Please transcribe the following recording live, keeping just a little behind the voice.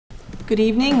Good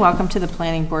evening. Welcome to the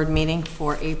planning board meeting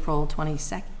for April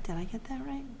 22nd. Did I get that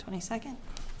right? 22nd?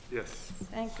 Yes.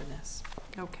 Thank goodness.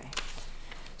 Okay.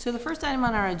 So the first item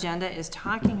on our agenda is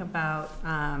talking about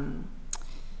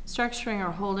structuring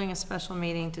or holding a special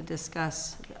meeting to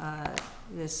discuss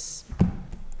this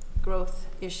growth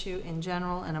issue in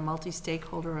general and a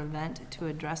multi-stakeholder event to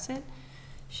address it.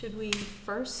 Should we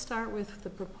first start with the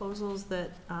proposals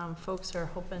that folks are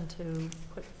hoping to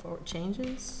put forward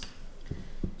changes?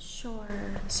 Sure.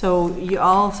 So you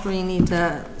all three need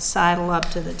to sidle up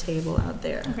to the table out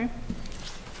there. Okay.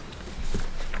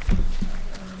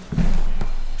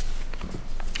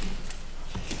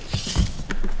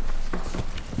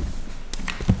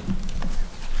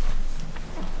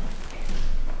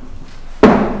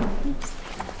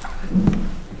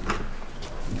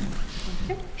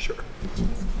 Sure.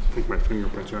 I think my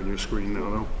fingerprints are on your screen now,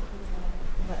 though.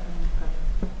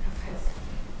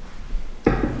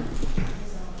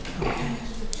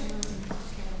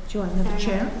 Do you want another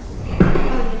chair?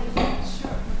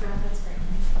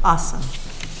 Awesome.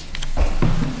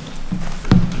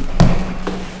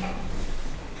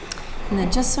 And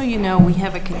then just so you know, we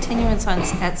have a continuance on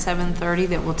at 7:30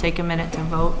 that will take a minute to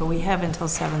vote, but we have until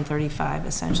 7:35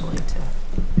 essentially to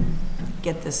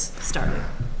get this started.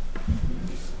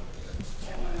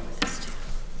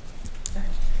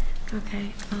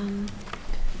 Okay.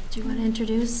 Do you want to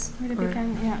introduce? Where to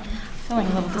begin? Yeah. Feeling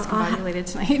a little discombobulated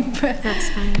tonight, but that's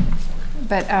fine.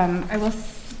 But I will.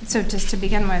 So just to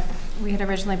begin with, we had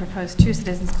originally proposed 2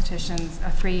 citizens petitions, a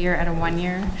 3-year and a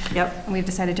 1-year. Yep. And we've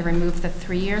decided to remove the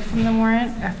 3-year from the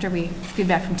warrant after we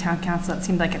feedback from town council. It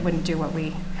seemed like it wouldn't do what we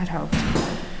had hoped.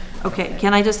 Okay,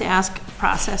 can I just ask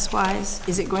process-wise,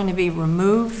 is it going to be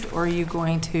removed or are you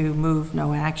going to move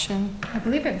no action? I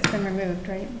believe it's been removed,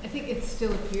 right? I think it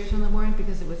still appears on the warrant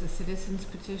because it was a citizen's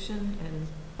petition, and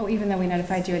Oh, even though we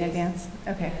notified you in advance?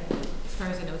 Okay. as far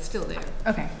as I know, it's still there.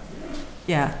 Okay.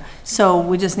 Yeah, so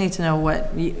we just need to know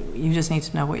what, you just need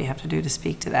to know what you have to do to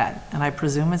speak to that. And I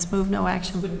presume it's move no It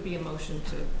action? wouldn't be a motion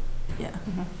to. Yeah,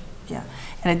 yeah.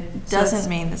 And it doesn't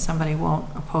mean that somebody won't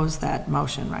oppose that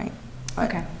motion, right? But-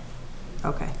 Okay.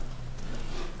 Okay.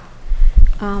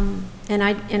 And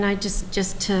I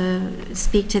just to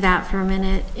speak to that for a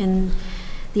minute, in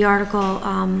the Article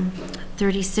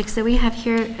 36 that we have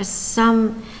here,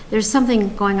 there's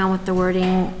something going on with the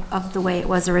wording of the way it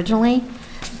was originally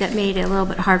that made it a little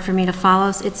bit hard for me to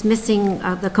follow. So it's missing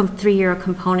the 3-year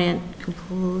component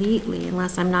completely,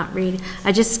 unless I'm not reading.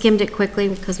 I just skimmed it quickly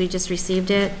because we just received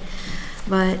it,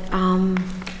 but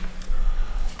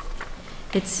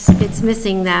it's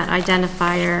missing that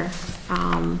identifier,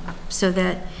 so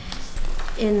that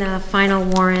in the final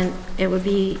warrant, it would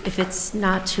be, if it's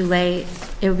not too late,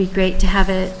 it would be great to have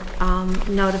it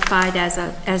notified as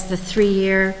the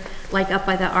 3-year, like up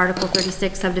by the Article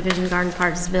 36 subdivision, garden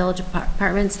parks, village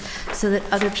apartments, so that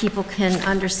other people can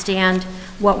understand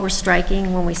what we're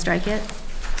striking when we strike it.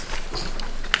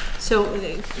 So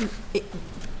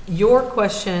your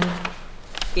question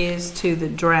is to the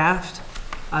draft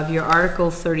of your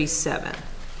Article 37.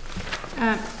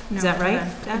 No, Is that right?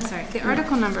 I'm sorry. The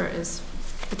article number is,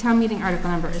 the town meeting article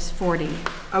number is 40.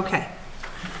 Okay.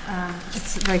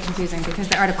 It's very confusing because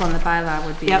the article in the bylaw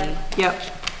would be Yep.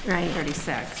 Right.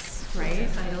 36, right?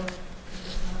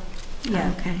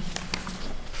 Yeah. Okay.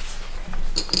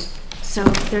 So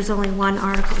there's only one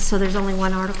article, there's only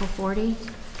one Article 40?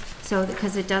 So,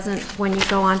 because it doesn't, when you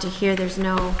go on to here, there's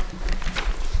no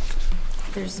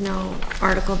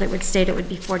article that would state it would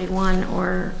be 41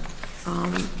 or,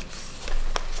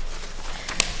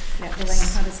 Yeah, Elaine,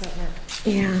 how does that work?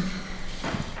 yeah.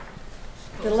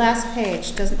 The last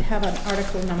page doesn't have an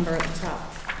article number at the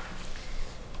top.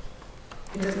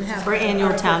 It doesn't have. For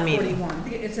annual town meeting.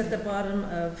 41. It's at the bottom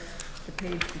of the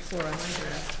page before on the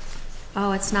draft.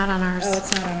 Oh, it's not on ours. Oh,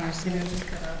 it's not on our signature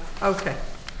cut off. Okay.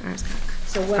 Ours.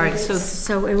 So All what right, it so is,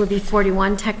 So it would be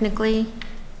 41 technically?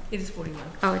 It is 41.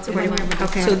 Oh, it's 41,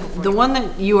 okay. So the one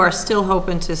that you are still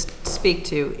hoping to speak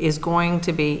to is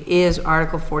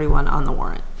Article 41 on the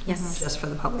warrant? Yes. Just for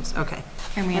the public's, okay.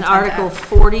 And we And intend to Article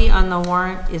 40 on the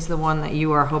warrant is the one that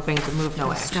you are hoping to move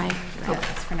no action? Strike, Yeah,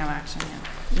 it's for no action,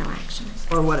 yeah. no action.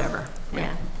 Or whatever.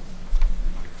 Yeah.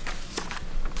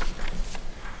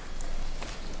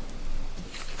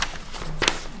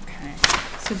 Okay.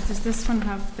 So does this one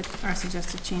have our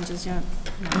suggested changes yet?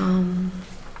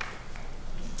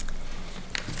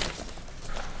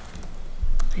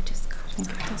 I just got I think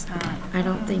it does not. I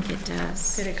don't think it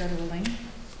does. did it go to Elaine?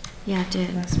 Yeah, it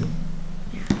did. Last week?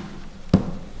 Yeah.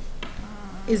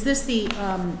 Is this the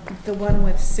one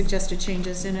with suggested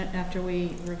changes in it after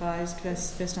we revised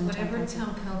based on the town Whatever council?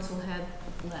 town council had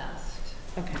last.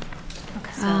 Okay.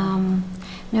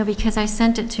 No, because I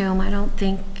sent it to him. I don't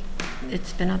think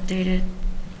it's been updated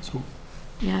So,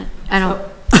 yet. I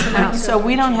don't, So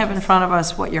we don't have in front of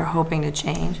us what you're hoping to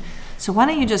change. So why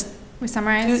don't you just, We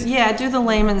summarize? do the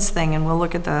layman's thing and we'll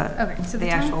look at Okay, so the the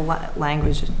town, actual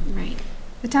language. right.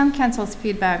 the town council's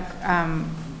feedback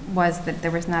was that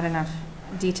there was not enough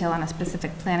detail on a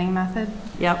specific planning method.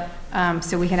 Yep.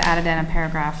 So we had added in a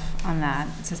paragraph on that.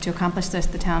 It says, to accomplish this,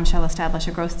 the town shall establish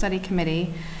a growth study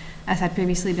committee, as had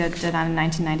previously been done in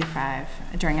 1995,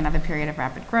 during another period of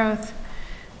rapid growth,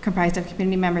 comprised of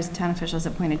community members and town officials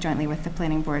appointed jointly with the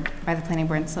planning board, by the planning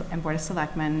board and board of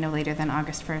selectmen, no later than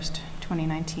August 1st,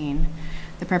 2019.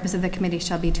 The purpose of the committee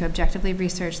shall be to objectively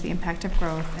research the impact of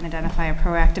growth and identify a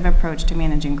proactive approach to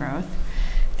managing growth.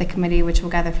 The committee, which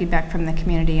will gather feedback from the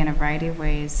community in a variety of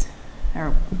ways,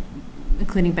 or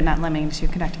including but not limiting to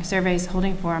conducting surveys,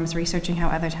 holding forums, researching how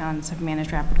other towns have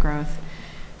managed rapid growth.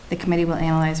 The committee will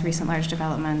analyze recent large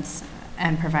developments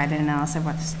and provide an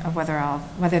analysis of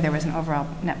whether there was an overall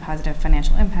net positive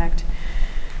financial impact.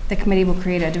 The committee will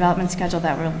create a development schedule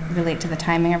that will relate to the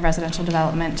timing of residential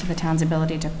development to the town's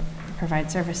ability to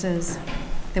provide services.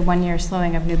 The one-year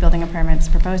slowing of new building permits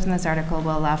proposed in this article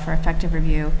will allow for effective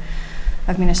review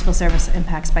of municipal service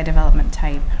impacts by development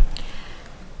type.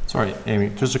 Sorry, Amy,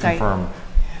 just to Sorry. confirm,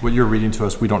 what you're reading to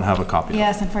us, we don't have a copy of.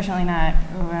 Yes, unfortunately not.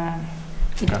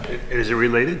 is it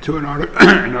related to an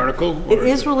an article? It or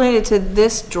is related to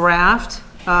this draft.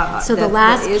 So the that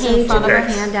last is in page front of the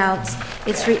us. handouts,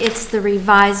 it's the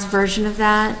revised version of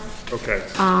that. Okay.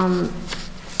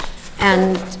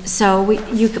 And so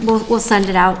we'll send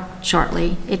it out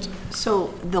shortly. So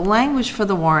the language for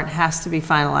the warrant has to be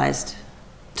finalized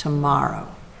tomorrow.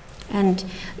 And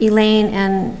Elaine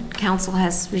and council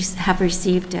have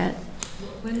received it.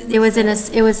 It was in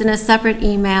a separate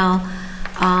email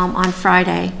on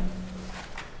Friday.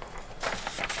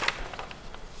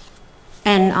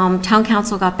 And town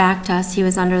council got back to us. He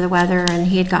was under the weather, and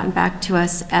he had gotten back to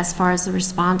us as far as the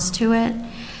response to it.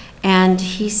 And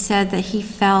he said that he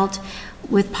felt,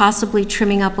 with possibly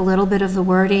trimming up a little bit of the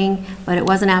wording, but it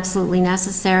wasn't absolutely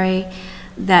necessary,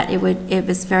 that it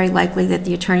was very likely that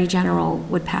the Attorney General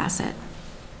would pass it.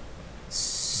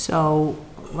 So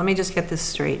let me just get this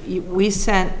straight. We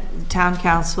sent town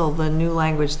council the new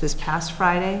language this past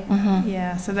Friday?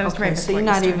 Yeah, so that was Okay, right so before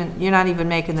Easter. you're not even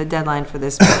making the deadline for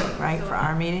this meeting, right, for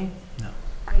our meeting?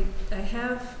 I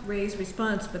have Ray's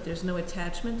response, but there's no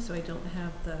attachment, so I don't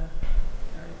have the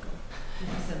article. You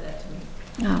can send that to me.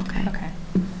 Oh, okay. Okay.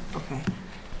 Okay.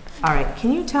 All right,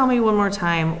 can you tell me one more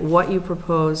time what you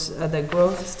propose the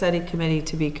growth study committee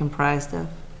to be comprised of?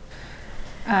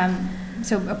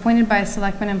 So appointed by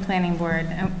selectmen and planning board,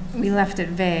 and we left it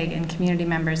vague, and community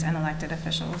members and elected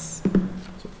officials.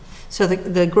 So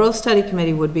the growth study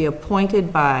committee would be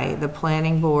appointed by the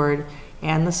planning board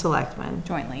and the selectmen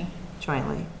Jointly,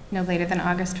 jointly. no later than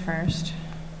August 1st,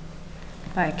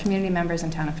 by community members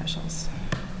and town officials.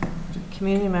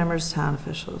 Community members, town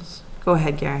officials. Go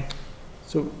ahead, Gary.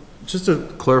 So just a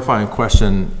clarifying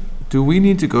question, do we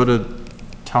need to go to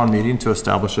town meeting to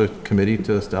establish a committee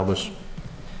to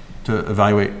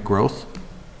evaluate growth?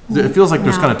 It feels like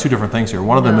there's No. kind of two different things here.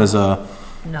 One of them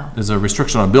No. is a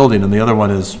restriction on building, and the other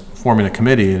one is forming a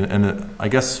committee. And I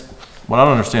guess what I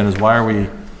don't understand is why are we,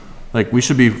 like, we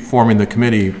should be forming the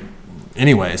committee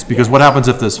anyways, because what happens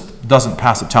if this doesn't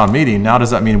pass at town meeting? Now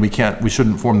does that mean we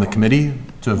shouldn't form the committee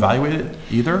to evaluate it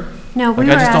either? No, Like,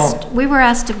 I just don't- we were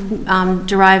asked to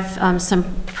derive some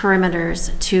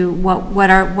perimeters to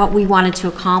what we wanted to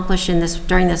accomplish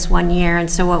during this 1 year. And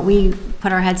so what we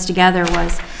put our heads together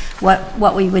was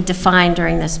what we would define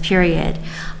during this period.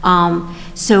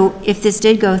 So if this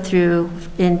did go through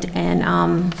in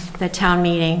the town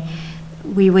meeting,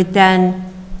 we would then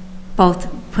both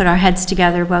put our heads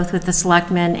together, both with the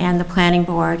selectmen and the planning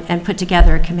board, and put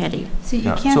together a committee. So you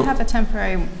Yeah, can't so- have a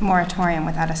temporary moratorium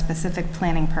without a specific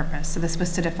planning purpose. So this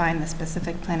was to define the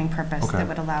specific planning purpose Okay. that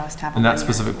would allow us to have a And that one-year.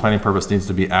 specific planning purpose needs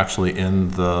to be actually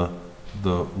in the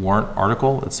warrant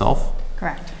article itself?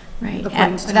 Correct. Right. But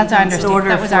that's our In understanding. order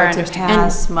That was for our it to understanding.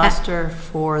 pass And- muster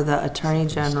for the Attorney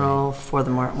General for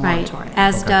the Right, moratorium.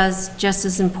 as Okay. does, just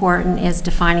as important is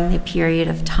defining the period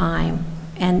of time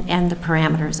and the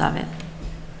parameters of it.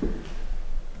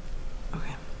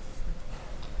 Okay.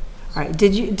 All right,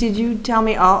 did you tell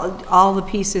me all the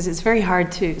pieces? It's very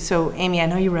hard to, so Amy, I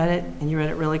know you read it, and you read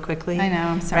it really quickly. I know,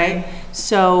 I'm sorry. Right?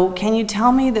 So can you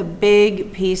tell me the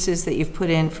big pieces that you've put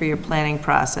in for your planning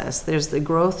process? There's the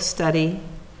growth study.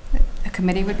 A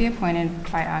committee would be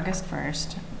appointed by August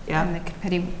 1st. Yeah. And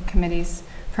the committee's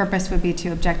purpose would be to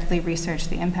objectively research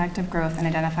the impact of growth and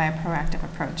identify a proactive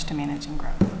approach to managing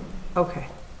growth. Okay.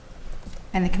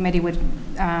 And the committee would,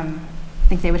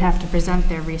 think they would have to present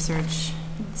their research,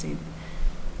 let's see,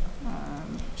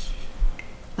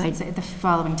 I'd say the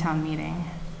following town meeting,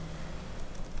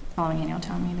 following annual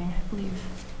town meeting, I believe.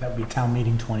 That would be town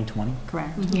meeting 2020.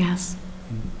 Correct. Yes.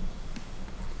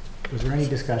 Was there any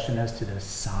discussion as to the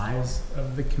size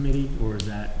of the committee, or is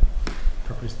that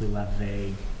purposely left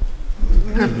vague?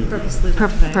 Purposely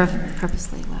left vague.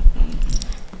 Purposely left vague.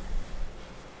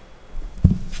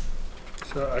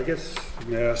 So I guess,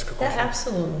 may I ask a Yeah, question?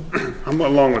 absolutely. I'm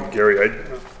along with Gary.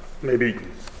 Maybe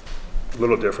a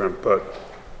little different, but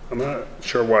I'm not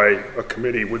sure why a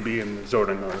committee would be in the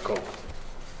zoning article.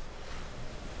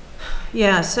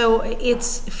 Yeah, so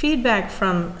it's feedback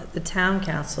from the town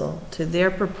council to their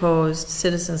proposed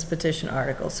citizens petition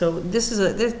article. So this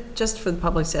is just for the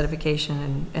public's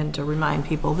edification and to remind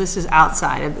people, this is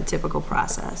outside of the typical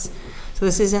process. So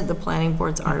this isn't the planning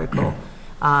board's article,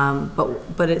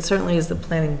 but it certainly is the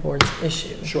planning board's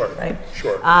issue. Sure, right?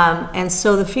 sure. And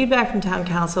so the feedback from town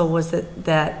council was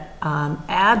that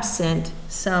absent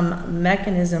some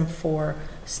mechanism for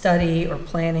study or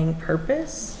planning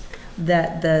purpose,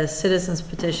 that the citizens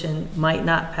petition might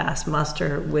not pass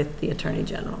muster with the Attorney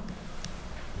General.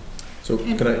 So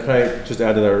can I just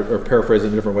add to that, or paraphrase it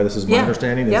in a different way? This is my Yeah.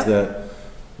 understanding, is Yep. that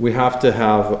we have to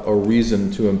have a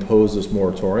reason to impose this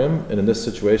moratorium. And in this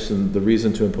situation, the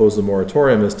reason to impose the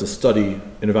moratorium is to study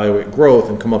and evaluate growth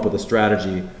and come up with a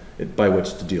strategy by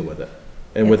which to deal with it.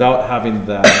 And without having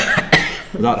that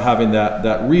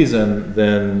reason,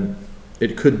 then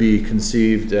it could be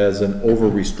conceived as an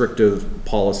over-restrictive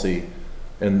policy.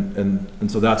 And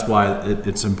so that's why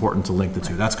it's important to link the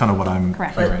two. That's kind of what I'm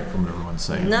Correct. hearing from what everyone's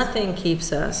saying. Nothing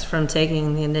keeps us from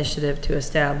taking the initiative to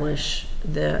establish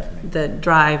the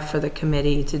drive for the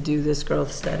committee to do this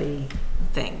growth study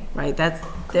thing, right?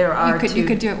 You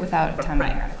could do it without a town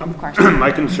meeting Right. article, of course.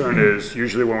 My concern is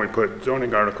usually when we put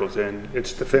zoning articles in,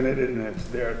 it's definitive and it's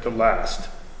there to last.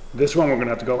 This one, we're gonna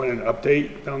have to go in and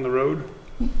update down the road.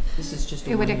 This is just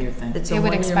a It would, one-year thing. It's a it would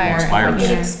one-year expire. Expires.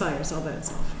 It expires all by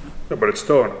itself. No, but it's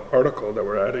still an article that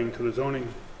we're adding to the zoning.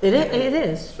 It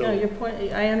is. No, So- your point,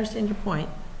 I understand your point.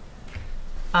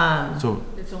 So,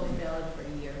 It's only valid for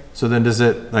a year. so then does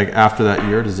it, like, after that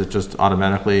year, does it just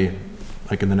automatically,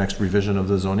 like in the next revision of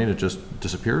the zoning, it just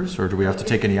disappears? Or do we have to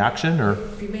take any action, or? It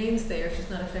remains there, it's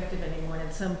just not effective anymore, and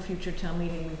at some future town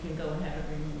meeting, we can go and have it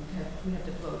removed, we have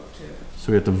to vote to.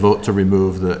 So we have to vote to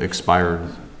remove the expired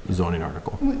zoning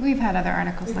article? We've had other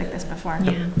articles like this before.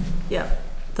 Yeah. Yeah,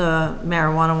 the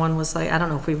marijuana one was like, I don't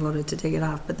know if we voted to take it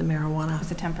off, but the marijuana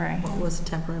It's a temporary. was a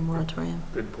temporary moratorium.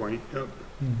 Good point, yep.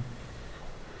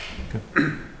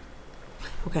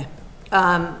 Okay,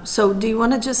 so do you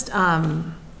want to just,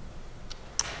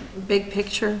 big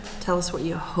picture, tell us what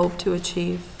you hope to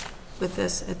achieve with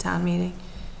this at town meeting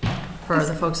for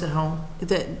the folks at home?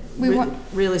 We want-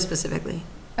 Really specifically.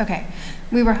 Okay,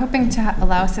 we were hoping to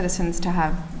allow citizens to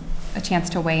have a chance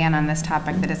to weigh in on this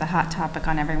topic that is a hot topic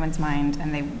on everyone's mind,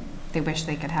 and they wish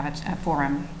they could have a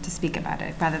forum to speak about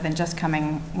it, rather than just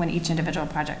coming when each individual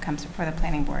project comes before the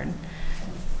planning board.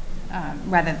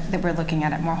 Rather that we're looking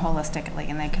at it more holistically,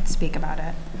 and they could speak about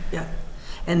it. Yeah,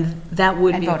 and that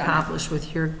would And be vote on it. accomplished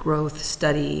with your growth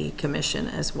study commission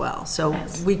as well. So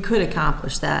Yes. we could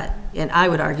accomplish that, and I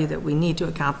would argue that we need to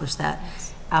accomplish that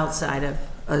outside of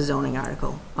a zoning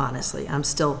article, honestly. I'm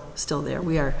still there.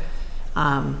 We are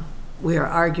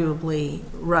arguably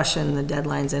rushing the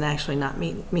deadlines and actually not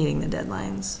meeting the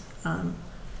deadlines.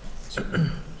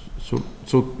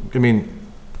 So, I mean,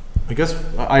 I guess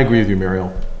I agree with you,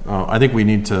 Muriel. I think we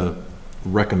need to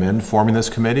recommend forming this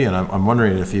committee, and I'm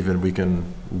wondering if even we can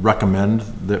recommend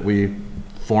that we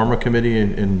form a committee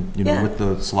in Yeah. with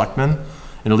the selectmen.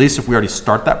 And at least if we already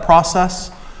start that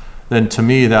process, then to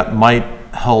me, that might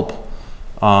help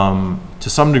to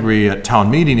some degree at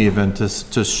town meeting even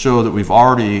to show that we've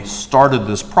already started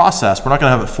this process. We're not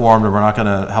gonna have it formed, or we're not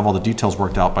gonna have all the details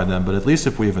worked out by then, but at least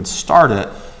if we even start it,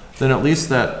 then at least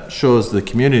that shows the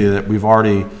community that we've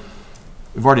already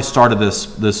started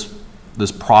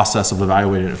this process of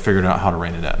evaluating it and figuring out how to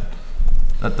rein it in.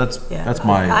 That's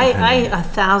my I opinion.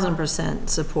 1,000%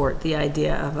 support the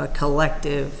idea of a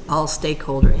collective, all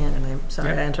stakeholder in, and I'm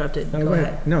sorry I interrupted. Go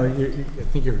ahead. No, I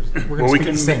think we're Well, going to we speak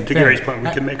can, the same to thing. Gary's point, we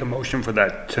can make a motion for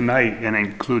that tonight and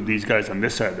include these guys on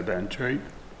this side of the bench, right?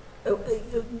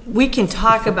 We can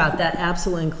talk about that,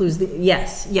 absolutely includes the,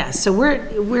 yes. So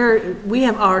we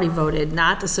have already voted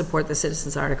not to support the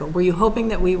citizens article. Were you hoping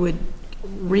that we would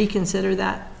reconsider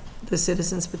that, the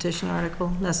citizens petition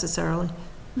article necessarily?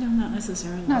 No, not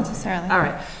necessarily. Not necessarily. All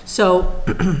right, so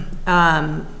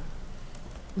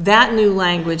that new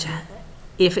language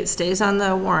if it stays on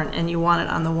the warrant and you want it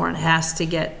on the warrant, has to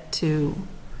get to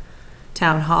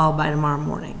town hall by tomorrow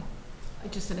morning. I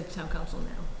just sent it to town council now,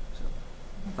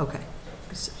 so. Okay,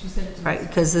 She sent it to me. right,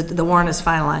 because the warrant is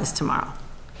finalized tomorrow.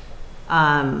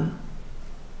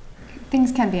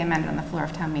 Things can be amended on the floor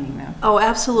of town meeting, though. Oh,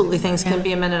 absolutely, things can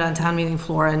be amended on town meeting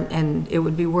floor, and it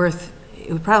would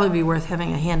probably be worth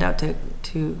having a handout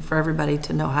for everybody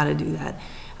to know how to do that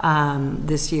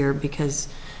this year, because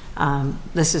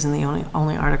this isn't the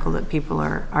only article that people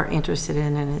are interested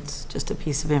in, and it's just a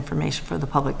piece of information for the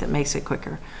public that makes it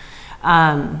quicker.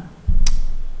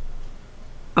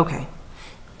 Okay.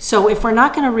 So if we're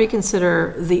not going to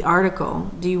reconsider the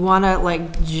article, do you want to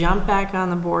like jump back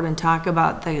on the board and talk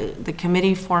about the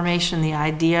committee formation, the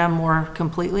idea more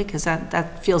completely? Because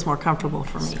that feels more comfortable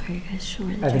for me. Are you guys sure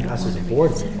that I you think don't us as a wanna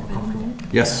board would reconsider be more by the comfortable. moment?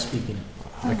 Yes, Speaking.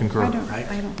 I concur. I don't Right.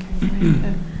 care. Do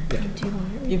you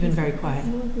want it? You've been very quiet.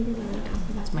 You don't really wanna talk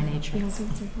about That's my that? nature. You don't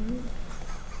think it's important?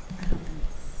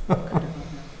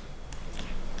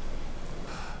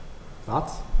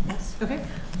 Thoughts? Okay.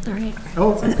 All right.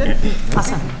 Oh, sounds good.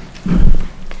 Awesome.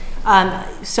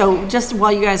 So just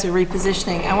while you guys are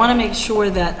repositioning, I want to make sure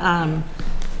that,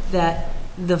 that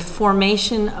the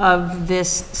formation of this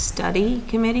study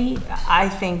committee, I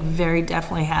think very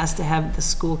definitely has to have the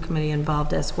school committee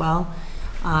involved as well,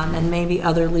 and maybe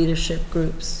other leadership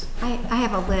groups. I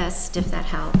have a list, if that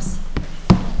helps.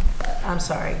 I'm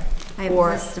sorry. I have a Or-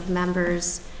 list of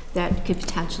members that could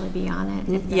potentially be on it.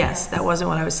 if that Yes, that helps. wasn't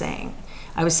what I was saying.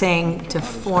 I was saying to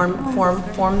form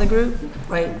the group,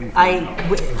 right?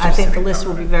 I think the list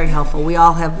will be very helpful. We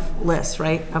all have lists,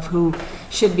 right, of who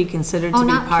should be considered Oh, to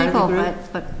be not part of the people, group?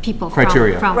 but people from.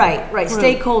 Criteria. from Right, group.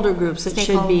 stakeholder groups that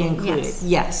should be Stakeholder, included. yes.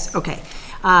 Yes, okay.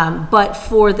 But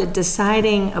for the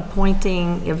deciding,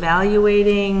 appointing,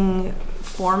 evaluating,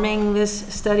 forming this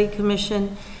study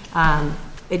commission,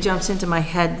 it jumps into my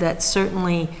head that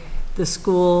certainly the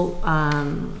school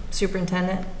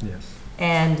superintendent Yes.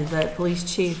 and the police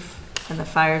chief and the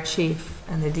fire chief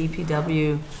and the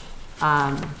DPW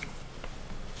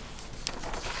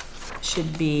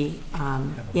should be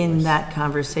in that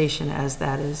conversation as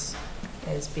that is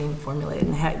being formulated,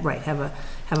 and have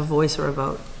a voice or a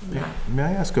vote. May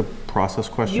I ask a process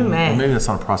question? You may. Or maybe that's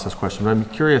not a process question, but I'm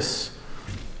curious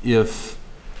if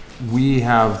we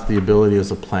have the ability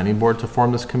as a planning board to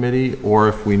form this committee, or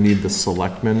if we need the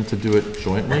selectmen to do it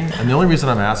jointly. And the only reason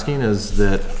I'm asking is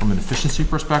that from an efficiency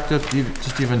perspective,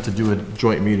 just even to do a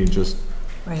joint meeting just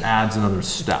Right. adds another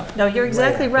step. No, you're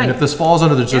exactly And right. if this falls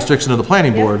under the jurisdiction of the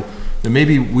planning Yeah. board, then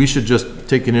maybe we should just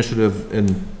take initiative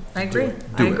and I agree,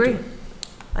 do I it. agree.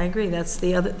 I agree, that's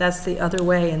the other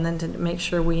way, and then to make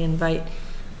sure we invite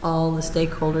all the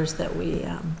stakeholders that we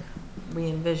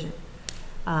envision.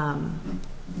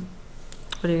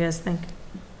 What do you guys think?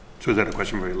 So is that a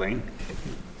question for Elaine?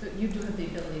 So you do have the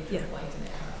ability to Yeah. appoint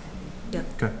an ad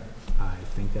hoc. Okay. I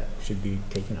think that should be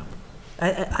taken up.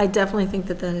 I definitely think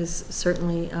that is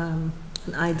certainly an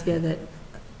idea that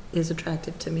is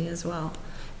attractive to me as well.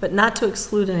 But not to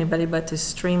exclude anybody, but to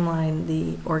streamline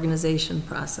the organization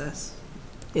process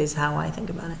is how I think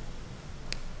about it.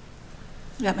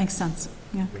 That makes sense,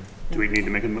 yeah. Do we need to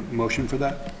make a motion for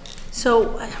that?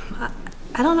 So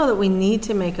I don't know that we need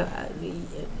to make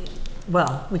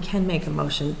well, we can make a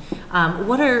motion.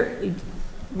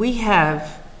 We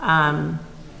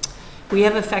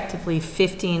have effectively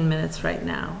 15 minutes right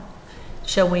now.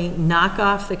 Shall we knock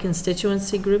off the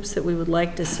constituency groups that we would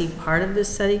like to see part of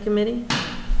this study committee?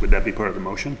 Would that be part of the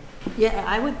motion? Yeah,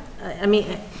 I would, I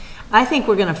mean, I think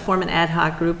we're going to form an ad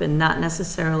hoc group and not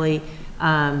necessarily,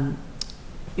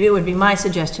 it would be my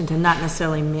suggestion to not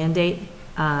necessarily mandate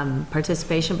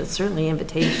participation, but certainly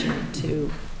invitation to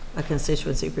a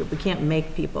constituency group. We can't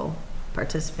make people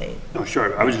participate. No,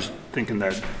 sure. I was just thinking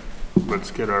that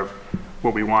let's get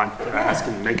what we want, ask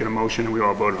and make an emotion and we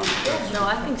all vote on it. No,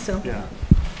 I think so. Yeah.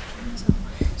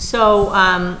 So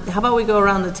how about we go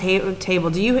around the table?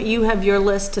 Do you have your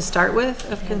list to start with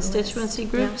of constituency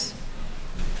groups?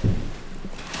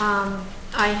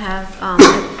 I have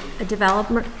a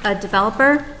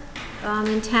developer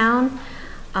in town,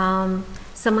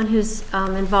 someone who's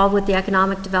involved with the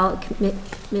Economic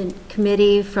Development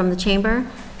Committee from the Chamber,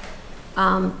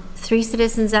 3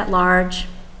 citizens at large,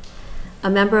 a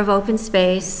member of Open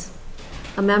Space,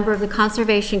 a member of the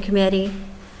Conservation Committee,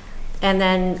 and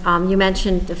then you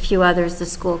mentioned a few others, the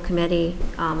school committee,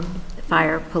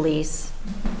 fire, police,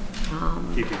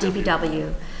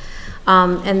 DPW.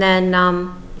 And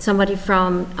then somebody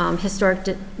from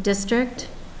Historic District,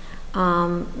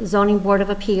 Zoning Board of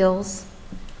Appeals,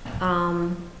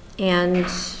 and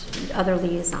other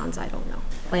liaisons, I don't know.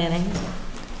 Planning?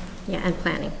 Yeah, and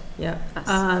planning. Yeah.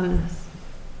 Us.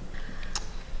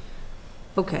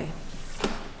 Okay.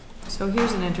 So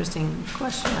here's an interesting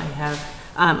question I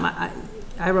have.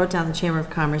 I wrote down the Chamber of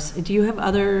Commerce. Do you have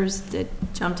others that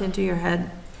jumped into your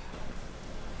head?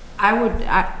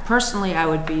 Personally, I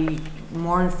would be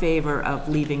more in favor of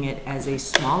leaving it as a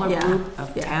smaller Yeah. group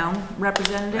of Yeah. town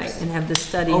representatives. And have the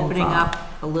study Opening involved.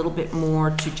 up a little bit more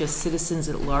to just citizens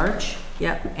at large.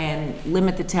 Yep. And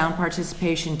limit the town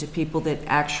participation to people that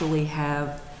actually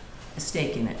have a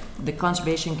stake in it. The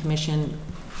Conservation Commission,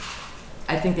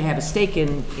 I think they have a stake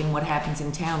in what happens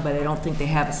in town, but I don't think they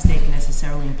have a stake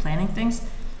necessarily in planning things.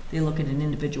 They look at an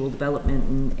individual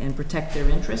development and protect their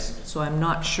interests. So I'm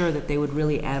not sure that they would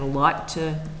really add a lot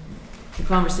to the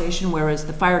conversation, whereas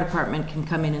the fire department can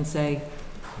come in and say,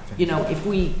 you know, if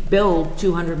we build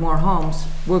 200 more homes,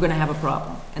 we're gonna have a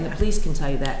problem. And the police can tell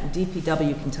you that, and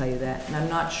DPW can tell you that. And I'm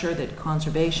not sure that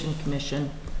Conservation Commission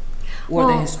or the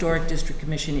Well- Historic District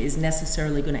Commission is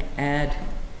necessarily gonna add.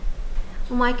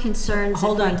 Well, my concerns.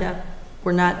 Hold on, Deb.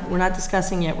 We're not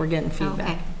discussing yet. We're getting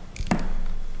feedback. Okay.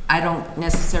 I don't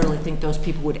necessarily think those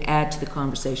people would add to the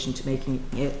conversation to making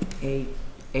it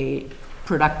a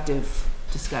productive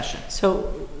discussion.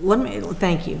 So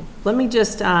thank you. Let me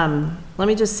just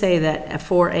say that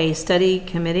for a study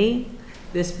committee,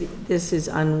 this is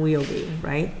unwieldy,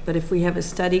 right? But if we have a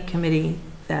study committee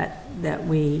that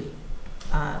we,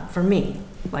 for me,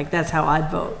 like that's how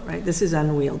I'd vote, right? This is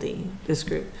unwieldy, this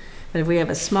group. But if we have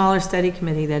a smaller study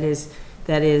committee that is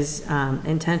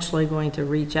intentionally going to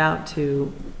reach out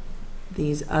to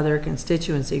these other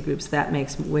constituency groups, that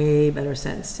makes way better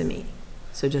sense to me.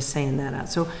 So just saying that out.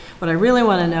 So what I really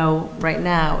want to know right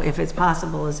now, if it's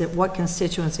possible, is what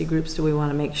constituency groups do we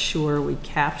want to make sure we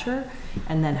capture?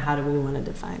 And then how do we want to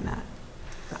define that?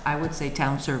 I would say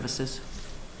town services.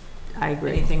 I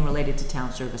agree. Anything related to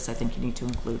town service, I think you need to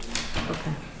include.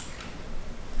 Okay.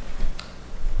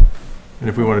 And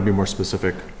if we want to be more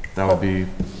specific, that would be.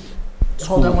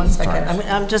 Hold on one school second. times.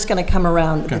 I'm just going to come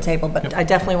around the Okay. table, but Yep. I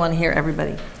definitely want to hear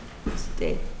everybody.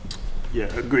 Dave? Yeah,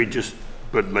 agreed,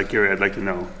 but like Gary, I'd like to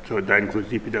know, so that includes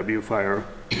DPW, fire,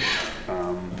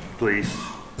 police,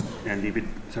 and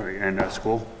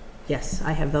school? Yes,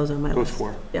 I have those on my Those list.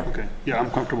 four? Yeah. Okay, yeah,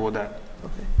 I'm comfortable with that.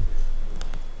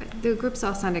 Okay. The groups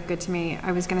all sounded good to me.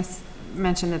 I was going to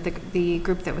mention that the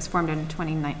group that was formed in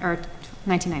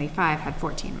 1995 had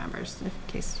 14 members, in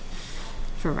case,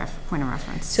 for point of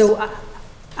reference. So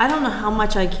I don't know how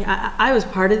much I was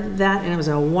part of that, and it was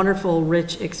a wonderful,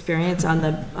 rich experience on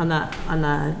the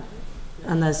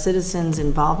citizens'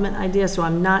 involvement idea. So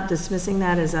I'm not dismissing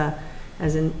that as a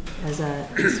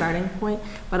starting point,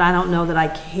 but I don't know that I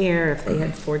care if they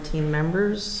had 14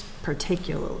 members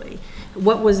particularly.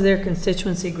 What was their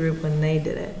constituency group when they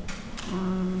did it?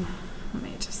 Let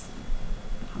me just,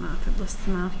 I don't know if it lists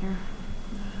them out here.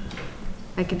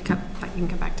 You can come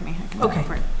back to me. I can look Okay.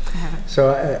 for it. I have it.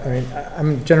 So, I mean,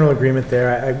 I'm in general agreement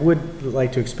there. I would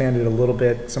like to expand it a little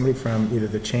bit, somebody from either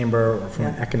the chamber or from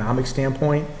an Yeah. economic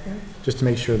standpoint, Yeah. just to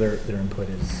make sure their input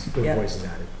is, Yeah. their voice is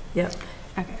added. Yep,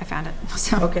 Okay, I found it.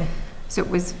 So, okay. so it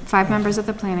was 5 members of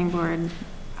the planning board,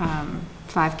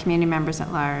 5 community members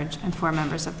at large, and 4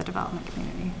 members of the development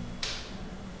community.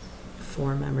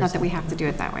 4 members. Not that we have to do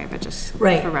it that way, but just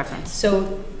Right. for reference.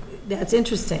 So that's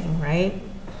interesting, right?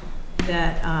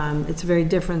 That it's very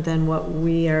different than what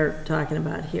we are talking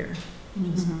about here.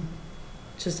 Mhm.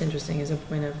 It's just interesting as a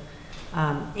point of,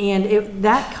 and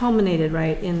that culminated,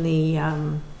 right, in the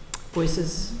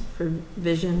Voices for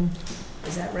Vision,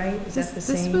 is that right? Is that the This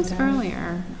same was time?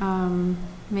 earlier.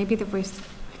 Maybe the voice,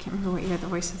 I can't remember what year the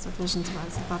Voices of Visions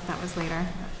was. I thought that was later.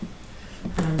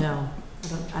 I don't know.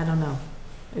 I don't know.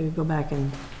 Maybe go back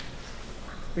and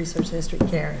research history.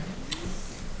 Karen?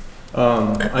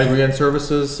 I agree on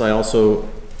services. I also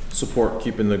support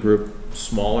keeping the group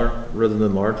smaller rather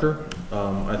than larger.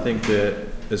 I think that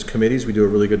as committees, we do a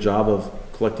really good job of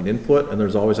collecting input, and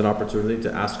there's always an opportunity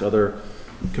to ask other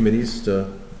committees to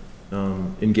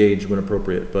engage when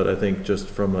appropriate. But I think just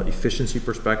from an efficiency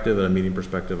perspective and a meeting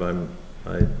perspective,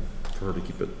 I prefer to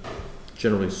keep it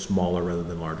generally smaller rather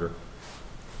than larger.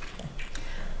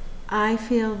 I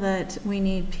feel that we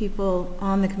need people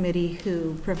on the committee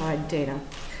who provide data.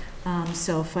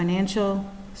 So financial,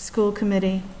 school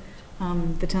committee,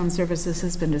 the town services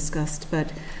has been discussed,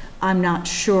 but I'm not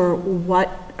sure what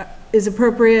is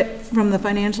appropriate from the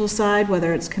financial side,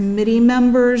 whether it's committee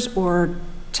members or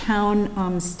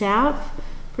town staff,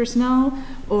 personnel,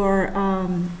 or,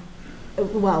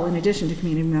 well, in addition to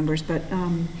community members, but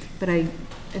I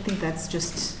think that's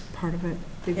just part of it,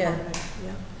 big part of it.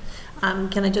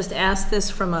 Can I just ask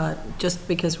this just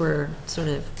because we're sort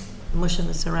of mushing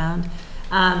this around?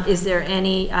 Is there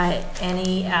any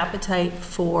appetite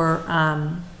for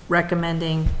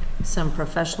recommending some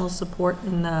professional support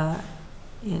in the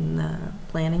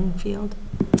planning field?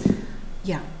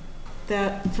 Yeah.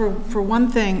 That, for one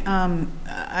thing,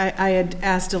 I had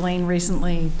asked Elaine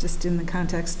recently, just in the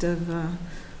context of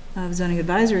zoning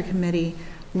advisory committee,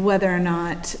 whether or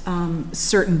not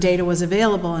certain data was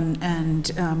available, and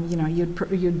you know, you'd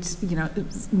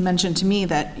mentioned to me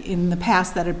that in the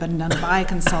past that had been done by a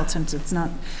consultant. It's not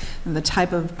the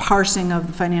type of parsing of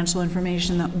the financial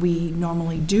information that we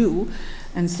normally do,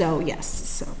 and so yes,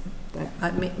 so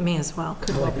that Me as well.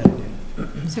 could well be.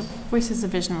 So Voices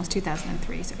of Vision was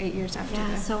 2003, so 8 years after Yeah,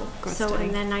 the growth so, study.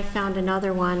 and then I found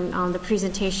another one, the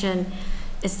presentation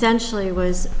essentially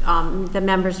was, the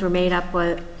members were made up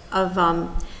of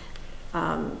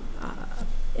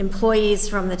employees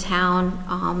from the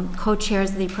town,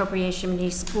 co-chairs of the Appropriation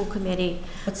Committee, School Committee.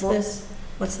 What's this?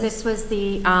 What's this? This was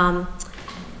the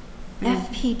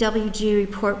FPWG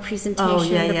report presentation, Oh,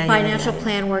 yeah, the yeah, Financial yeah.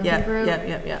 Plan Working Yep, Group.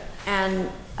 Yep. And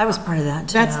I was part of that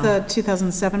too. That's the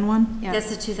 2007 one? Yeah.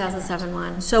 that's the 2007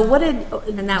 one. So what did?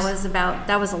 And that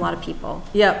was a lot of people.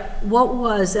 Yep. What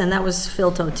was, and that was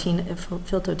Phil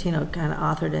Totino kind of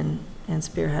authored and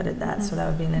spearheaded that, so that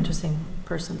would be an interesting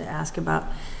person to ask about.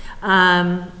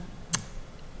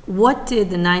 What did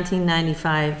the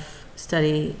 1995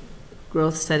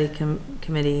 growth study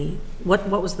committee,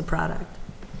 what was the product?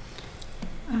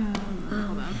 Hold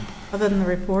on. Other than the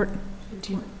report?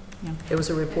 It was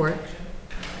a report?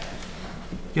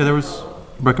 Yeah, there was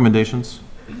recommendations.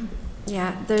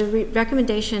 Yeah, the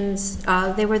recommendations,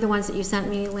 they were the ones that you sent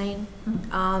me, Elaine.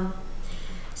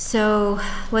 So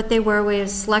what they were was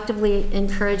selectively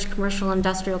encourage commercial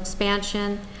industrial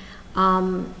expansion,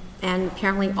 and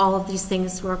apparently all of these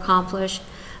things were accomplished.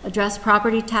 Address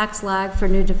property tax lag for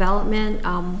new development.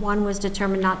 One was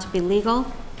determined not to be legal.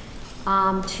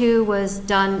 Two was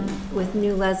done with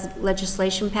new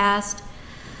legislation passed.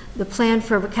 The plan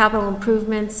for capital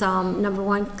improvements, number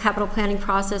one, capital planning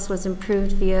process was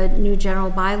improved via new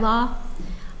general bylaw,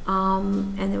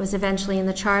 and it was eventually in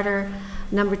the charter.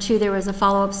 Number two, there was a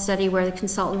follow-up study where the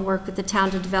consultant worked with the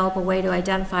town to develop a way to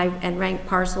identify and rank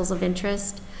parcels of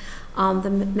interest.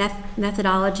 The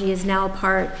methodology is now a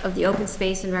part of the open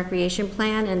space and recreation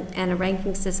plan, and a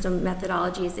ranking system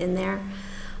methodology is in there.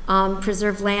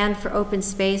 Preserve land for open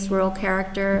space, rural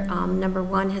character. Number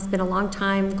one has been a long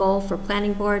time goal for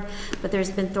planning board, but there's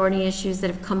been thorny issues that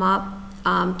have come up,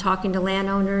 talking to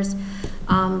landowners,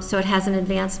 so it hasn't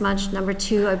advanced much. Number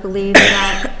two, I believe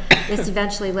that this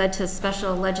eventually led to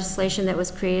special legislation that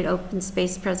was created, Open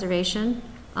Space Preservation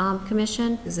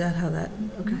Commission. Is that how that,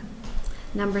 okay.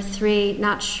 Number three,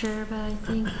 not sure, but I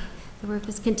think the work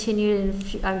was continued,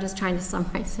 and I'm just trying to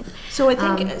summarize it. So I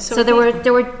think, So there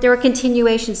were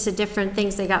continuations to different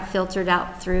things that got filtered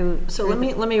out through. So let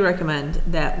me recommend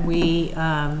that we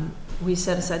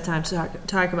set aside time to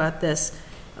talk about this,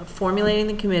 formulating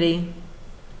the committee,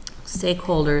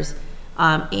 stakeholders,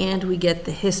 and we get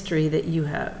the history that you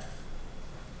have,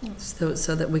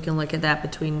 so that we can look at that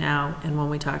between now and when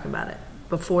we talk about it,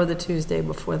 before the Tuesday,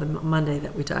 before the Monday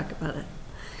that we talk about it.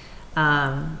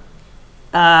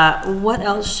 What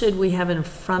else should we have in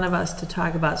front of us to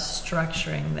talk about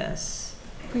structuring this?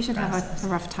 We should have process? a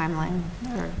rough timeline,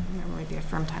 or maybe a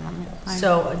firm timeline.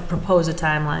 So propose a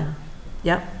timeline.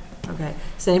 Yep, okay.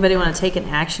 Does anybody want to take an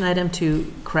action item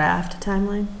to craft a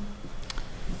timeline?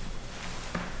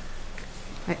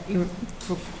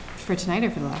 For tonight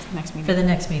or for the next meeting? For the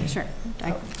next meeting? Sure.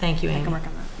 Thank you, I Amy. can work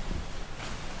on that.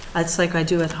 It's like I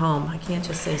do at home. I can't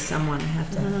just say someone. I have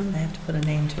to put a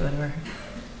name to it, or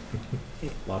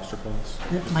Lobster claws.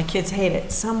 my kids hate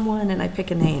it. Someone, and I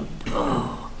pick a name.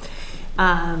 Oh.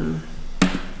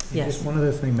 Yes. Just one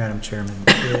other thing, Madam Chairman,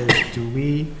 is do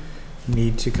we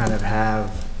need to kind of have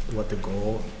what the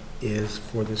goal is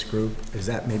for this group? Is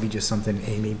that maybe just something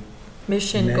Amy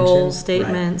Mission, mentioned? goal, Right,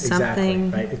 statement, exactly,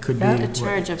 something. right? It could be. Yeah. A what-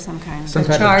 charge of some kind. Some A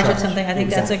type of charge of charge. something. I think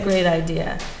that's a Exactly. great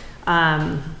idea.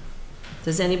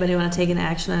 Does anybody want to take an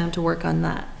action item to work on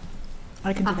that?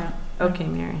 I can do that. Okay,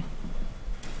 Mary.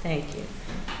 Thank you.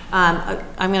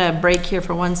 I'm going to break here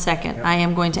for 1 second. Yep. I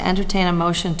am going to entertain a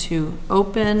motion to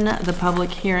open the public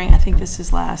hearing. I think this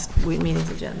is last meeting's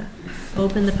agenda.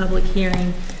 Open the public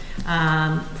hearing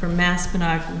for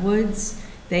Maspinock Woods.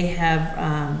 They have,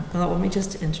 well, let me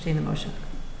just entertain the motion.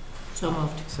 So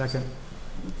moved. Second.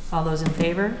 All those in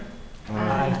favor?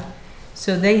 Aye.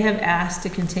 So they have asked to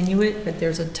continue it, but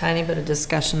there's a tiny bit of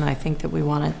discussion I think that we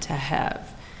wanted to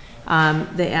have.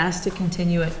 They asked to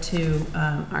continue it to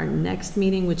our next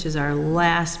meeting, which is our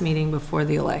last meeting before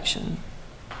the election.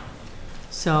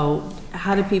 So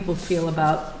how do people feel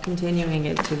about continuing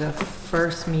it to the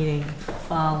first meeting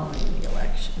following the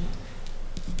election?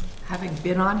 Having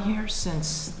been on here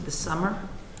since the summer,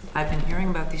 I've been hearing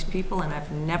about these people and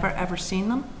I've never, ever seen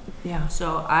them. Yeah.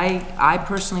 So I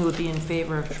personally would be in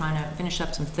favor of trying to finish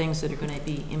up some things that are going to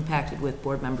be impacted with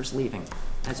board members leaving,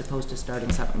 as opposed to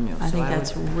starting something new. I think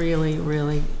that's really,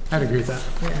 really, I'd agree with that.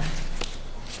 yeah.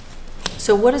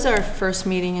 So what is our first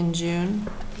meeting in June?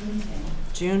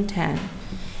 June 10.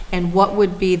 And what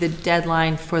would be the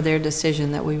deadline for their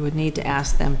decision that we would need to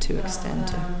ask them to extend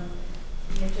to?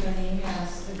 The attorney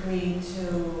has agreed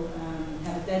to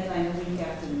have a deadline a week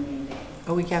after the meeting.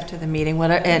 A week after the meeting,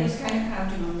 what, He and, was kind of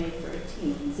counting on May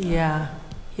 13th. So yeah,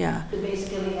 yeah. to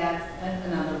basically add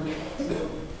another week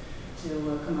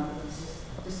to come up with this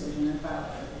decision and file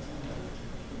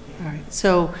it. All right,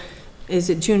 so is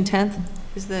it June 10th?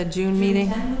 Is the June meeting?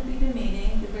 June 10th would be the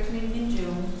meeting, the first meeting in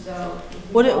June, so if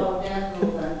What you it- follow that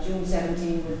rule, June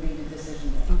 17th would be the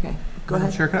decision day. Okay, go Madam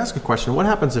ahead. Chair, can I ask a question? What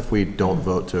happens if we don't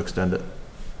vote to extend it?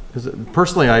 Because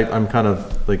personally, I'm kind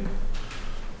of like,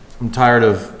 I'm tired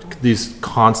of these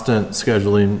constant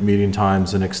scheduling meeting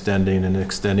times and extending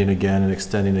again and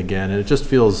extending again. And it just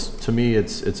feels, to me,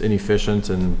 it's inefficient,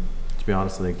 and to be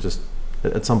honest, I think just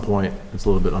at some point, it's a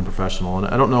little bit unprofessional. And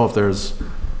I don't know if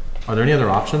are there any other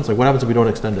options? Like, what happens if we don't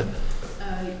extend it?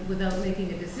 Without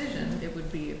making a decision, it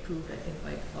would be approved, I think,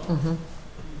 by default.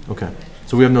 Okay,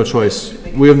 so we have no choice.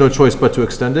 We have no choice but to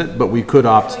extend it, but we could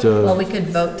opt Well, to we could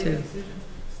vote to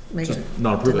make just it,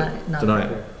 not approve deny- it, not deny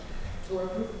it.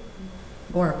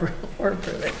 or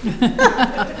approve it.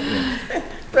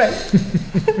 Right.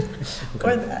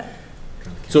 Or that.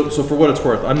 So for what it's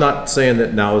worth, I'm not saying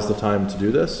that now is the time to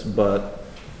do this, but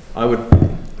I would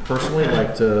personally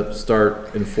like to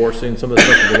start enforcing some of this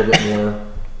stuff a little bit more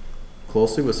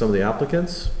closely with some of the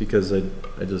applicants, because I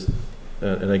just,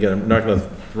 and again, I'm not gonna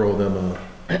throw them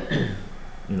A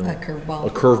curveball. a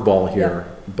curveball here,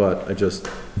 but I just,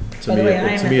 to By the me, way, I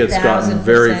am to me, it's gotten 1000%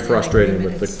 very in frustrating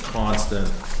agreement. with the constant.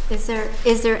 Has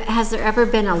there ever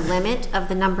been a limit of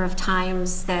the number of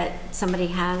times that somebody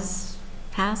has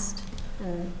passed?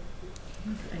 And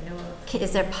I know of.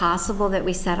 Is it possible that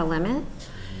we set a limit?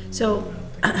 So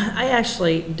I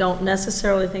actually don't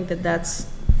necessarily think that that's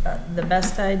the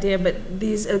best idea, but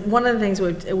these, one of the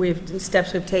things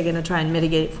steps we've taken to try and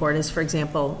mitigate for it is, for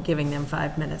example, giving them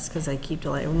 5 minutes, because they keep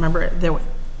delaying. Remember, there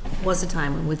was a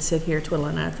time when we'd sit here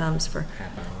twiddling our thumbs for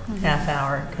half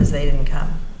hour because they didn't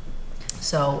come.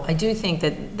 So I do think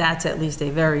that that's at least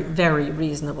a very, very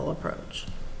reasonable approach.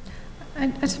 I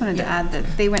just wanted to add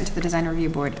that they went to the design review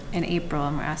board in April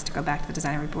and were asked to go back to the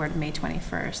design review board May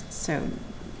 21st. So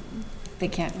they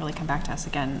can't really come back to us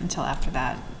again until after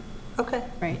that, Okay.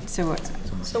 right? So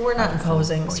So we're not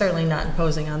imposing, certainly not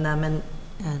imposing on them,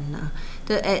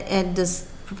 and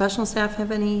does professional staff have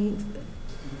any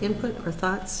input or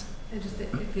thoughts? And just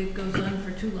that if it goes on for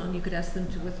too long, you could ask them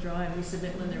to withdraw and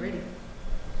resubmit when they're ready.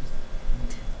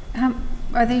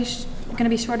 are they going to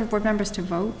be short of board members to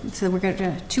vote? So we're going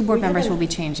to, 2 board We members haven't- will be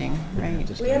changing, right?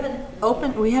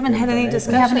 We haven't had any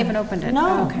discussion. We haven't even opened it?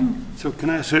 No. Oh, okay. So can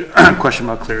I ask a question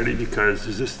about clarity, because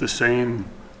is this the same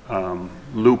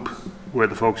loop where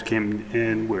the folks came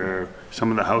in where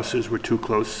some of the houses were too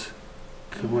close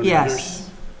to one another? Yes,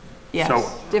 yes,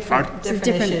 So, different aren't- issue.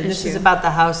 This is issue. about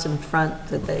the house in front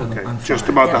that they, Okay, I'm just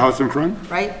fine. about Yeah. the house in front?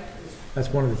 right? That's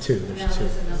one of the two, Now there's two.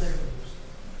 there's another,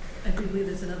 I do believe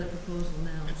there's another proposal now.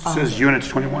 It says units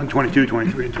 21, 22,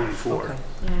 23, and 24. Okay.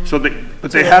 So they,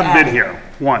 but they they have been added. here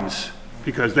once,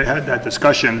 because they had that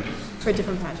discussion, For a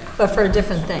different project. But for a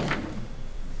different thing.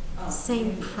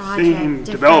 Same Same project, development.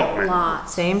 different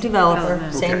lots. Same developer,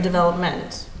 same Okay.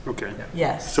 development, okay.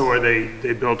 yes. So are they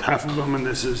built half of them and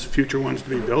this is future ones to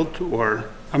be built, or,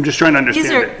 I'm just trying to These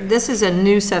understand are, it, this is a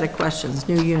new set of questions,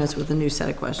 new units with a new set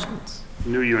of questions.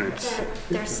 new units.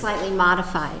 They're slightly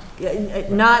modified.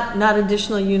 Not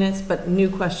additional units, but new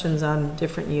questions on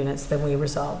different units than we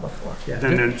resolved before.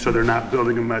 So they're not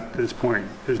building them at this point,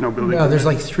 there's no building? No, there's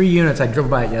permit? like 3 units, I drove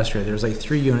by it yesterday, there's like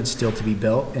 3 units still to be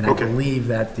built, and I Okay. believe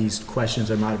that these questions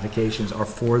or modifications are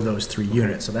for those 3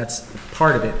 units, so that's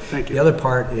part of it. Thank you. The other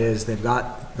part is they've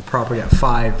got the property at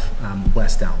 5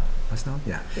 West Elm. West Elm?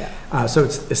 Yeah. So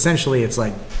it's essentially, it's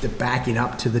like the backing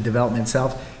up to the development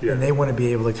itself, Yeah. and they want to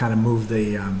be able to kind of move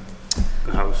the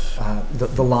The house.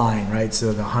 line, right?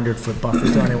 So the 100-foot buffer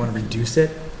zone, they want to reduce it.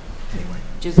 Anyway.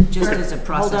 Just as a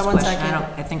process on one question, second.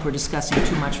 I think we're discussing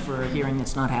too much for a hearing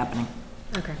that's not happening.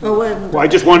 Okay. Well, I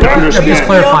just wanted to understand. just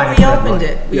clarifying it We for opened everybody.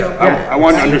 it. We Yeah, opened it. I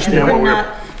wanted to And understand we're what we're,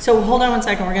 not- So hold on one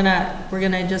second, we're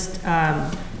gonna just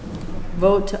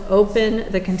vote to open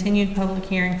the continued public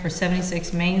hearing for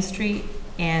 76 Main Street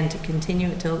and to continue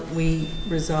until we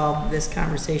resolve this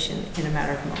conversation in a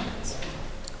matter of moments.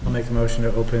 I'll make a motion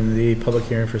to open the public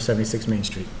hearing for 76 Main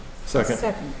Street.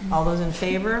 Second. All those in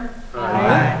favor?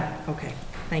 Aye. Okay,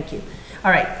 thank you.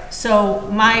 All right, so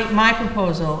my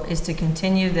proposal is to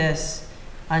continue this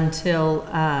until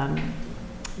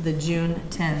the June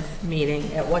 10th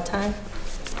meeting. At what time?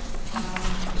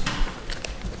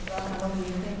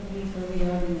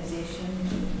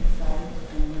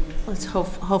 Let's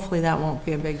hopefully that won't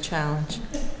be a big challenge.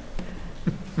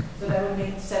 So that would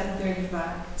make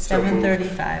 7:35.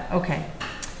 7:35, okay.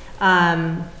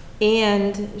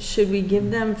 And should we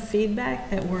give them feedback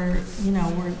that we're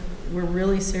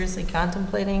really seriously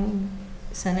contemplating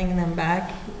sending them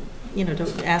back,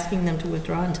 asking them to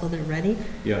withdraw until they're ready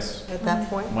Yes. at that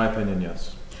point? My opinion,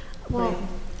 yes. Well,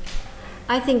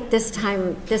 I think this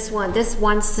time, this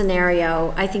one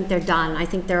scenario, I think they're done. I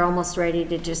think they're almost ready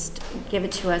to just give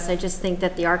it to us. I just think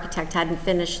that the architect hadn't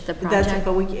finished the project.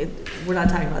 But we're not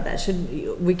talking about that.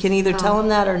 We can either tell them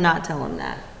that or not tell them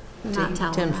that? Not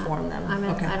tell To them inform that. them?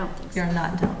 Okay. I don't think so. You're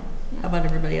not telling. How about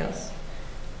everybody else?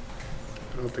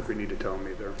 I don't think we need to tell them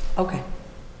either. Okay,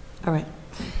 all right.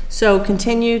 So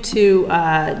continue to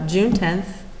June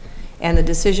 10th, and the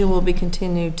decision will be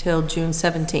continued till June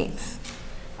 17th.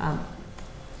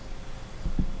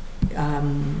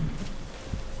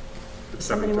 Is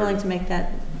somebody willing to make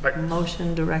that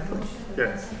motion directly?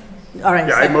 Yeah, All right.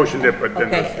 yeah, I second. motioned it, but then.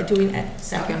 Okay, do we,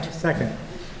 second? Second.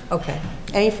 Okay.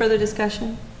 Any further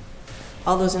discussion?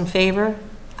 All those in favor?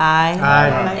 Aye.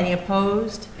 Aye. Any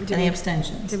opposed? Any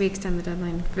abstentions? Did we extend the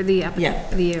deadline for the application?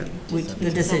 Yeah.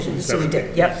 The decision, so we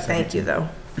did, yep, thank you, though.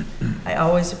 I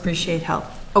always appreciate help.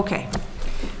 Okay.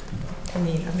 I'm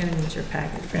gonna need your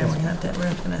packet, Fran, we're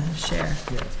gonna share.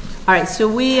 All right, so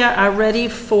we are ready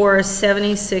for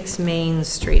 76 Main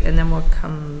Street, and then we'll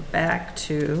come back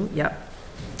to,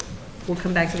 we'll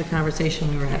come back to the conversation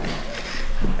we were having.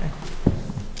 Okay.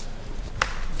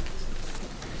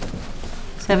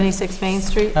 76 Main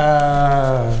Street?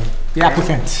 The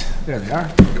applicant, there they are.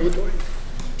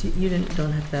 You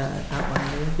don't have the outline,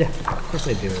 do you? Yeah, of course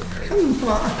I do. Come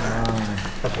on.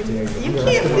 You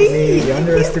can't leave. You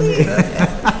underestimate.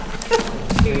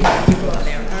 Very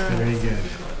Very good.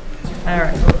 All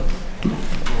right.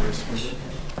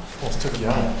 Almost took you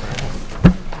out.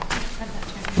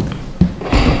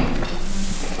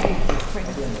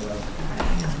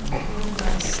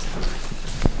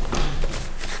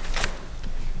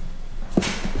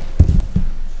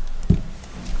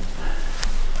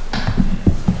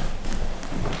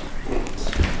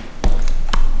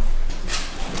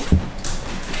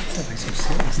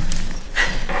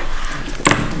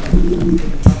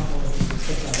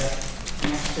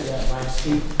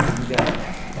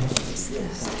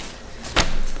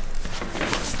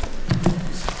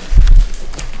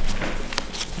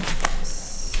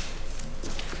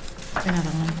 Another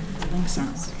one. Links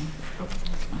aren't working.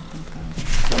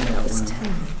 That was 10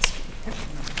 Main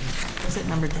Street. Was it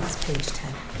numbered? That's page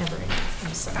 10. Never mind.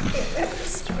 I'm sorry.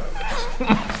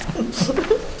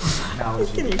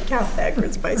 Can you count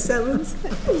backwards by sevens?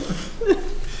 All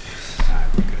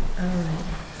right.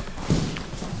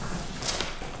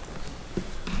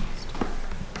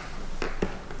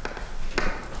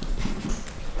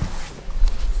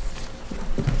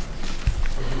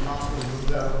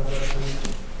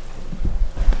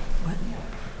 What?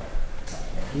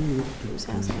 Who's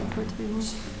asking for it to be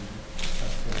moved?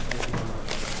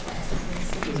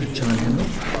 John Henry?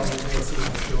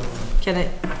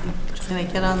 Can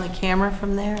it get on the camera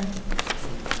from there?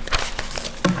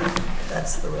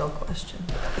 That's the real question.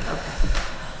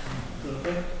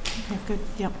 Okay, good,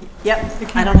 yep,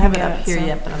 Yep, I don't have it up here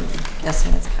yet, but I'm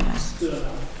guessing it's coming.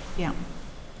 yeah.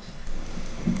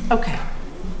 Okay.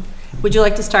 Would you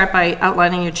like to start by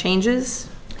outlining your changes?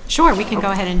 Sure, we can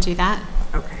go ahead and do that.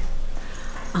 Okay.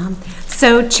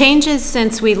 So changes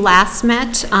since we last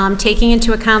met, taking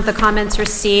into account the comments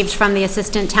received from the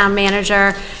Assistant Town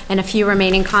Manager and a few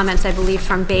remaining comments, I believe,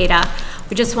 from Beta.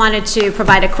 We just wanted to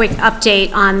provide a quick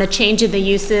update on the change of the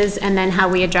uses and then how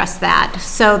we address that.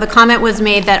 So the comment was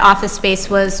made that office space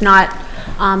was not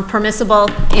permissible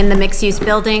in the mixed-use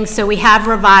building, so we have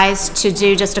revised to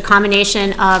do just a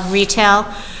combination of retail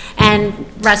and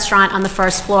restaurant on the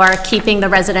first floor, keeping the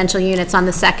residential units on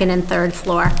the second and third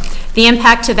floor. The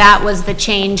impact to that was the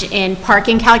change in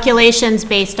parking calculations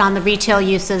based on the retail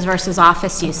uses versus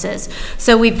office uses.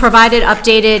 So we provided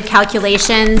updated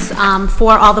calculations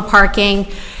for all the parking,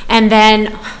 and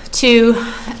then to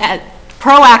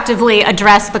proactively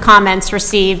address the comments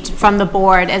received from the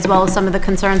board as well as some of the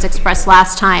concerns expressed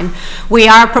last time. We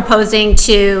are proposing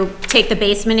to take the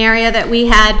basement area that we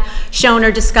had shown or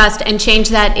discussed and change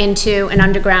that into an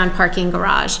underground parking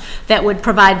garage that would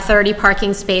provide 30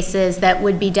 parking spaces that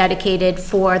would be dedicated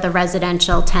for the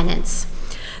residential tenants.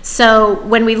 So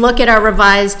when we look at our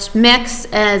revised mix,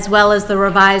 as well as the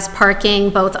revised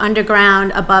parking, both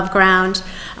underground, above ground,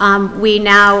 we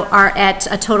now are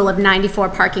at a total of 94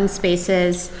 parking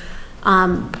spaces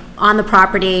on the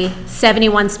property.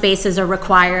 71 spaces are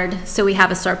required, so we have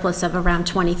a surplus of around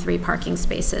 23 parking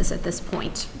spaces at this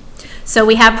point. So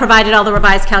we have provided all the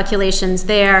revised calculations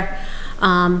there,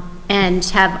 and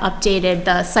have updated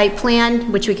the site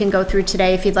plan, which we can go through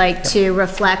today if you'd like, to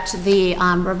reflect the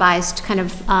revised kind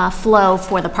of flow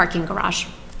for the parking garage.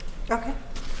 Okay.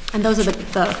 And those are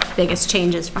the biggest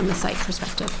changes from the site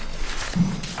perspective.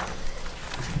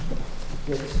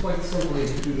 It's quite simply,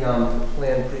 the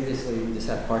plan previously, we just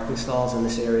had parking stalls in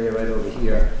this area right over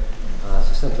here.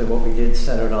 So simply what we did,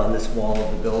 centered on this wall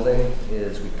of the building,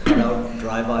 is we cut out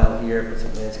drive aisle here, put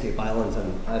some landscape islands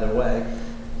on either way,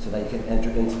 so that you can enter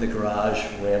into the garage,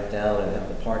 ramp down, and have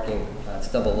the parking, it's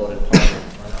double loaded parking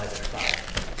on either side.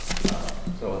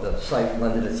 So the site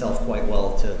lended itself quite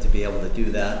well to be able to do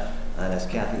that. And as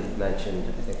Kathy had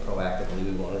mentioned, I think proactively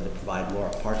we wanted to provide more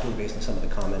parking based on some of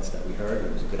the comments that we heard.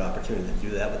 It was a good opportunity to do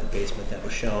that with the basement that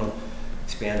was shown,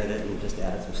 expanded it, and just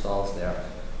added some stalls there.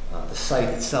 The site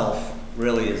itself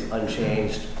really is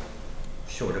unchanged,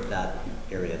 short of that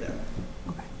area there.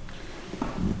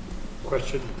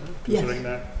 Question Yes. concerning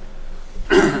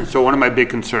that? So one of my big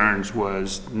concerns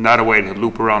was not a way to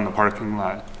loop around the parking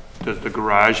lot. Does the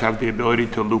garage have the ability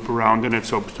to loop around in it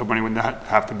so somebody would not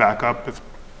have to back up?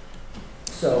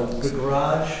 So the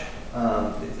garage,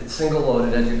 it's single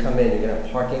loaded. As you come in, you're gonna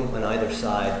have parking on either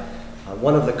side.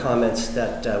 One of the comments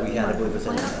that we had, I believe was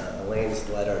in Elaine's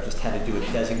letter, just had to do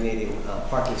with designating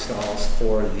parking stalls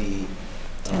for the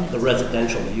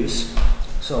residential use.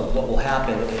 So what will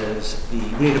happen is we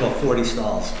need about 40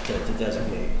 stalls to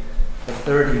designate. The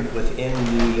 30 within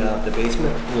the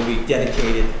basement will be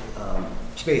dedicated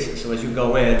spaces. So as you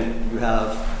go in,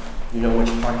 you know which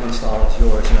parking stall is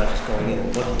yours. You're not just going in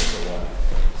and looking for one.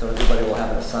 So everybody will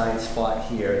have an assigned spot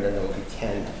here, and then there will be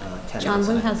 10 John,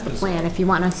 Lou has the plan, if you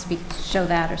want to show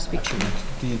that or speak to it.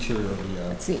 The interior of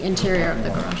the, It's the interior of the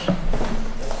garage.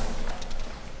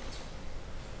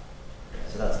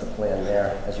 So that's the plan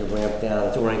there. As you ramp down,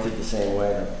 it's oriented the same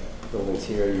way. The building's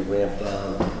here, you ramp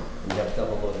down, and you have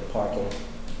double loaded parking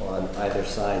on either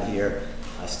side here.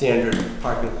 Standard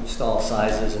parking stall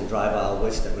sizes and drive aisle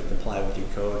widths that would comply with your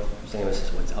code, same as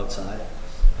what's outside.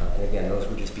 And again, those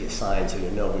would just be assigned so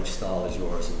you know which stall is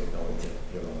yours and you're going to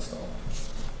your own stall.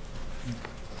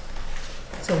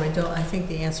 So I think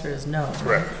the answer is no. right?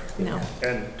 Correct. No.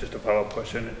 And just a follow-up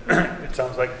question, it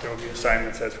sounds like there will be a sign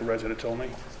that says for residents only?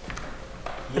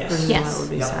 Yes. Yes. That would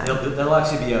be Yeah, signed. there'll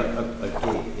actually be a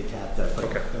gate you'd have to put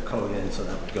Okay. the code in, so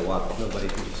that would go up. Nobody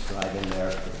can just drive in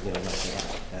there, unless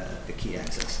they have the key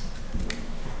access.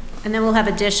 And then we'll have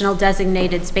additional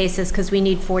designated spaces, because we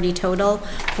need 40 total.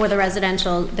 For the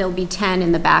residential, there'll be 10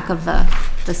 in the back of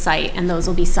the site, and those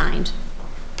will be signed.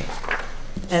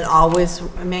 And always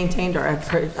maintained, or I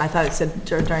thought it said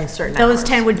during certain hours? Those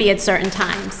 10 would be at certain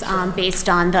times, based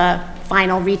on the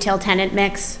final retail tenant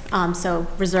mix, so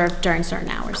reserved during certain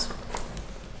hours.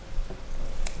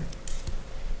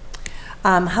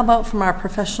 How about from our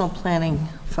professional planning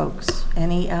folks?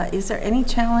 Is there any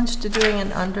challenge to doing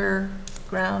an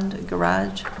underground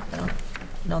garage? I don't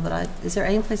know that is there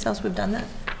any place else we've done that?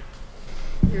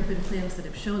 There have been plans that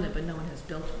have shown it, but no one has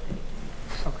built anything.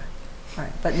 Okay, all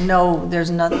right, but no,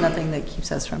 there's nothing that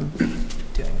keeps us from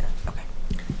doing that, okay.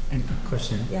 and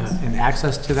question, Yes. and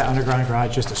access to that underground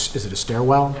garage, is it a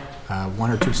stairwell?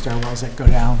 One or two stairwells that go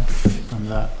down from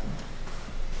the,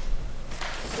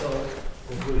 So,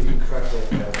 you correctly,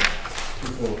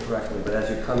 correctly, but as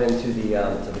you come into the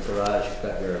garage, you've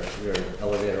got your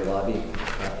elevator lobby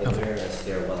in Okay. here and a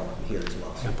stairwell here as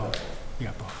well. you got both? You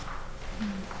got both.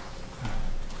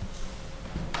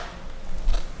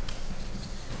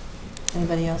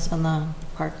 Anybody else on the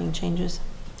parking changes?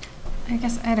 I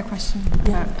guess I had a question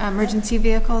Yeah. about emergency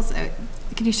vehicles.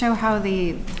 Could you show how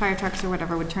the fire trucks or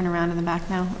whatever would turn around in the back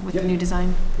now with the new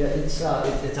design? Yeah, it's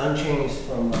unchanged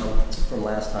from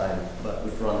last time, but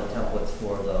we've run the templates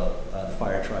for the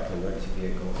fire truck and emergency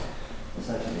vehicles.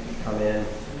 Essentially, if you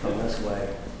come this way,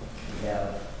 we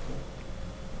have,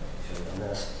 show you on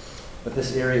this. But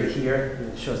this area here,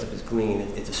 it shows up as green.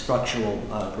 It's a structural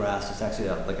grass. It's actually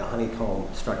like a honeycomb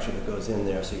structure that goes in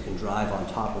there, so you can drive on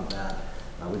top of that.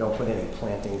 We don't put any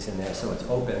plantings in there, so it's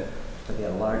open. But they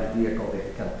had a larger vehicle, they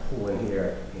could kind of pull in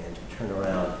here and turn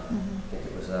around. I think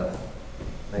it was a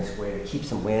nice way to keep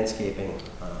some landscaping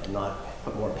and not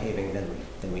put more paving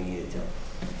than we needed to.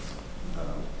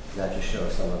 That just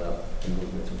shows some of the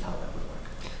movements with how that would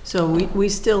work. So we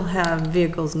still have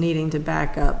vehicles needing to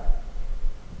back up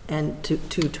and to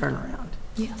turn around.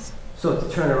 Yes. So to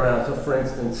turn around, so for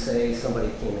instance, say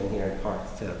somebody came in here and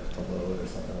parked to load or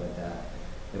something like that,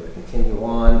 they would continue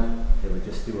on, they would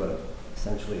just do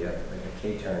essentially like a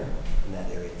K-turn in that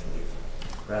area to leave,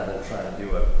 rather than trying to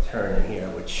do a turn in here,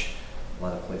 which a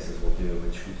lot of places will do,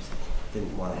 which we just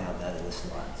didn't want to have that in this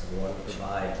lot. So we wanted to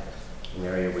provide an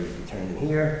area where you can turn in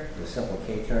here, do a simple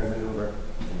K-turn maneuver,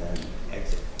 and then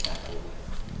exit back in.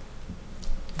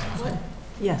 What?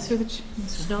 Yes. Through the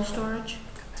Snow storage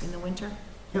in the winter?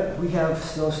 Yep, we have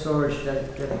snow storage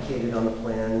dedicated on the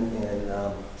plan in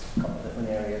a couple different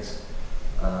areas.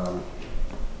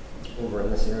 Over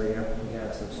in this area, we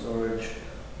have some storage.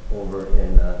 Over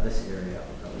in this area,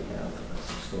 we have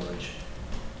some storage.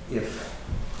 If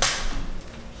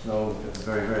snow is a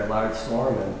very, very large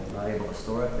storm and not able to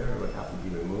store it there, it would have to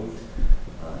be removed.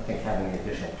 I think having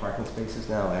additional parking spaces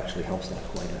now actually helps that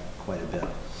quite a bit.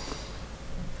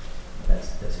 That's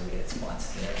designated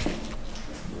spots there.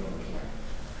 Over here.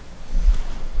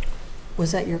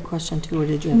 Was that your question too, or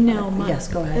did you? No, Yes,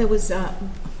 go ahead. It was,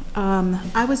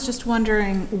 I was just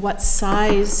wondering what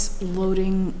size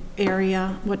loading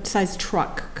area, what size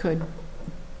truck could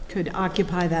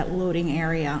occupy that loading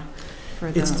area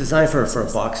for the... It's designed for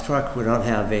a box truck. We don't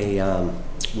have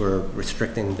we're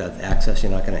restricting the access.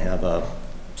 You're not going to have a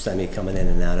semi coming in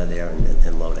and out of there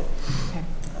and loading. Okay.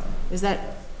 Is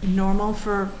that normal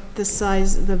for the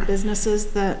size, the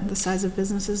size of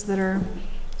businesses that are,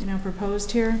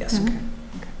 proposed here? Yes. Okay.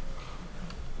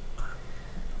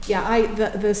 Yeah,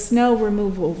 the snow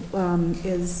removal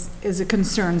is a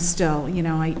concern still.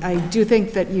 I do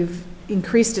think that you've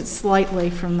increased it slightly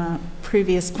from the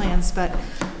previous plans, but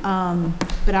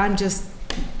I'm just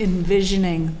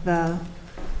envisioning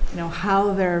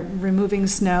how they're removing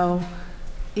snow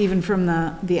even from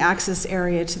the access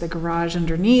area to the garage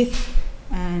underneath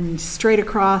and straight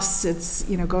across. It's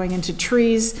going into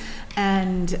trees,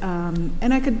 and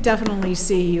I could definitely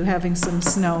see you having some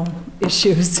snow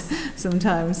issues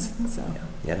sometimes. So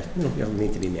Yeah, it'll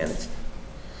need to be managed.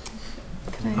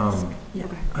 can I ask?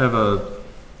 I have a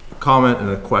comment and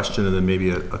a question, and then maybe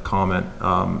a comment.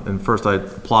 And first, I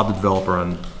applaud the developer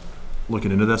on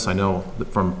looking into this. I know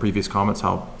that from previous comments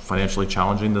how financially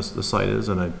challenging the site is,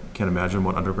 and I can't imagine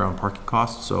what underground parking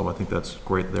costs. So I think that's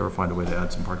great that they were find a way to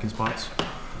add some parking spots.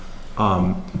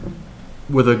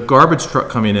 With a garbage truck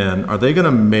coming in, are they going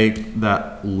to make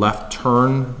that left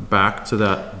turn back to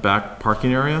that back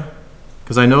parking area?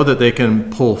 Because I know that they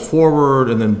can pull forward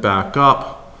and then back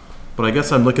up, but I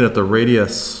guess I'm looking at the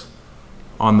radius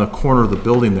on the corner of the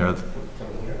building there.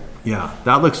 Yeah,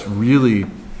 that looks really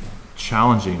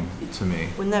challenging to me.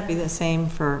 Wouldn't that be the same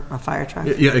for a fire truck?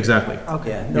 Yeah, exactly. Okay.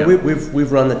 Yeah, no,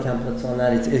 we've run the templates on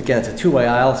that. Again, it's a two-way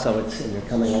aisle, so and you're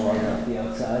coming along the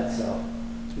outside, so.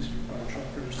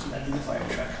 Imagine the fire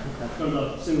truck.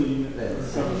 Single unit.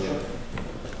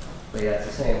 But yeah, it's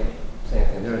the same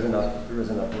thing. There is enough room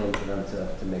for them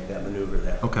to make that maneuver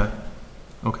there. Okay.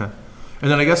 And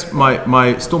then I guess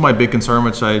my big concern,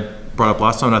 which I brought up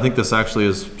last time, and I think this actually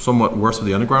is somewhat worse with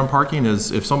the underground parking,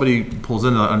 is if somebody pulls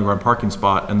into that underground parking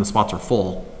spot and the spots are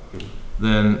full,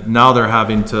 then now they're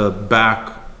having to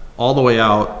back all the way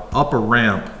out, up a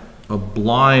ramp, a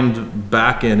blind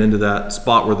back into that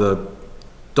spot where the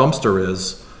dumpster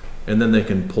is, and then they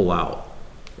can pull out.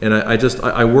 And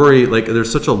I worry, like,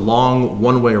 there's such a long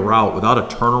one-way route without a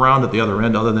turnaround at the other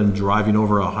end other than driving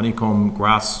over a honeycomb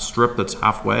grass strip that's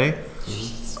halfway.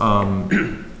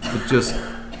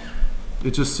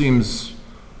 It just seems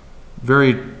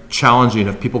very challenging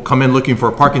if people come in looking for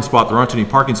a parking spot, there aren't any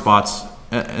parking spots,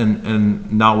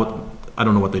 and now I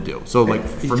don't know what they do. So like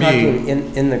for me,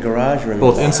 in the garage or in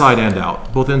both the inside and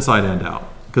out,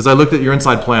 Because I looked at your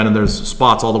inside plan and there's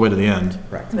spots all the way to the end.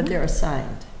 Correct. But they're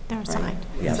assigned. They're assigned.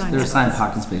 Yes. They're assigned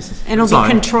parking spaces. It'll be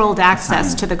Assigned. controlled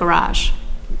access to the garage.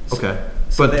 Okay.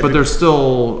 But there's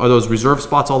still, are those reserved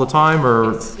spots all the time,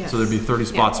 or, Yes. so there'd be 30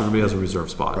 spots, everybody has a reserved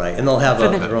spot? Right, and they'll have For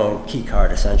the- their own key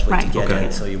card essentially to Right. get Okay.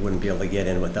 in, so you wouldn't be able to get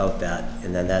in without that,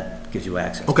 and then that gives you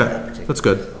access to Okay, that particular. that's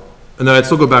good. And then I'd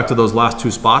still go back to those last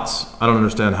two spots. I don't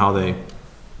understand how they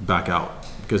back out,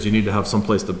 because you need to have some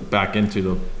place to back into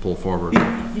to pull forward.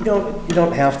 You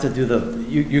don't have to do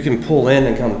you can pull in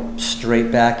and come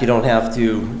straight back. You don't have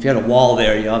to, if you had a wall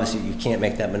there, you can't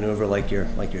make that maneuver like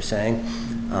you're saying.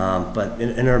 But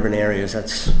in urban areas,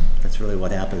 that's really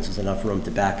what happens. There's enough room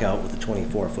to back out with a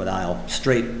 24-foot aisle,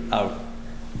 straight out,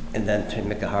 and then to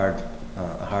make a hard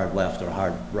left or a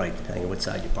hard right, depending on which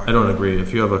side you park. I don't agree.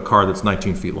 If you have a car that's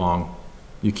 19 feet long,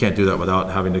 you can't do that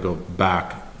without having to go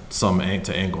back to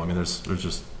angle. I mean, there's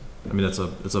just, I mean, it's a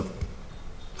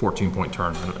 14-point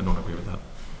turn. I don't agree with that.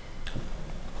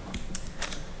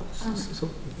 So,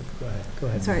 go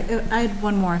ahead. Sorry, I had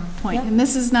one more point, and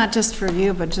this is not just for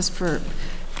you, but just for,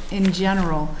 in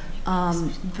general.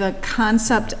 The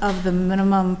concept of the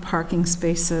minimum parking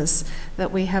spaces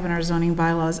that we have in our zoning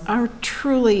bylaws are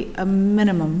truly a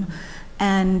minimum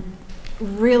and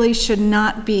really should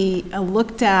not be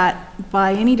looked at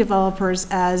by any developers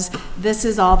as this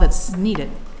is all that's needed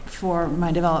for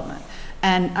my development.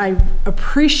 And I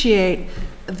appreciate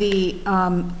the,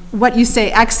 what you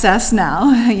say excess now,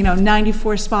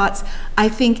 94 spots, I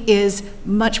think is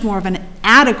much more of an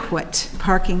adequate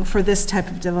parking for this type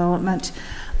of development.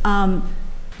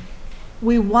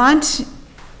 We want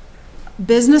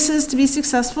businesses to be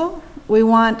successful. We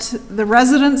want the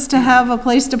residents to have a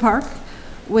place to park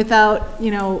without,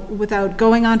 without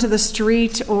going onto the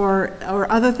street or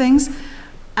other things.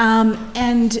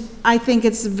 And I think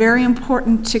it's very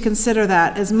important to consider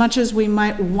that. As much as we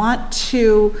might want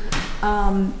to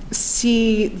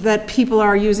see that people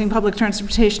are using public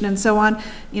transportation and so on,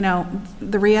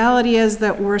 the reality is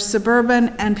that we're suburban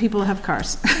and people have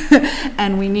cars.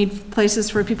 And we need places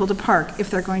for people to park if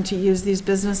they're going to use these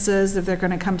businesses, if they're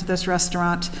going to come to this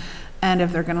restaurant, and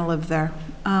if they're going to live there.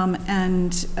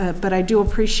 But I do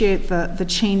appreciate the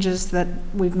changes that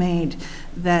we've made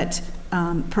that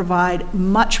provide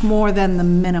much more than the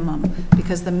minimum,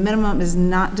 because the minimum is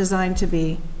not designed to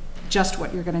be just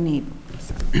what you're going to need.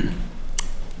 So.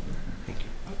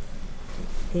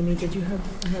 Amy, did you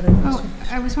have another question?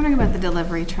 I was wondering about the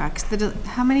delivery trucks.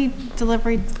 How many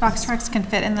delivery box trucks can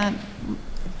fit in the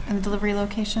delivery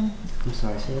location? I'm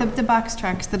sorry, say The box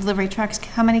trucks, the delivery trucks,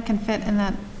 how many can fit in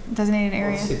that designated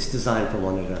area? It's designed for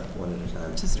one at a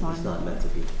time. Just one. It's not meant to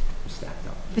be stacked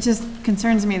up. It just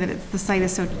concerns me that the site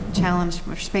is so challenged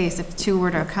for space. If two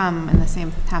were to come in the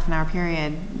same half an hour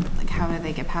period, like how do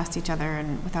they get past each other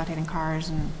and without hitting cars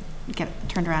and get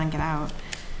turned around and get out?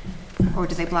 Or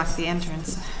do they block the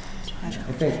entrance? I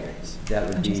think that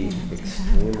would be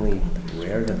extremely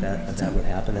rare that would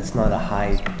happen. It's not a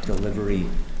high delivery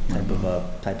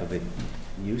type of a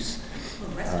use.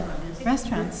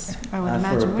 Restaurants, I would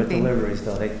imagine would be. For deliveries,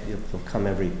 though, they'll come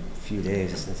every few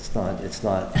days. It's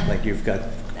not like you've got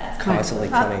constantly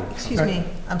coming. Excuse me,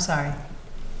 I'm sorry.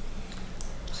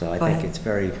 So I think it's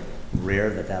very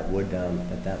rare that would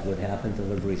happen.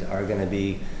 Deliveries are going to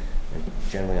be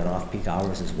generally on off-peak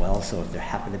hours as well. So if there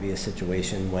happened to be a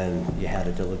situation when you had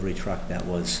a delivery truck that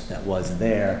was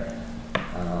there,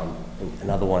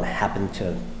 another one happened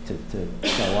to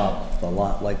show up, the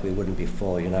lot likely wouldn't be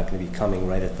full. You're not going to be coming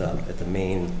right at the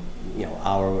main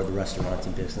hour where the restaurant's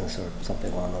in business or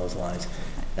something along those lines.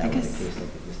 That would be the case. They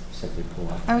could just simply pull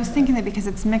off. I was thinking that because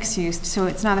it's mixed use, so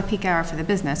it's not a peak hour for the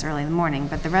business early in the morning,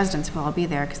 but the residents will all be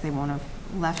there because they won't have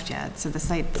left yet. So the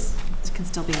sites can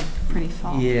still be pretty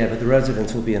full. Yeah, but the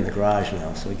residents will be in the garage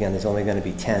now. So again, there's only going to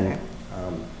be 10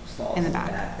 stalls in the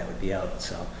back that would be out.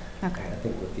 So okay. I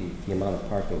think with the amount of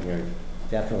parking here,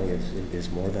 definitely is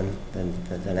more than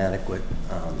adequate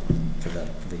for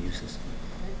the uses.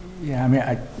 Yeah, I mean,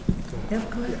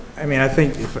 I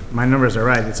think if my numbers are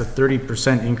right, it's a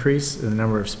 30% increase in the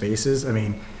number of spaces. I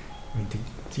mean,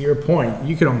 to your point,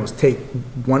 you could almost take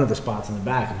one of the spots in the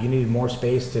back. If you needed more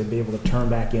space to be able to turn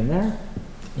back in there,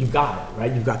 you've got it,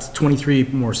 right? You've got 23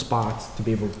 more spots to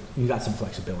be able to, you've got some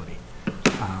flexibility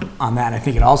on that. I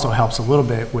think it also helps a little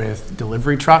bit with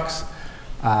delivery trucks,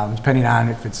 depending on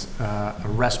if it's a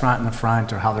restaurant in the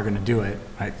front or how they're going to do it,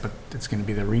 right? But it's going to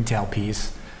be the retail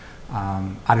piece.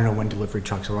 I don't know when delivery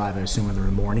trucks arrive. I assume in the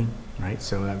morning, right?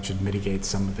 So that should mitigate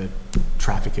some of the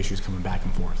traffic issues coming back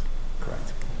and forth.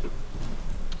 Correct.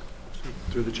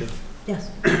 Through the chair.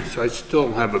 Yes. So I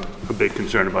still have a big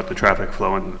concern about the traffic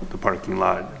flow in the parking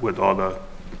lot with all the,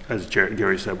 as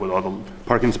Gary said, with all the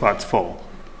parking spots full.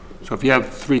 So if you have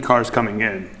 3 cars coming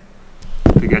in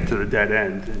to get to the dead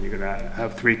end, and you're gonna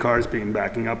have 3 cars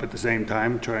backing up at the same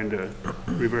time, trying to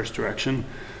reverse direction.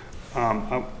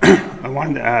 I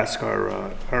wanted to ask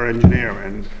our engineer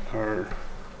and our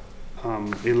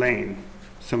Elaine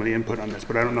some of the input on this,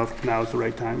 but I don't know if now is the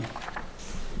right time.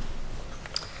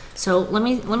 So let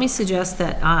me suggest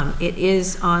that it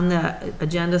is on the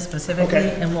agenda specifically,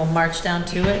 and we'll march down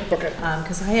to it. Okay.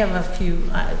 Because I have a few,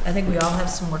 I think we all have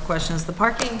some more questions. The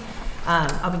parking,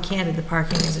 I'll be candid, the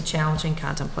parking is a challenging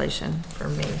contemplation for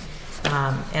me.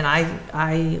 And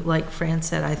I, like Fran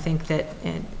said, I think that,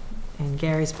 and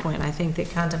Gary's point, I think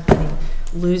that contemplating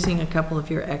losing a couple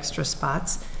of your extra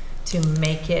spots to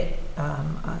make it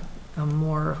a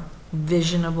more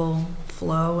visionable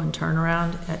flow and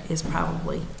turnaround is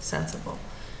probably sensible.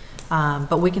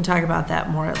 But we can talk about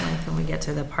that more at length when we get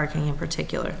to the parking in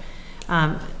particular.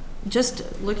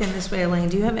 just looking this way, Elaine,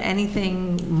 do you have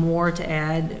anything more to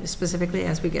add specifically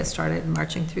as we get started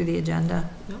marching through the agenda?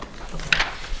 No.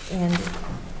 And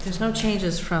there's no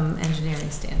changes from engineering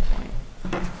standpoint.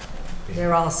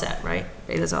 They're all set, right?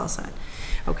 Beta's all set.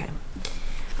 Okay.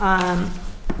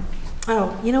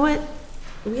 Oh, you know what?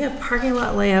 We have parking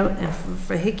lot layout and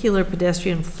vehicular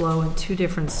pedestrian flow in 2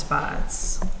 different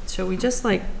spots. Shall we just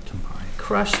like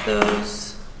crush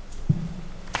those?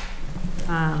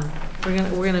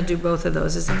 We're gonna do both of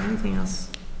those. Is there anything else?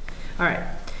 All right.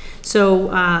 So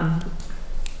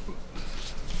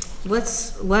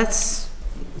let's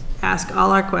ask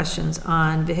all our questions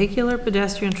on vehicular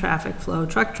pedestrian traffic flow,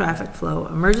 truck traffic flow,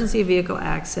 emergency vehicle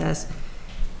access,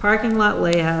 parking lot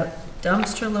layout,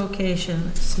 dumpster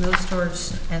location, snow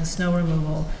storage, and snow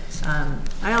removal.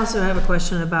 I also have a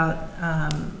question about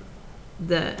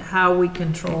how we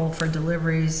control for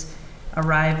deliveries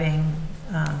arriving,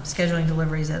 scheduling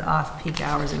deliveries at off-peak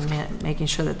hours and making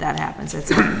sure that that happens.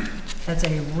 That's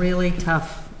a really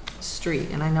tough street,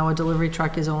 and I know a delivery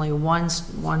truck is only one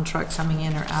truck coming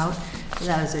in or out, but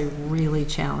that is a really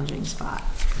challenging spot.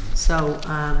 So,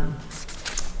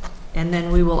 and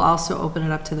then we will also open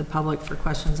it up to the public for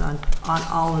questions on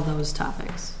all of those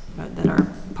topics that are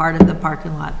part of the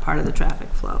parking lot, part of the traffic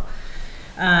flow.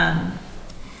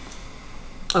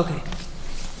 Okay.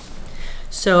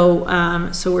 So,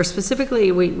 so we're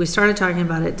specifically, we started talking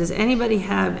about it. Does anybody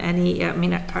have any, I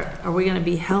mean, are we gonna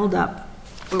be held up?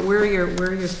 Where are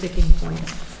your sticking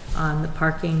points on the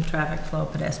parking, traffic flow,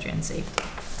 pedestrian safety?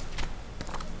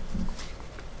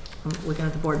 I'm looking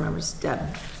at the board members.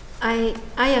 Deb? I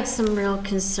have some real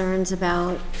concerns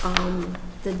about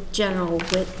the general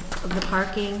width of the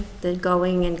parking, the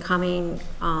going and coming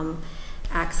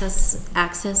access,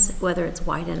 whether it's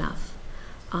wide enough.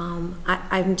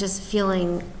 I'm just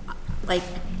feeling like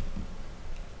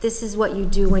this is what you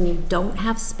do when you don't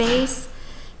have space.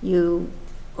 You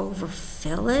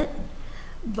overfill it,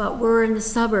 but we're in the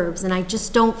suburbs, and I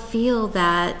just don't feel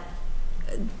that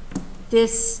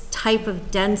this type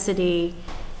of density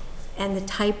and the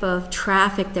type of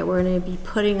traffic that we're going to be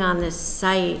putting on this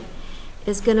site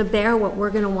is going to bear what we're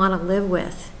going to want to live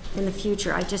with in the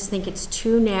future. I just think it's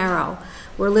too narrow.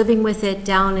 We're living with it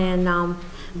down in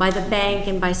by the bank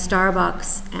and by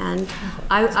Starbucks, and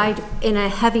I in a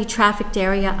heavy trafficked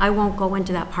area, I won't go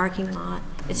into that parking lot.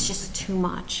 It's just too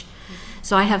much.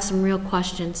 So I have some real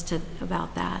questions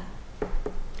about that.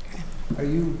 Are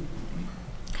you?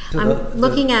 I'm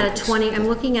looking at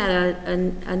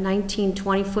a 19,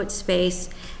 20-foot space,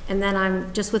 and then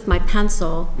I'm just with my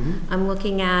pencil, I'm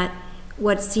looking at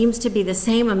what seems to be the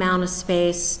same amount of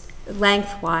space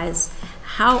lengthwise.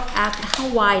 How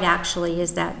wide actually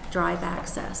is that drive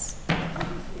access?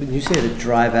 When you say the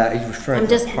drive out, are you referring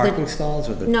to the parking stalls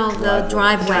or the No, the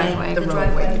driveway. The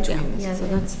roadway between Yeah, so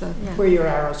that's the, where your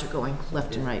arrows are going,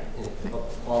 left and right.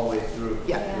 all the way through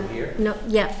Yeah. through here? no,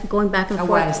 yeah, going back and How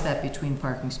forth. wide is that between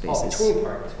parking Oh, spaces? between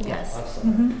parking spots. Yes.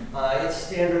 I'm sorry. It's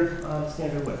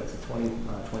standard width. It's a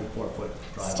 24-foot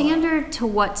drive. Standard to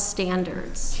what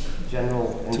standards?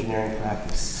 General engineering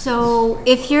practice. So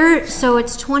so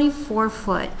it's 24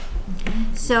 foot.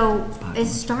 So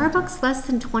is Starbucks less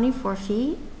than 24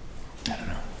 feet?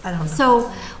 I don't know.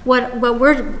 So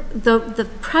the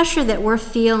pressure that we're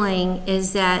feeling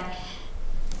is that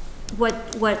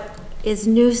what is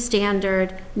new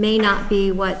standard may not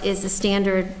be what is the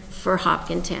standard for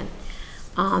Hopkinton.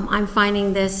 I'm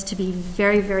finding this to be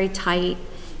very, very tight,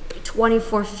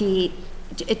 24 feet.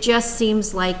 It just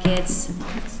seems like it's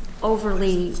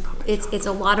overly, it's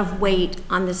a lot of weight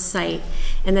on this site,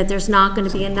 and that there's not going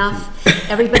to be enough.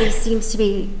 Everybody seems to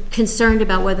be concerned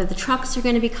about whether the trucks are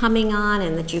going to be coming on,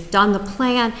 and that you've done the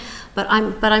plan, but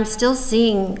I'm still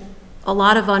seeing a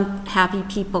lot of unhappy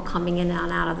people coming in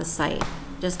and out of the site,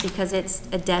 just because it's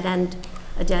a dead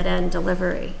end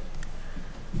delivery.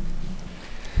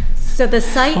 So the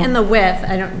site and the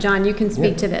width, John, you can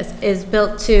speak to this, is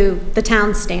built to the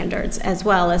town standards as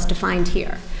well as defined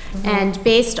here. And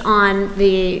based on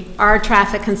our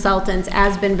traffic consultants,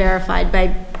 as been verified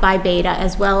by Beta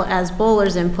as well as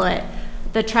Bowler's input,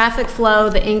 the traffic flow,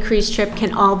 the increased trip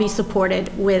can all be supported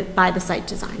by the site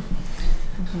design.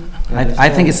 I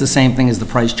think it's the same thing as the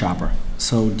price chopper.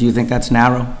 So do you think that's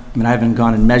narrow? I mean, I haven't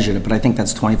gone and measured it, but I think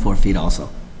that's 24 feet also.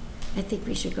 I think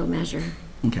we should go measure.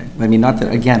 Okay, I mean, not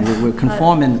that, again, we're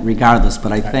conforming regardless,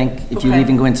 but I think if you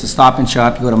even go into Stop and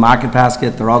Shop, you go to Market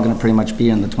Basket, they're all gonna pretty much be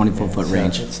in the 24-foot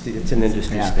range. It's an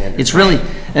industry Yeah. standard. It's really,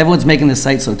 everyone's making this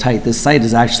site so tight. This site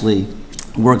is actually,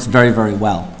 works very, very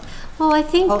well. Well, I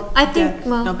think,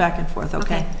 No back and forth,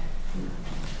 okay.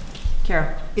 Carol?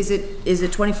 Is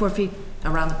it 24 feet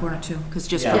around the corner too? Because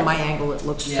just Yeah. from my angle, it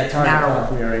looks Yeah, it's hard to tell narrow,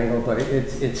 from your angle, but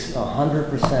it's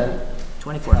 100%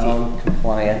 24 feet. town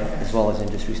compliant, as well as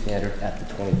industry standard at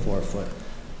the 24-foot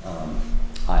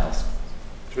aisles.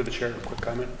 Through the chair, a quick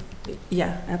comment.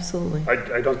 Yeah, absolutely.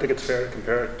 I don't think it's fair to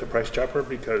compare it to Price Chopper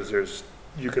because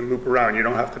you can loop around. You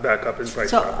don't have to back up in Price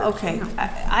So, Chopper. okay,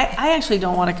 I actually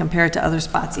don't want to compare it to other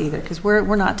spots either, because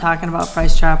we're not talking about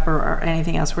Price Chopper or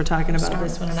anything else, we're talking about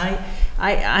this one, and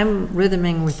I'm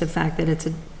rhythming with the fact that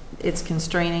it's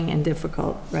constraining and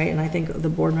difficult, right? And I think the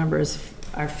board members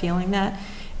are feeling that,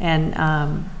 and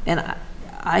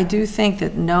I do think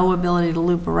that no ability to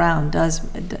loop around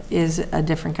is a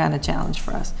different kind of challenge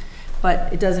for us,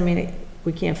 but it doesn't mean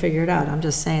we can't figure it out. I'm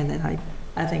just saying that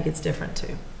I think it's different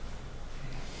too.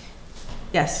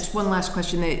 Yes. Just one last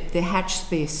question. The hatch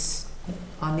space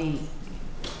on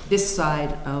this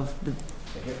side of the,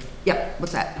 yep,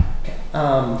 what's that?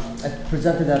 I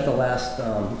presented at the last,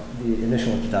 the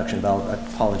initial introduction, but I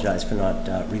apologize for not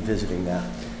revisiting that.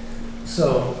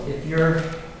 So if you're,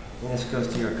 and this goes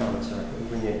to your comments, sir,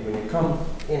 when you come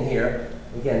in here,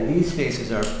 again, these spaces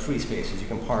are free spaces. You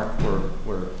can park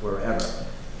wherever.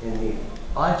 In the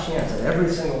odd chance that every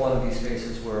single one of these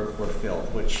spaces were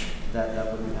filled, which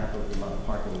that wouldn't happen with the amount of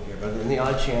parking here, but in the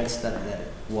odd chance that it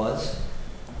was,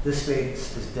 this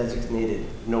space is designated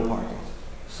no parking.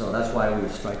 So that's why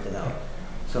we've striked it out.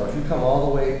 So if you come all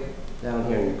the way down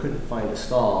here and you couldn't find a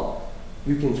stall,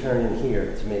 you can turn in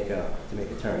here to make a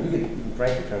turn. You can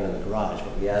frankly turn in the garage,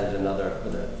 but we added another, for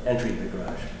the entry to the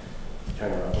garage,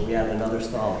 turn around. But we added another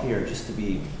stall here just to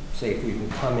be safe. You can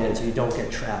come in so you don't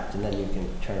get trapped and then you can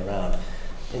turn around.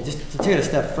 And just to take it a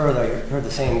step further, you heard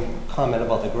the same comment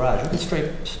about the garage. We could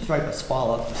stripe a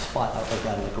spot out like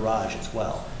that in the garage as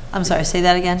well. I'm sorry, say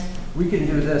that again? We can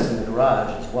do this in the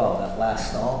garage as well, that last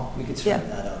stall. We could stripe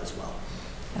that out as well.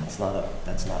 That's not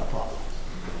a problem.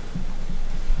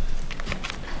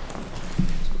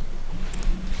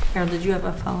 Carol, did you have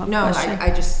a follow-up No, question?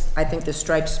 I think the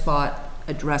striped spot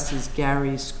addresses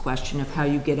Gary's question of how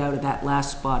you get out of that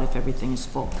last spot if everything is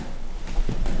full.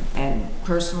 And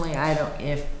personally,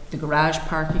 if the garage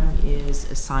parking is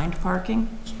assigned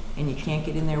parking and you can't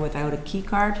get in there without a key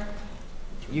card,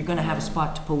 you're gonna have a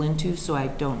spot to pull into, so I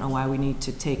don't know why we need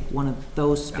to take one of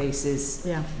those spaces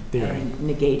and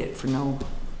negate it for no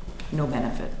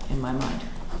benefit in my mind.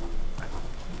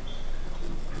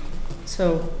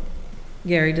 So,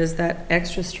 Gary, does that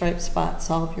extra striped spot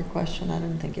solve your question? I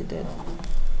didn't think it did.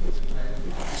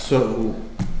 So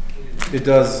it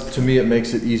does, to me, it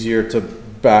makes it easier to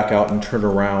back out and turn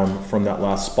around from that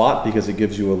last spot because it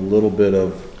gives you a little bit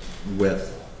of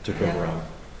width to come around.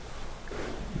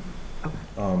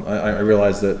 I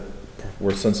realize that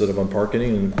we're sensitive on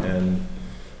parking and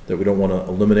that we don't want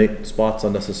to eliminate spots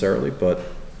unnecessarily, but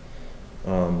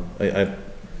I've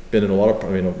been in a lot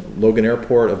of, Logan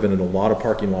Airport, I've been in a lot of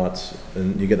parking lots,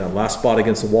 and you get that last spot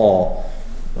against the wall,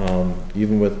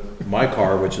 even with my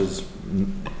car, which is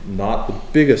not the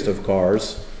biggest of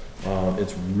cars,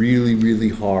 it's really, really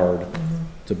hard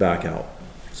to back out.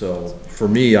 So for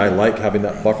me, I like having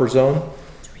that buffer zone.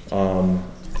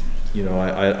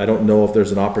 I don't know if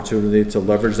there's an opportunity to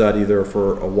leverage that either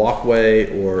for a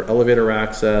walkway or elevator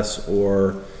access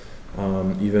or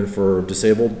even for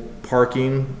disabled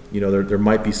parking. There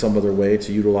might be some other way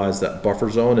to utilize that buffer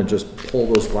zone and just pull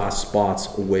those last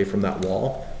spots away from that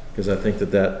wall, because I think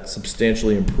that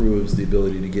substantially improves the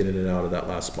ability to get in and out of that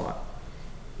last spot.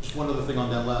 Just one other thing on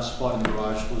that last spot in the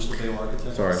garage, Louis LeBeo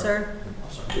Architect. Sorry. Sir,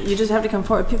 you just have to come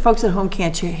forward. Folks at home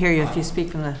can't hear you if you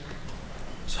speak from the...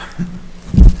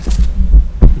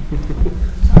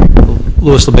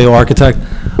 Louis LeBeo Architect.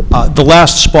 The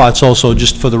last spots also,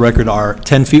 just for the record, are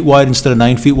 10 feet wide instead of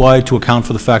 9 feet wide to account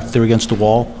for the fact that they're against the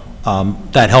wall.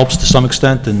 That helps to some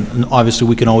extent, and obviously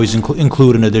we can always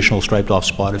include an additional striped off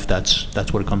spot if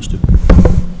that's what it comes to.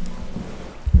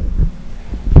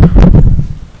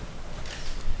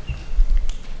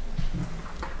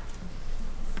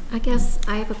 I guess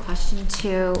I have a question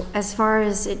too. As far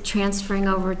as it transferring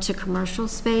over to commercial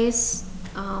space,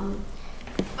 I'm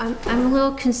a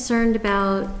little concerned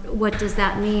about what does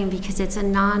that mean, because it's a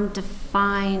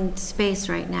non-defined space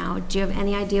right now. Do you have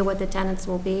any idea what the tenants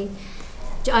will be?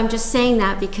 I'm just saying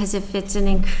that because if it's an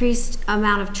increased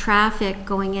amount of traffic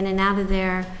going in and out of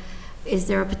there, is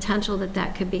there a potential that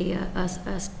that could be a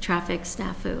traffic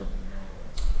snafu?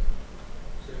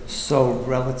 So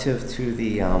relative to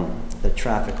the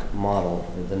traffic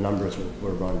model, the numbers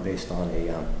were run based on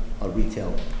a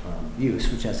retail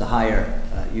use, which has a higher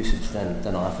usage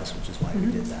than office, which is why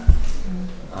we did that.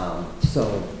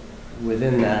 So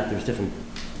within that,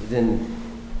 within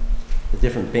the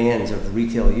different bands of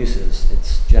retail uses,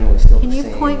 it's generally still the Can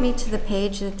same. you point me to the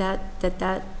page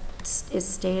that is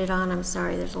stated on? I'm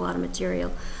sorry, there's a lot of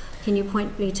material. Can you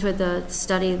point me to the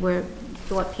study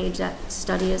what page that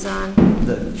study is on?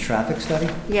 The traffic study?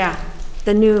 Yeah,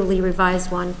 the newly revised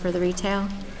one for the retail.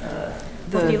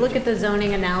 If you look at the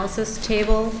zoning analysis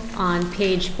table on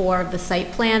page 4 of the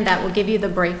site plan, that will give you the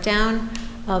breakdown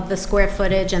of the square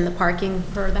footage and the parking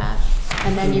per that.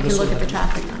 And then you can look at the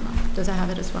traffic memo. Does it have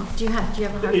it as well? Do you have a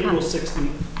hard copy? April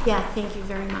 16th. Yeah, thank you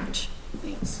very much.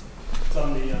 Thanks. It's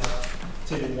on the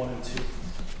table 1 and 2.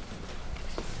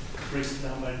 Breaks it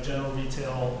down by general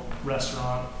retail,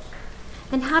 restaurant.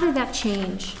 And how did that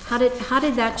change? How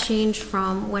did that change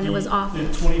from when it was off? The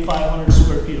 2,500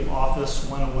 square feet of office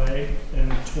went away, and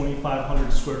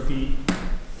 2,500 square feet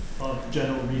of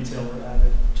general retail were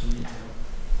added to retail.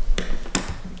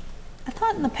 I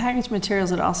thought in the package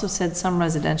materials it also said some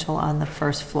residential on the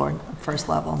first floor, first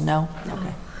level. No?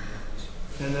 Okay.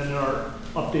 And then there are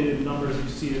updated numbers you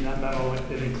see in that memo.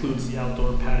 It includes the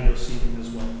outdoor patio seating as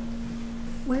well.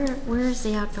 Where is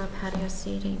the outdoor patio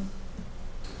seating?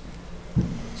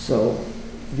 So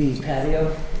the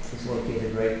patio is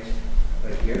located right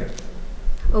here.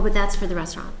 Oh, but that's for the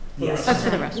restaurant. Yes. That's for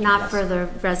the restaurant. Not for the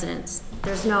residents.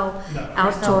 There's no No.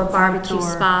 outdoor barbecue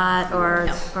outdoor- spot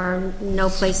or no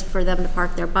place for them to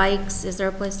park their bikes? Is there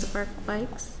a place to park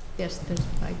bikes? Yes, there's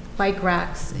bike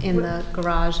racks in the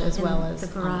garage as well as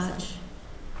the on the side. garage.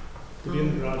 To be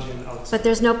in the garage and outside. But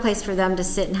there's no place for them to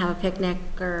sit and have a picnic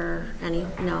or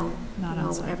no, Not no,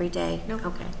 outside. every day? Nope.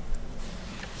 Okay.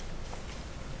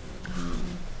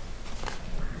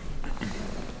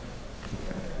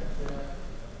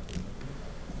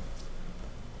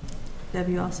 Deb,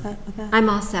 you all set with that? I'm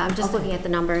all set. I'm just looking at the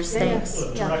numbers. Thanks.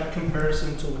 So a direct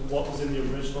comparison to what was in the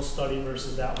original study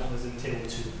versus that one is in table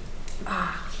 2.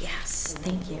 Ah, yes,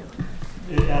 thank you.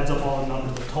 It adds up all the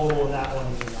numbers, the total in that one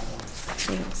is in that one.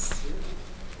 Thanks.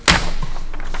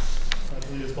 I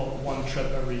believe it's about one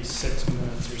trip every 6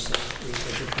 minutes or so. Is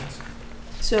the difference.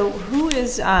 So who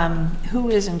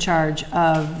is in charge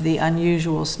of the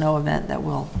unusual snow event that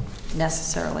will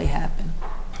necessarily happen?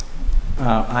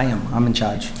 I am. I'm in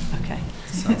charge. Okay.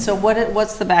 So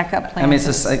what's the backup plan? I mean,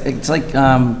 it's like,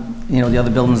 you know, the other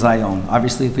buildings I own.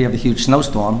 Obviously, if we have a huge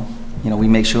snowstorm, you know, we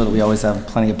make sure that we always have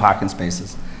plenty of parking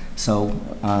spaces. So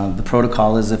the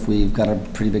protocol is if we've got a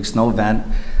pretty big snow event,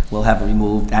 we'll have it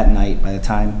removed at night by the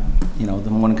time, you know, the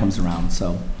morning comes around.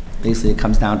 So basically, it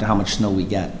comes down to how much snow we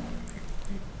get.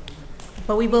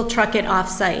 But we will truck it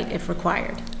off-site if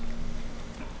required.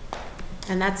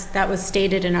 And that was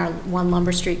stated in our One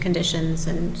Lumber Street conditions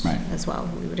and Right. as well.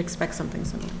 We would expect something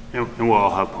similar. And we'll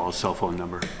all have Paul's cell phone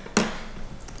number.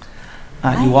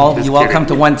 You all Just come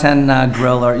to kidding. 110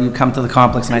 Grill, or you come to the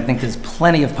complex, and I think there's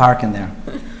plenty of parking there.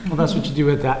 Well, that's what you do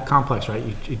at that complex, right?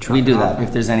 You truck We it do off. that,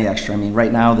 if there's any extra. I mean,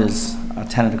 right now, there's a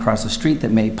tenant across the street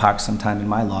that may park sometime in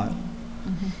my lot,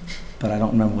 but I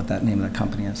don't remember what that name of that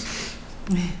company is.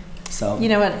 So, You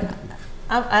know what?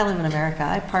 I live in America.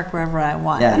 I park wherever I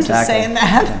want. Yeah, I'm just exactly. saying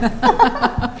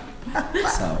that.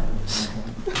 so,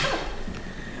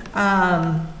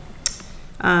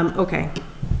 Okay.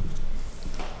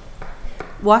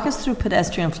 Walk us through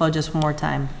pedestrian flow just one more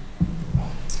time.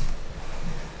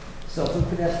 So for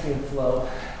pedestrian flow,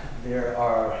 there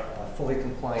are fully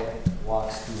compliant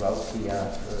walks throughout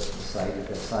the site. You've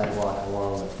got sidewalk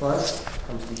along the front,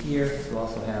 comes to here. You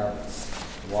also have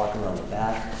a walk around the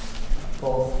back.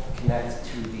 Both connect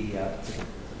to the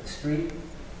street.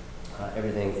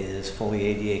 Everything is fully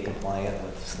ADA compliant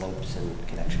with slopes and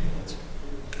connection points.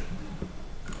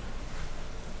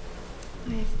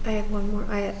 I have one more.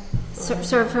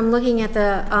 So from looking at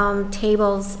the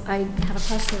tables, I have a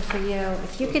question for you.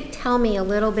 If you could tell me a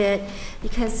little bit,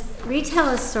 because retail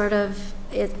is sort of,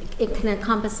 it can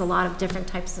encompass a lot of different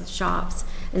types of shops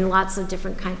and lots of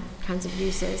different kinds of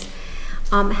uses.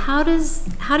 How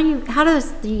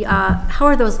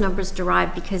are those numbers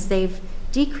derived? Because they've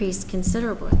decreased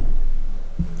considerably.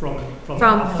 From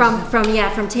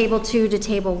table 2 to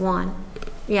table 1.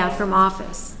 Yeah, from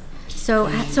office. So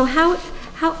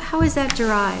how is that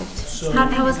derived? So-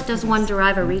 Does one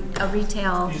derive a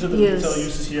retail These are the use? retail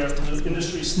uses here, the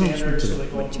industry standards, so they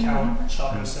go and count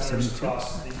shopping centers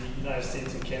across the United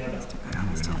States and Canada.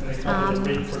 And they come in a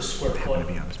rate per square foot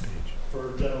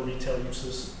for general retail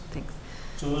uses. Thanks.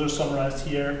 So those are summarized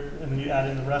here, and then you add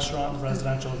in the restaurant, the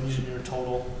residential, and these are your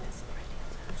total.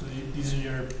 So these are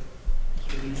your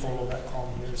new total, that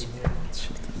column here is in here.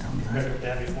 Compared to what they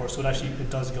had before, so it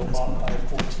does go up by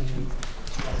 14.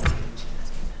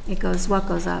 What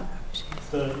goes up?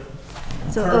 The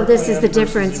So, current this is plan the versus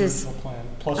difference the is, original plan.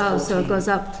 plus 14. Oh, so it goes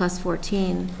up plus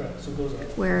 14, Correct, so it goes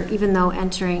up. where even though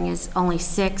entering is only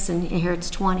 6 and here it's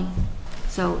 20.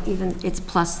 So even, it's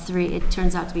plus 3, it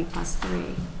turns out to be plus 3.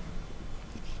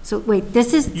 So wait,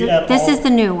 this is You add all- the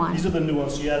new one. These are the new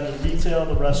ones, so you have the retail,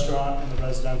 the restaurant, and the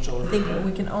residential. I think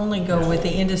we can only go with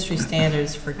the industry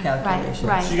standards for calculations.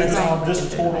 right. So you get Right. this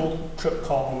total trip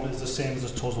column is the same as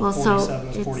this total, Well, so 47 is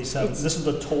it's- 47. it's- This is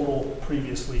the total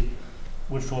previously,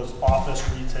 which was office,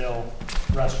 retail,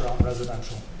 restaurant,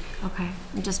 residential. Okay,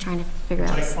 I'm just trying to figure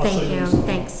out, I'll show thank you you, some.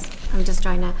 thanks. I'm just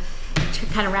trying to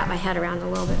kind of wrap my head around it a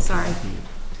little bit, sorry.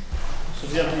 So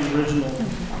you have the original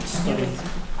study.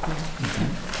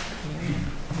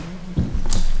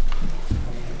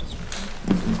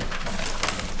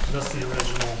 So that's the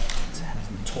original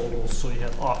total. So you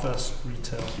have office,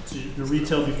 retail. So your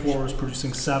retail before was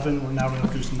producing 7, we're now going to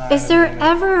produce 9. Is there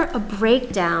ever a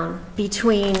breakdown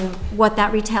between what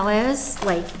that retail is?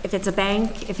 Like, if it's a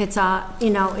bank, if it's a,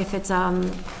 if it's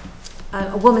a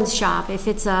woman's shop, if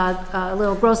it's a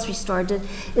little grocery store?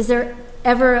 Is there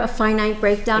ever a finite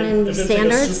breakdown in If it's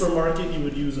standards? like a supermarket, you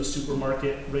would use a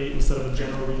supermarket rate instead of a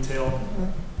general retail.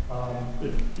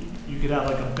 If you could have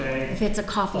like a bank. If it's a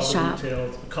coffee other shop? Retail,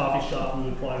 a coffee shop, we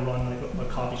would probably run like a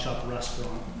coffee shop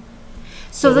restaurant.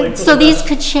 So, like for so the these rest-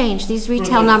 could change, these for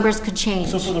retail the- numbers could change?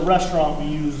 So for the restaurant, we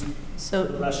use the So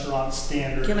restaurant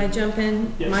standard. can I jump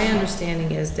in? Yes. My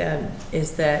understanding is, Deb,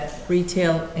 is that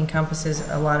retail encompasses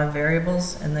a lot of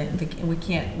variables and we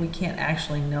can't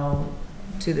actually know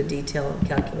to the detail of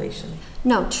calculation.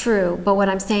 No, true, but what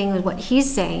I'm saying, is what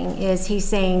he's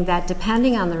saying that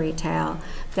depending on the retail,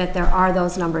 that there are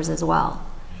those numbers as well.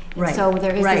 And so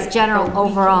there is this general But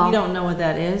overall. we don't know what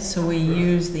that is, so we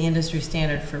use the industry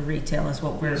standard for retail is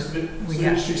what Yes, we the got.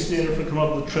 industry standard for coming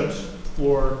up with the trips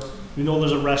for, we know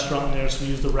there's a restaurant there, so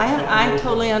we use the restaurant. I logo.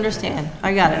 totally understand.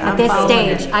 I got it. At I'm this following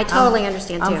it. stage, I totally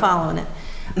understand too. I'm following it.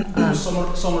 Some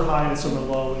are high and some are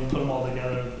low, and you put them all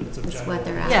together, it's a That's general. what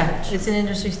they're at. Yeah, it's an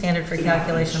industry standard for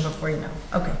calculation before you know.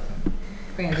 Okay.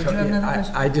 Fran, did you have another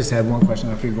question? I just had one question,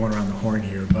 I feel going around the horn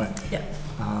here, but Yeah.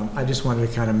 I just wanted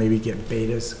to kind of maybe get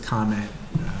Beta's comment,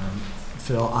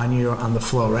 Phil, on the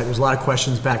flow, right? There's a lot of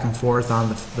questions back and forth on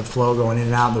the flow going in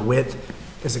and out, the width.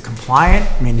 Is it compliant?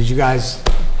 I mean, did you guys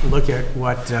look at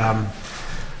what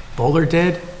Boulder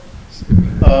did?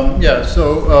 Yeah,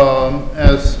 so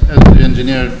as the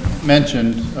engineer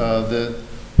mentioned, the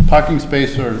parking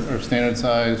spaces are standard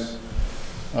size,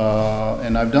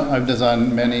 and I've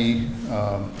designed many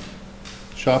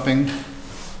shopping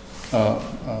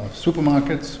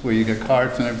supermarkets where you get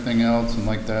carts and everything else and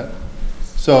like that.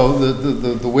 So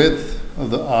the width of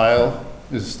the aisle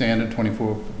is standard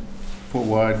 24-foot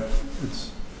wide.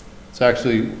 It's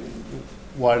actually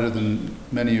wider than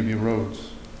many of your roads.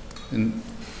 And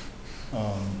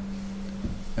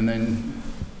then,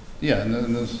 yeah, and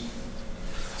then there's,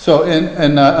 so,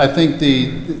 and I think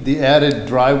the added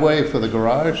driveway for the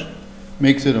garage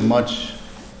makes it a much,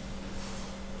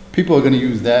 people are gonna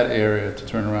use that area to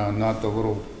turn around, not the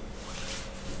little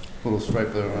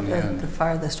stripe there on the The end.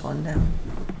 farthest one down.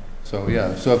 So,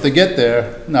 yeah, so if they get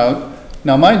there, now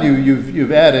mind you,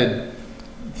 you've added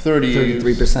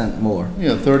 33% more.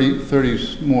 Yeah,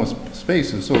 30 more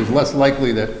spaces, so it's less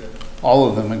likely that all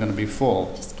of them are gonna be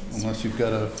full, unless you've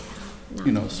got a,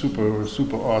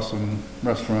 super awesome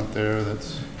restaurant there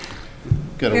that's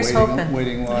got Here's a hoping.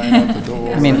 waiting line out the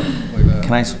door. I mean, like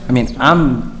that.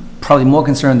 I'm probably more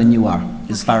concerned than you are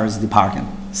as far as the parking.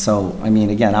 So, I mean,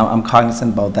 again, I'm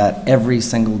cognizant about that every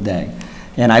single day.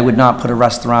 And I would not put a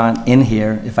restaurant in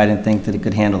here if I didn't think that it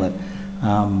could handle it.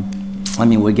 I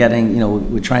mean, we're getting,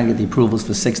 we're trying to get the approvals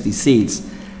for 60 seats.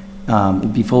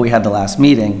 Before we had the last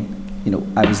meeting,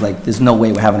 I was like, there's no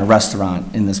way we're having a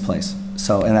restaurant in this place.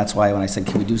 So, and that's why when I said,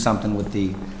 can we do something with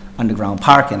the underground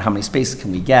parking, how many spaces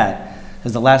can we get?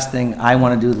 Because the last thing I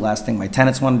want to do, the last thing my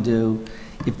tenants want to do,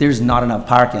 if there's not enough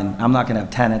parking, I'm not going to have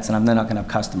tenants and I'm not going to have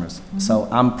customers. So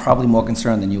I'm probably more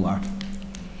concerned than you are.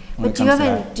 But do you have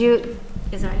a,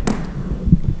 is that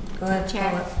right? Go ahead,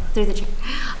 Chair, through the chair.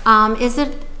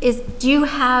 Do you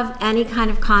have any kind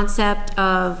of concept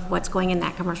of what's going in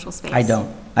that commercial space? I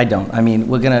don't. I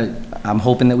mean, I'm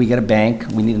hoping that we get a bank.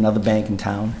 We need another bank in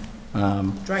town.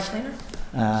 Dry cleaner?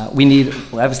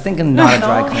 I was thinking not a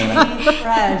dry cleaner.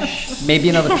 Fresh. Maybe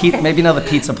another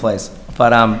pizza place.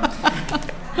 But,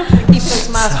 Keep those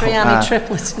Mastriani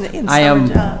triplets in summer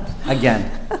jobs.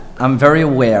 Again, I'm very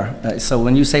aware. So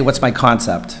when you say, what's my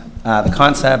concept? The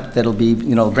concept that'll be,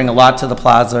 bring a lot to the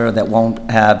plaza that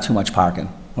won't have too much parking.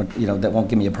 That won't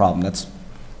give me a problem. That's,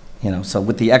 so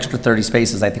with the extra 30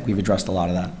 spaces, I think we've addressed a lot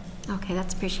of that. Okay,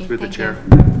 that's appreciated. Through the chair.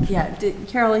 Yeah,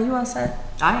 Carol, are you all set?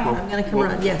 I am. I'm gonna come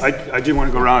around, yes. I did want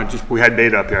to go around, we had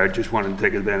Beta up here, I just wanted to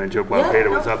take advantage of while Yeah, Beta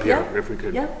was no, up here, yeah, if we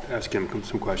could yeah. ask him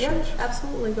some Yeah, questions.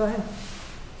 absolutely, go ahead.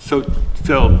 So,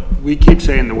 Phil, we keep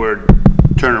saying the word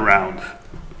turnaround.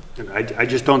 And I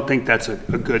just don't think that's a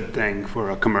good thing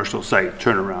for a commercial site,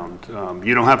 turnaround.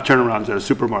 You don't have turnarounds at a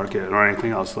supermarket or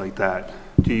anything else like that.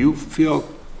 Do you feel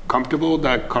comfortable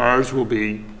that cars will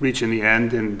be reaching the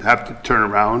end and have to turn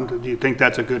around? Do you think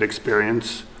that's a good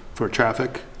experience for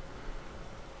traffic?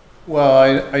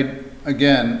 Well,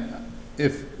 again,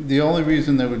 if the only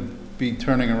reason they would be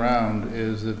turning around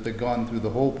is if they've gone through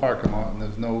the whole parking lot and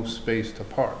there's no space to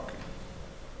park.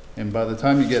 And by the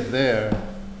time you get there,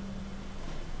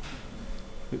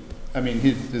 I mean,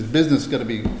 his business is gonna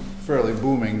be fairly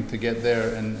booming to get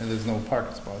there and there's no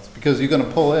parking spots. Because you're gonna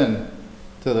pull in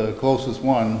to the closest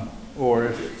one, or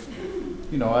if,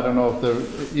 you know, I don't know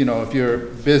if if your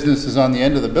business is on the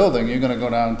end of the building, you're gonna go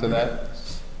down to that,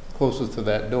 closest to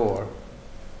that door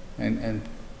and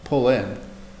pull in.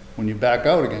 When you back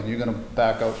out again, you're gonna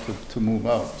back out to move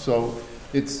out. So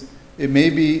it may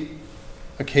be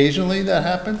occasionally that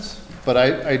happens, but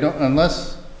I don't,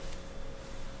 unless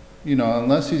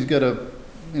he's got a,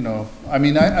 I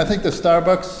mean, I think the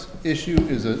Starbucks issue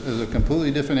is a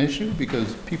completely different issue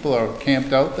because people are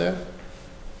camped out there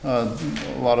a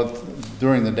lot of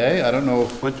during the day. I don't know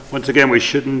if, Once again, we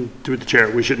shouldn't, through the chair,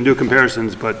 we shouldn't do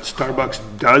comparisons, but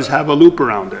Starbucks does have a loop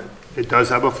around it. It does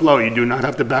have a flow. You do not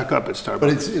have to back up at Starbucks. but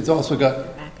it's also got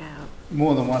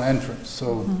more than one entrance,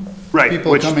 so Right,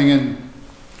 people which- coming in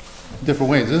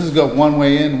different ways. This has got one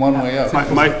way in, one way out.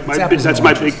 That's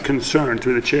my big concern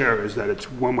through the chair, is that it's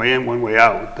one way in, one way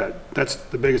out. That's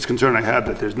the biggest concern I have,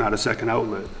 that there's not a second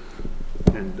outlet.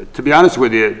 And to be honest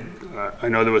with you, I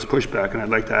know there was pushback, and I'd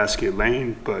like to ask you,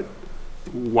 Elaine, but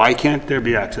why can't there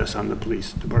be access on the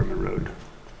police department road?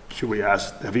 Should we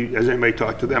ask, has anybody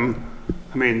talked to them?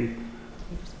 I mean,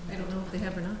 I don't know if they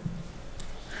have or not.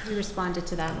 You responded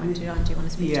to that one, John. Do you want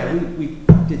to speak to Yeah, it? we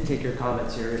did take your comment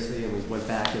seriously, and we went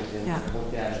back and Yeah.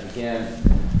 looked at it again.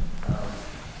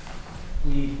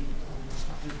 The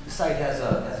site has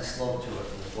a slope to it.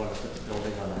 We want to put the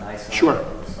building on the high side Sure.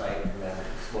 of the site, and have it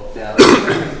slope down.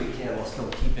 As we can, while still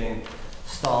keeping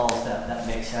stalls, that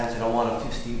makes sense. You don't want them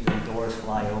too steep, and the doors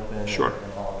fly open Sure.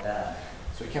 and all of that.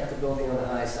 So we kept the building on the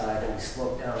high side, and we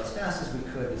sloped down as fast as we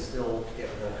could and still get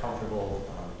within a comfortable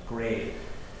grade.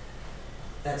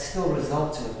 That still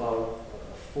results in about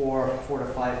a 4 to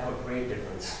 5 foot grade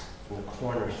difference from the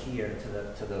corner here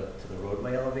to the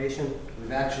roadway elevation.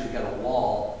 We've actually got a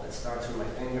wall that starts where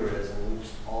my finger is and moves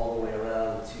all the way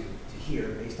around to here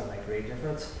based on that grade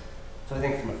difference. So I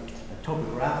think from a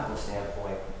topographical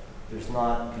standpoint, there's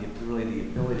not really the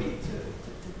ability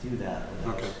to do that.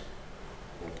 okay.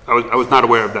 I was not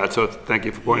aware of that, so thank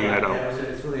you for pointing that out. Yeah,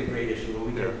 it's really a great issue.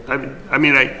 When we get, I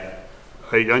mean,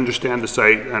 I understand the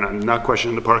site, and I'm not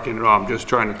questioning the parking at all. I'm just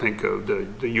trying to think of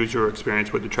the user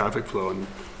experience with the traffic flow, and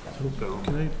so.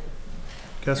 Can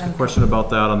I ask a question about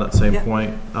that on that same Yeah.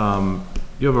 point?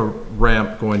 You have a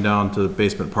ramp going down to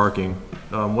basement parking.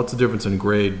 What's the difference in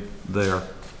grade there?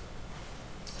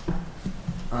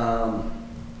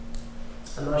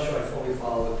 I'm not sure I fully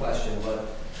follow the question, but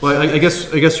Well, I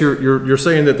guess you're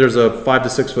saying that there's a 5 to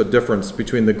 6 foot difference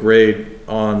between the grade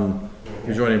on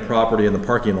the adjoining property and the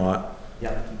parking lot.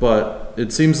 yeah. But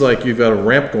it seems like you've got a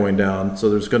ramp going down, so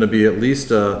there's gonna be at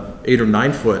least a 8 or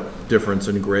 9 foot difference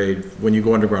in grade when you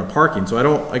go underground parking.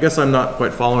 So I guess I'm not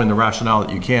quite following the rationale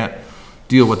that you can't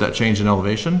deal with that change in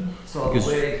elevation. So Because-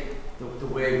 the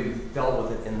way we've dealt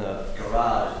with it in the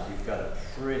garage, is you've got a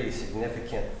pretty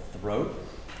significant throat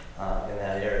in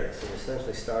that area. So we're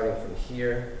essentially starting from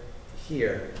here to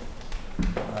here.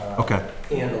 Okay.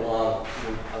 And along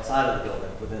even outside of the building,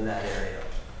 within that area.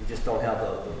 We just don't have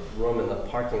the room in the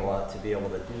parking lot to be able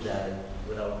to do that and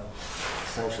without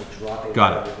essentially dropping.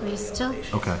 Got it. everything We in still-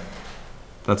 elevation. Okay.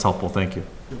 That's helpful, thank you.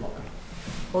 You're welcome.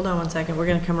 Hold on one second, we're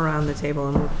gonna come around the table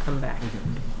and we'll come back.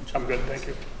 I'm good, thank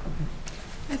you.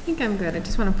 I think I'm good. I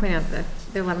just want to point out that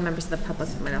there are a lot of members of the public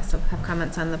who might also have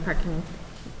comments on the parking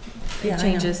Yeah, I know.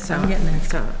 changes, so. I'm getting there.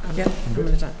 So, Yep. I'm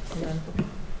gonna done.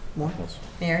 More?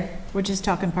 Mary? We're just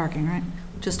talking parking, right?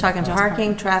 Just talking to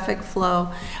parking, traffic flow.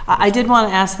 I did want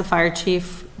to ask the fire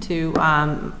chief to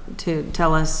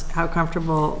tell us how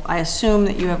comfortable, I assume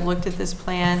that you have looked at this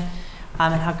plan,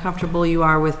 and how comfortable you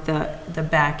are with the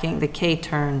backing, the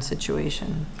K-turn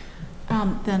situation.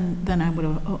 Then I would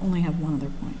only have one other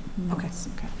point. Okay.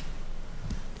 Okay.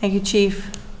 Thank you, chief.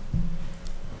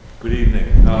 Good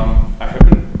evening. I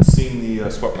haven't seen the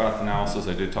swept path analysis.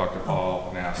 I did talk to Paul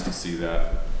and asked to see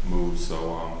that move,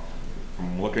 so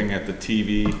from looking at the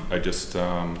TV, I just,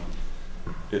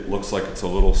 it looks like it's a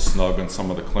little snug in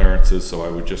some of the clearances, so I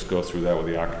would just go through that with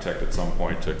the architect at some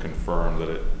point to confirm that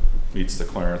it meets the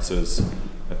clearances.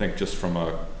 I think just from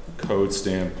a code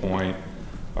standpoint,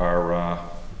 our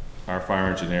fire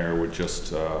engineer would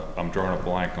just, I'm drawing a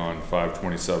blank on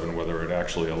 527, whether it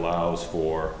actually allows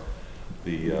for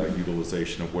the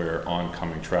utilization of where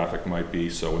oncoming traffic might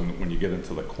be. So when you get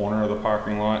into the corner of the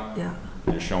parking lot, Yeah.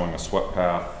 you're showing a swept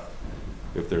path,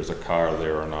 if there's a car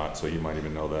there or not. So you might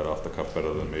even know that off the cuff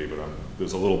better than me, but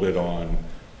there's a little bit on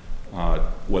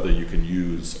whether you can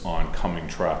use oncoming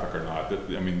traffic or not.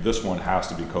 I mean, this one has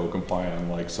to be code compliant,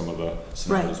 unlike some of the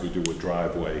scenarios we do with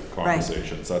driveway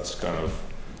conversations. That's kind of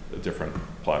a different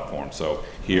platform. So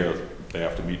here, they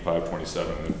have to meet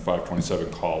 527, and if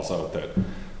 527 calls out that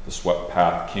the swept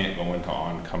path can't go into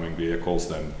oncoming vehicles,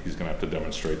 then he's gonna have to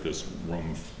demonstrate there's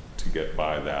room to get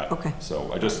by that. Okay.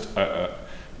 So I just,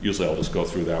 usually I'll just go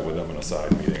through that with them in a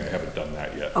side meeting. I haven't done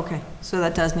that yet. Okay, so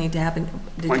that does need to happen.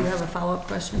 Did you have a follow-up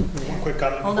question? One quick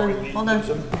comment Hold before we on, leave. hold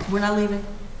on. We're not leaving.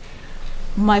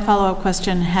 My follow-up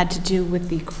question had to do with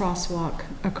the crosswalk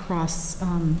across,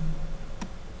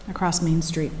 across Main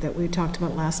Street that we talked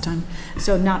about last time.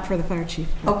 So not for the fire chief.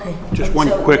 Okay. Just one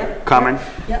So, quick yep, comment.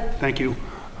 Yep. Thank you.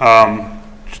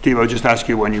 Steve, I just ask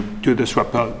you, when you do the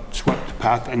swept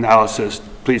path analysis,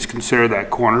 please consider that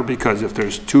corner, because if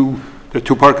there's the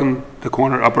two parking, the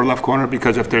corner, upper left corner,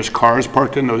 because if there's cars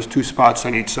parked in those two spots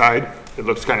on each side, it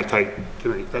looks kind of tight to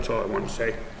me. That's all I want to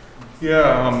say.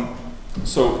 Yeah,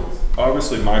 so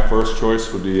obviously my first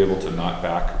choice would be able to not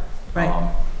back.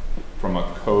 Right. From a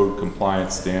code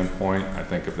compliance standpoint, I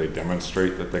think if they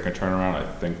demonstrate that they can turn around, I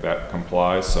think that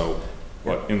complies. So,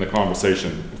 but in the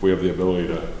conversation, if we have the ability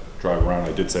to drive around,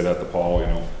 I did say that to Paul, you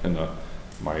know, in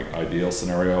my ideal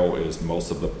scenario is most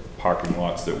of the parking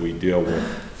lots that we deal with,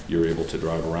 you're able to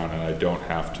drive around and I don't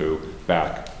have to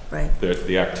back. Right.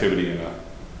 The activity in a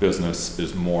business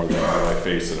is more than what I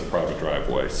face in a private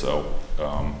driveway. So,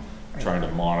 trying to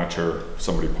monitor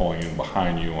somebody pulling in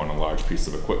behind you on a large piece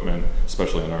of equipment,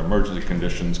 especially in our emergency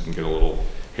conditions, can get a little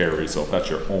hairy. So if that's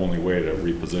your only way to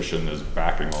reposition is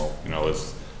backing, you know,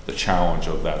 is the challenge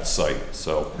of that site.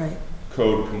 So right.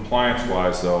 Code compliance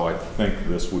wise though, I think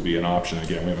this would be an option.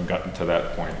 Again, we haven't gotten to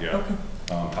that point yet, Okay.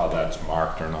 How that's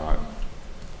marked or not.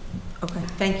 Okay,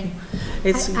 thank you.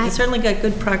 It's certainly got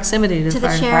good proximity to the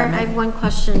fire chair, department. I have one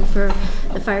question for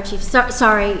the fire chief.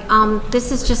 Sorry,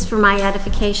 this is just for my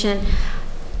edification.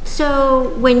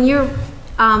 So when you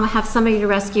have somebody to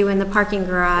rescue in the parking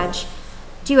garage,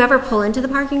 do you ever pull into the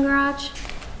parking garage?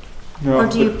 No, or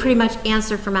do you pretty much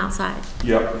answer from outside?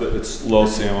 Yep, it's low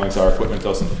ceilings, our equipment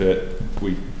doesn't fit.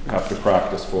 We have to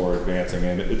practice for advancing,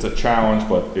 and it's a challenge,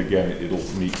 but again, it'll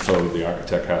meet code. The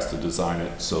architect has to design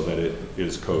it so that it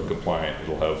is code compliant.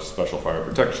 It'll have special fire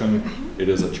protection. It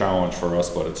is a challenge for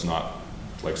us, but it's not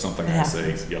like something I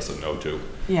say yes and no to.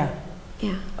 Yeah.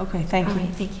 Yeah. Okay, thank you. All right,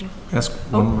 thank you. Ask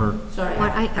one more. Sorry,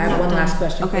 What, I I'm have not one done. last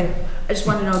question. Okay. I just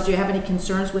want to know, do you have any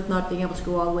concerns with not being able to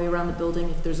go all the way around the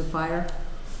building if there's a fire?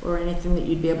 Or anything that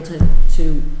you'd be able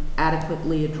to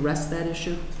adequately address that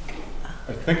issue?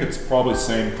 I think it's probably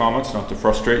same comments, not to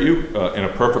frustrate you. In a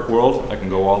perfect world, I can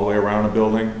go all the way around a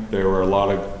building. There are a lot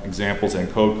of examples, and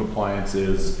code compliance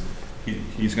is,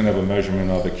 he's gonna have a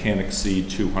measurement of it can't exceed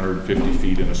 250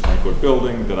 feet in a sprinkler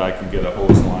building that I can get a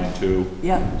hose line to.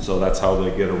 Yeah. So that's how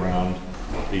they get around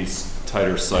these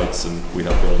tighter sites, and we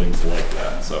have buildings like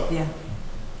that, so. Yeah.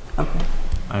 Okay.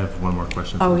 I have one more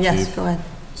question for Oh, the yes, chief. go ahead.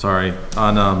 Sorry,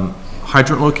 on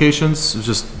hydrant locations,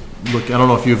 just look, I don't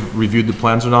know if you've reviewed the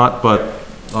plans or not, but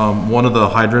one of the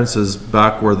hydrants is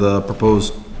back where the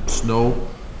proposed snow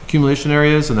accumulation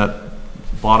area is, in that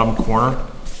bottom corner,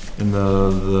 in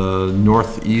the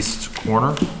northeast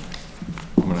corner.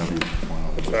 I'm gonna have you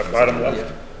point out. That bottom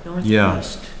left? Yeah.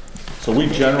 So we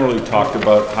generally talked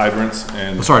about hydrants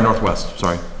and. Oh, sorry, northwest,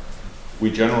 sorry.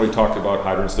 We generally talked about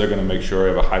hydrants. They're gonna make sure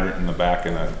I have a hydrant in the back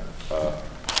in a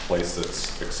place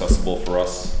that's accessible for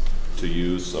us to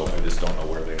use, so I just don't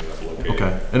know where they end up located.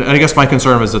 Okay, and I guess my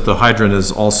concern is that the hydrant is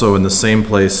also in the same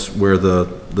place where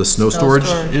the snow storage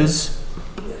is,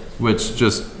 which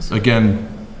just,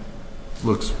 again,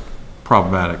 looks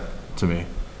problematic to me.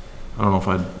 I don't know if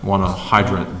I'd want a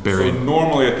hydrant buried. So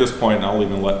normally at this point, and I'll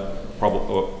even let,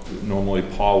 normally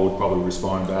Paul would probably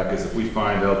respond back, is if we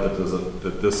find out that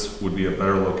that this would be a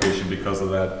better location because of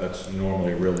that, that's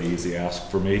normally a really easy ask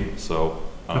for me, so.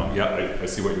 Yeah, I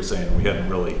see what you're saying. We hadn't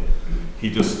really, he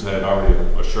just had already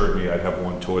assured me I'd have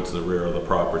one towards the rear of the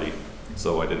property,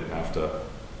 so I didn't have to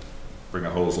bring a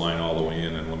hose line all the way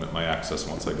in and limit my access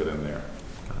once I get in there.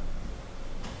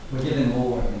 We're getting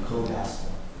more than code asks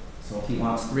for. So if he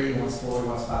wants 3, he wants 4, he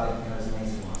wants 5, he has as many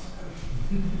as he wants.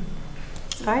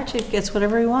 Fire chief gets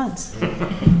whatever he wants. I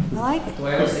like it. Do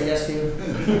I always say yes to you?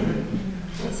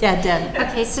 Yeah, Deb.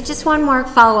 Okay, so just one more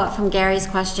follow-up from Gary's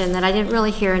question that I didn't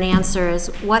really hear an answer is,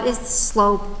 what is the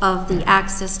slope of the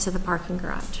access to the parking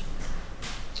garage?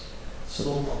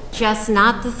 Just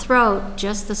not the throat,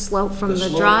 just the slope from the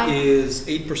drive? The slope is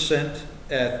 8%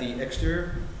 at the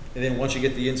exterior, and then once you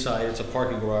get the inside, it's a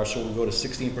parking garage, so we'll go to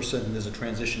 16%, and there's a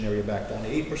transition area back down to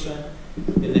 8%,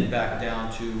 and then back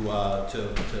down to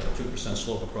 2%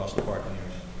 slope across the parking area.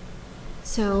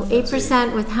 So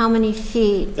 8% with how many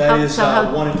feet? That is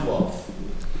 1 in 12.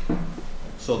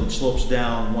 So it slopes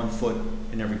down 1 foot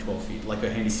in every 12 feet, like a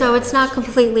handicap. So it's not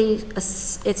completely,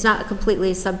 it's not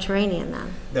completely subterranean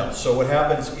then? No, so what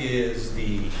happens is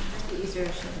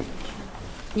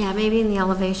Yeah, maybe in the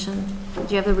elevation. Do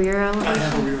you have the rear elevation? I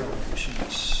have the rear elevation,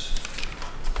 yes.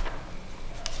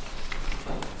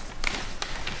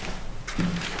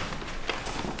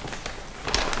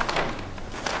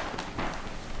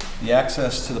 The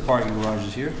access to the parking garage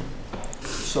is here.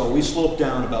 So we slope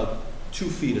down about 2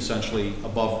 feet essentially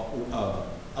above,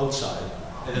 outside,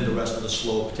 and then the rest of the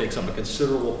slope takes up a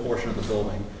considerable portion of the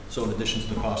building. So in addition to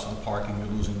the cost of the parking, we're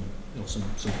losing some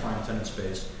prime tenant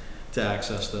space to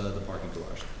access the parking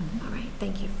garage. All right,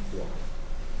 thank you.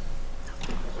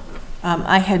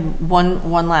 I had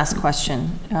one last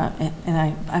question, and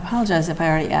I apologize if I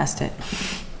already asked it.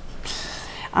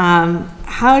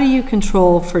 How do you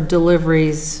control for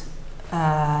deliveries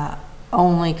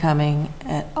only coming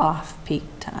at off-peak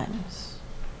times?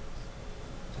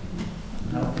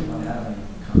 I don't think I have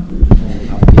any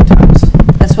off-peak times.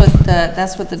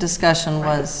 That's what the discussion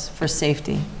was for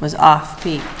safety, was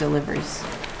off-peak deliveries.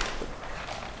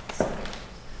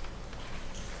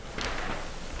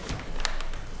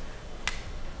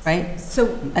 Right?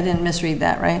 So, I didn't misread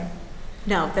that, right?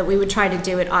 no, that we would try to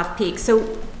do it off-peak.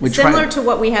 So We try similar to- to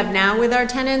what we have now with our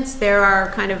tenants, there are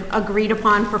kind of agreed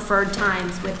upon preferred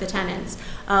times with the tenants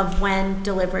of when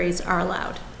deliveries are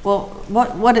allowed. Well,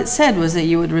 what it said was that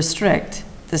you would restrict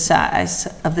the size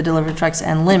of the delivery trucks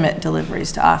and limit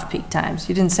deliveries to off-peak times.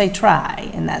 You didn't say try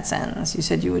in that sentence. You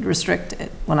said you would restrict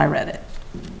it when I read it.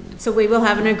 So we will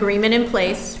have an agreement in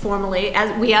place formally,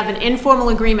 as we have an informal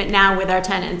agreement now with our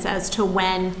tenants as to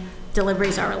when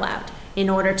deliveries are allowed in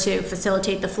order to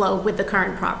facilitate the flow with the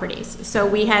current properties. So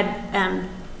we had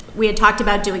talked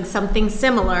about doing something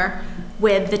similar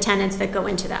with the tenants that go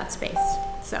into that space.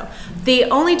 So the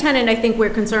only tenant I think we're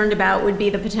concerned about would be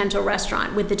the potential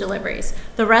restaurant with the deliveries.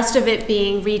 The rest of it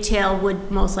being retail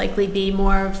would most likely be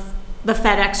more of the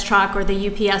FedEx truck or the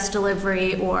UPS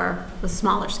delivery or the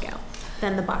smaller scale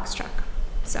than the box truck,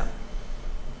 so.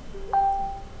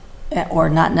 Or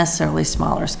not necessarily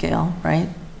smaller scale, right?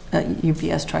 A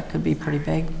UPS truck could be pretty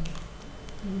big.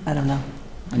 I don't know.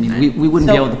 I mean, we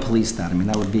wouldn't be So- able to police that. I mean,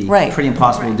 that would be Right. pretty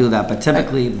impossible to do that, but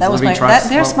typically That was delivery my, trucks.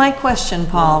 there's my question,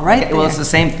 Paul, right Okay, well, it's there. the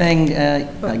same thing,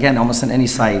 again, almost in any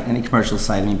site, any commercial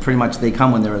site. I mean, pretty much they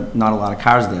come when there are not a lot of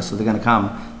cars there, so they're gonna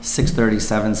come 6:30,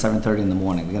 7:30 in the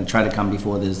morning. They're gonna try to come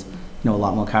before there's, a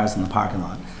lot more cars in the parking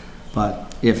lot.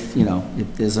 But if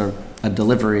there's a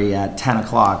delivery at 10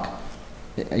 o'clock,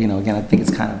 again, I think it's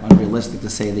kind of unrealistic to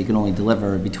say that you can only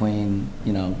deliver between,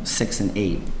 6 and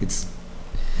 8. It's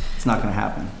not gonna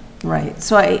happen. Right,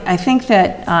 so I think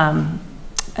that,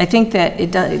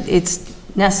 it's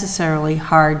necessarily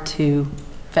hard to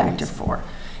factor for.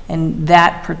 And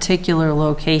that particular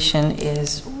location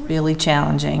is really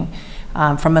challenging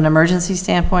from an emergency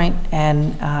standpoint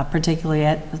and particularly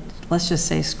at, let's just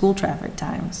say, school traffic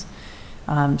times.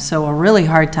 So a really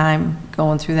hard time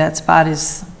going through that spot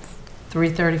is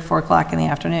 3:30, 4 o'clock in the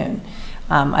afternoon.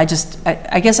 I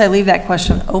guess I leave that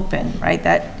question open, right?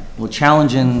 Well,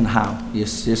 challenging how? You're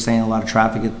saying a lot of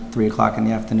traffic at 3 o'clock in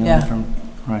the afternoon? Yeah.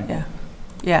 Right.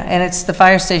 Yeah, and it's, the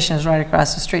fire station is right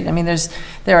across the street. I mean,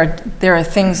 there are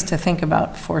things to think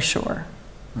about for sure.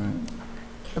 Right.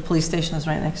 The police station is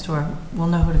right next door. We'll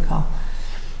know who to call.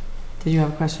 Did you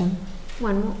have a question?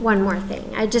 One more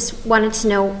thing. I just wanted to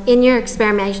know, in your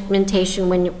experimentation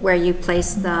where you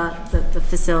placed the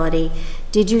facility,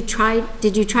 did you try to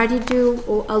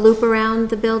do a loop around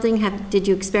the building? Did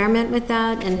you experiment with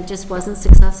that and it just wasn't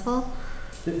successful?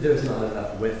 There's not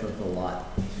enough width of the lot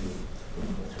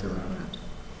to turn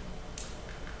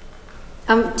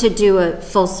around. To do a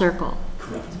full circle?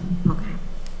 Correct. Okay.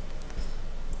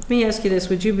 Let me ask you this,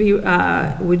 would you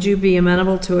be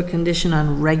amenable to a condition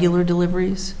on regular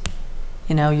deliveries?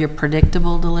 Your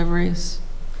predictable deliveries?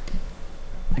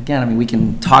 Again, I mean, we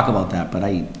can talk about that, but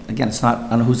again, it's not, I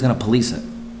don't know who's gonna police it.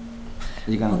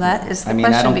 Well, that is the I mean,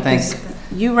 question, I don't because think,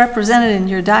 you represented in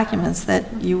your documents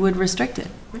that you would restrict it.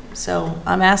 So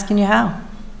I'm asking you how.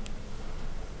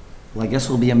 Well, I guess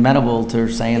we'll be amenable to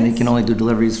saying they can only do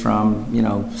deliveries from, you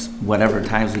know, whatever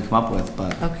times we come up with,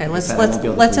 but. Okay, like I let's said, I won't be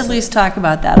able to at police it. least talk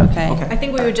about that, okay? I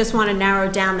think we would just want to narrow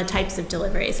down the types of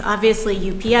deliveries. Obviously,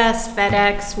 UPS,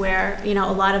 FedEx, where, you know,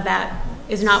 a lot of that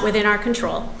is not within our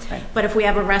control. Right. But if we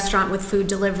have a restaurant with food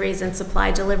deliveries and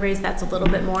supply deliveries, that's a little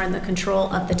bit more in the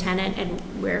control of the tenant, and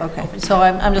we're Okay, open to so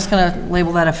I'm just going to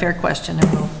label that a fair question,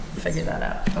 and we'll figure that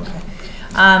out. Okay.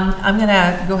 I'm going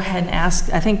to go ahead and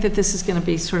ask, I think that this is going to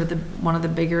be sort of one of the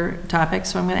bigger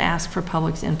topics, so I'm going to ask for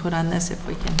public's input on this, if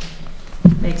we can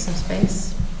make some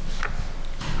space.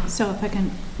 So if I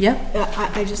can. Yep.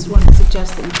 I just want to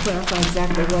suggest that you clarify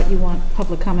exactly what you want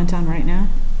public comment on right now.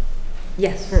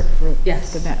 Yes. For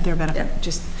Yes. their benefit, Yep.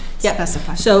 just Yep.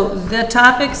 specify. So the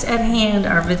topics at hand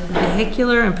are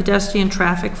vehicular and pedestrian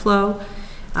traffic flow,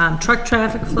 truck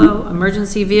traffic flow,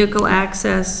 emergency vehicle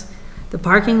access, the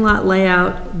parking lot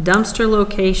layout, dumpster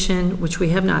location, which we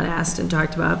have not asked and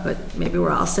talked about, but maybe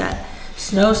we're all set,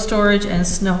 snow storage and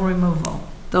snow removal.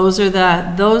 Those are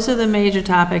the major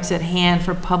topics at hand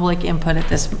for public input at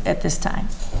this time.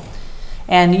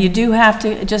 And you do have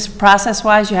to, just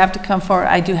process-wise, you have to come forward.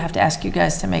 I do have to ask you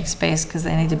guys to make space because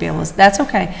they need to be able to, that's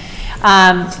okay.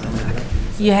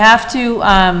 You have to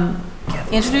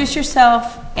introduce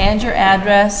yourself and your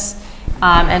address,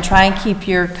 and try and keep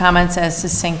your comments as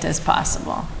succinct as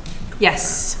possible.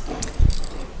 Yes.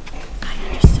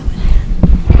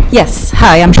 Yes,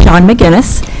 hi, I'm Sean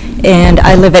McGinnis, and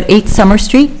I live at 8 Summer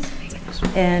Street,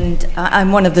 and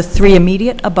I'm one of the 3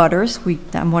 immediate abutters.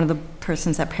 I'm one of the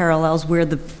persons that parallels where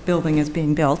the building is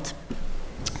being built.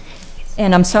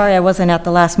 And I'm sorry I wasn't at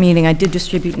the last meeting. I did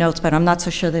distribute notes, but I'm not so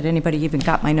sure that anybody even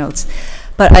got my notes.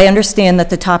 But I understand that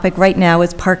the topic right now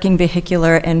is parking,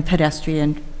 vehicular, and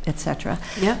pedestrian, etc.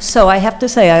 Yep. So I have to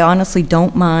say, I honestly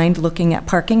don't mind looking at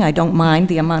parking. I don't mind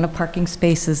the amount of parking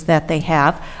spaces that they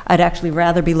have. I'd actually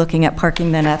rather be looking at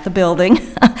parking than at the building.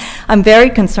 I'm very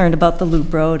concerned about the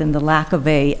loop road and the lack of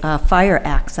a fire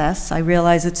access. I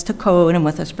realize it's to code, and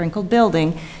with a sprinkled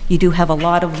building, you do have a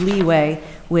lot of leeway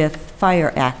with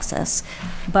fire access.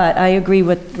 But I agree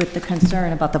with the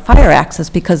concern about the fire access,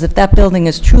 because if that building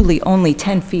is truly only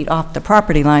 10 feet off the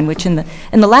property line, which in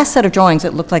the last set of drawings,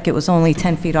 it looked like it was only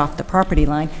 10 feet off the property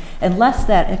line, unless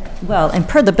that, well, and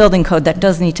per the building code, that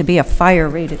does need to be a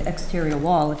fire-rated exterior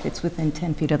wall if it's within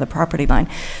 10 feet of the property line.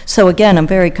 So again, I'm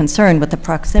very concerned with the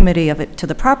proximity of it to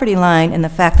the property line and the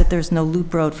fact that there's no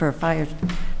loop road for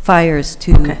fires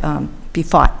to be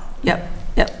fought. Yep,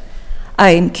 yep.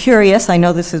 I'm curious, I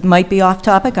know this might be off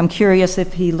topic, I'm curious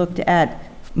if he looked at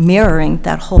mirroring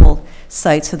that whole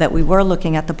site so that we were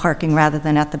looking at the parking rather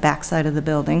than at the back side of the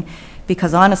building.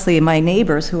 Because honestly, my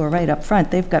neighbors who are right up front,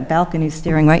 they've got balconies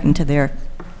staring right into their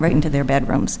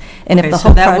bedrooms. And if Okay, the so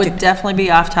whole that would project. definitely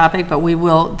be off topic, but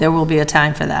there will be a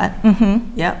time for that.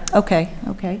 Mm-hmm. Yep.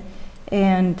 Okay.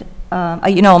 And,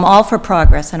 you know, I'm all for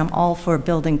progress, and I'm all for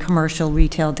building commercial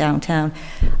retail downtown.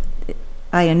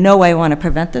 I know I want to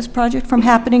prevent this project from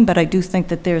happening, but I do think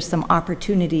that there's some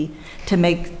opportunity to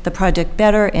make the project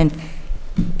better, and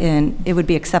it would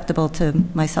be acceptable to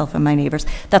myself and my neighbors.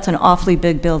 That's an awfully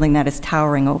big building that is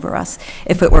towering over us.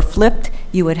 If it were flipped,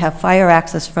 you would have fire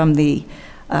access from the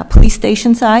police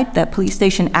station side. That police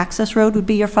station access road would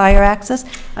be your fire access.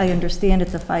 I understand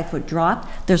it's a 5-foot drop.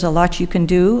 There's a lot you can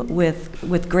do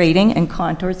with grading and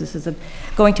contours. This is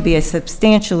going to be a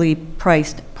substantially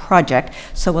priced project,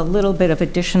 so a little bit of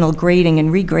additional grading and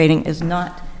regrading is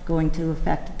not going to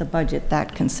affect the budget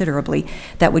that considerably.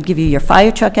 That would give you your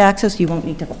fire truck access. You won't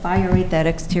need to fire rate that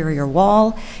exterior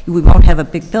wall. We won't have a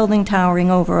big building towering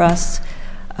over us.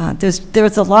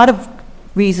 There's a lot of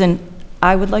reason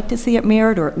I would like to see it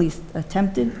mirrored, or at least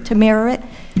attempted to mirror it.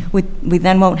 We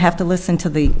then won't have to listen to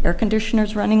the air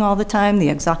conditioners running all the time.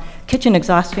 The kitchen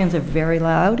exhaust fans are very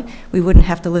loud. We wouldn't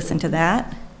have to listen to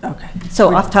that. Okay.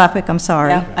 So off topic, I'm sorry.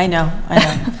 Yeah, I know.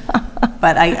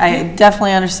 But I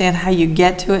definitely understand how you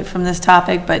get to it from this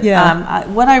topic. But Yeah.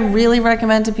 What I really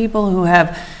recommend to people who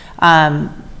have,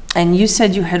 and you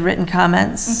said you had written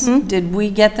comments. Mhm. Did we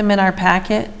get them in our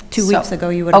packet? 2 weeks ago,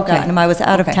 you would have gotten them. I was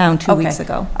out of town 2 weeks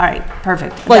ago. All right,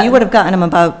 perfect. Well, you would have gotten them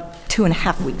about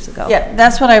 2.5 weeks ago. Yeah,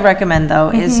 that's what I recommend, though,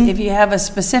 is Mhm. if you have a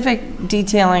specific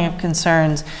detailing of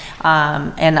concerns,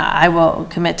 and I will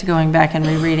commit to going back and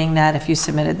rereading that if you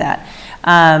submitted that.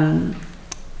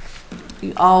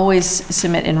 You always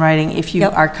submit in writing if you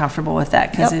are comfortable with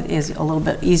that, because it is a little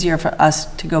bit easier for us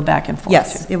to go back and forth.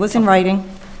 Yes, it was in writing,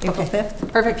 April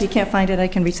 5th. Perfect. If you can't find it, I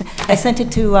can resend. I sent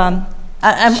it to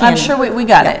I'm Shannon. sure we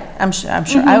got it. I'm sure.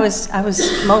 Mhm. I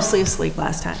was mostly asleep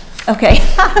last time. Okay.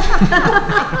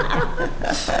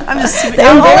 I'm just,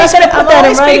 They're not gonna put that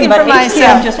in writing, speaking but for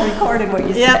myself. HCM just recorded what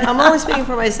you said. Yeah, I'm only speaking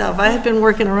for myself. I have been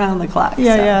working around the clock. so.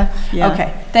 Yeah.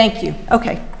 Okay, thank you.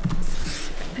 Okay.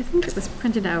 I think it was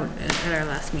printed out at our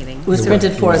last meeting. It was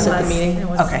printed for us at the meeting?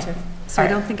 Okay. So I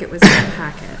don't think it was in the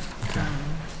packet.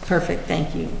 Perfect,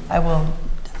 thank you. I will,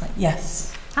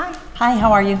 yes. Hi,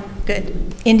 how are you?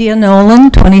 Good. India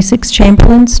Nolan, 26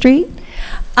 Chamberlain Street.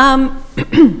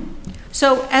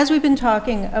 So as we've been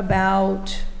talking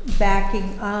about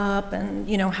backing up and,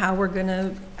 you know, how we're going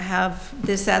to have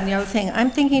this, that, and the other thing, I'm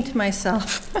thinking to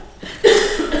myself,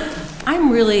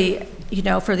 I'm really, you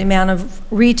know, for the amount of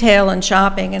retail and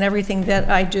shopping and everything that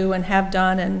I do and have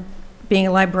done, and being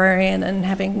a librarian and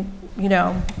having, you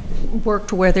know,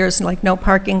 worked where there's like no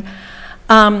parking,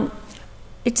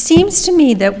 it seems to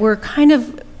me that we're kind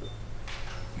of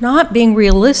not being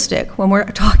realistic when we're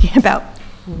talking about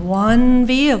one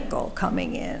vehicle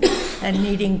coming in and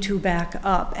needing to back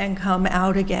up and come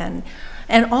out again.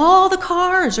 And all the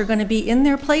cars are going to be in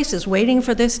their places waiting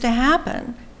for this to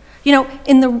happen. You know,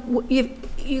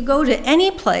 you go to any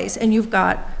place and you've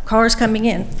got cars coming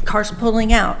in, cars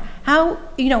pulling out. How,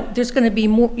 you know, there's going to be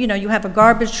more, you know, you have a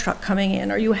garbage truck coming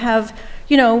in, or you have,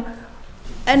 you know,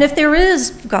 and if there is,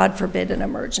 God forbid, an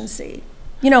emergency,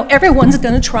 you know, everyone's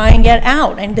going to try and get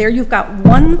out, and there you've got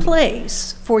one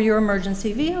place for your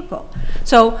emergency vehicle.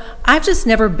 So I've just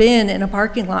never been in a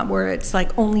parking lot where it's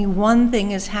like only one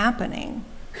thing is happening,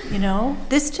 you know?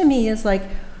 This to me is like,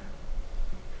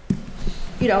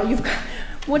 you know, you've got,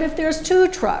 what if there's two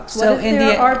trucks? What So if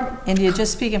there are? India,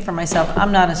 just speaking for myself,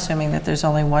 I'm not assuming that there's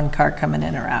only one car coming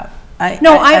in or out. I'm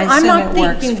assume not it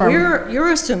works thinking from-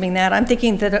 you're assuming that. I'm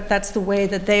thinking that that's the way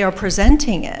that they are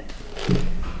presenting it,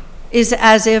 is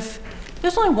as if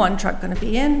there's only one truck going to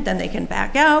be in, then they can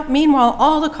back out. Meanwhile,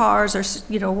 all the cars are,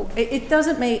 you know, it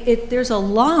doesn't make it. There's a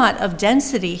lot of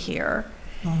density here,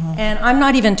 and I'm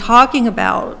not even talking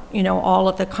about, you know, all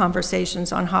of the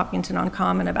conversations on Hopkinton on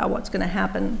Common about what's going to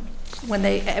happen when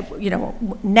they, you know,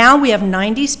 now we have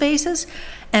 90 spaces,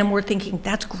 and we're thinking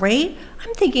that's great.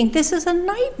 I'm thinking this is a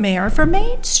nightmare for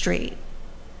Main Street.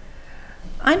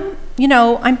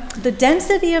 The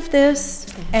density of this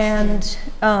and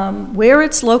where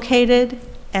it's located,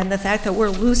 and the fact that we're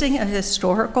losing a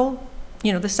historical,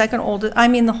 you know, the second oldest, I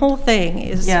mean, the whole thing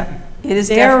is it is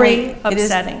very definitely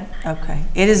upsetting. Okay,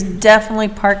 it is definitely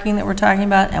parking that we're talking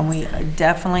about, and we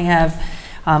definitely have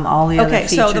all the other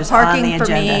features on the agenda. Okay, so the parking for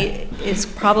me is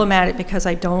problematic because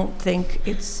I don't think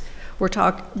it's,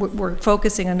 we're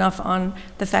focusing enough on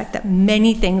the fact that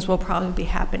many things will probably be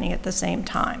happening at the same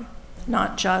time,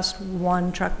 not just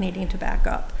one truck needing to back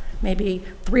up. Maybe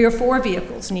 3 or 4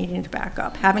 vehicles needing to back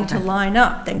up, having to line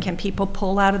up. Then can people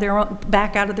pull out of their own,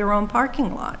 back out of their own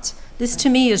parking lots? This to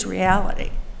me is reality.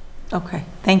 Okay,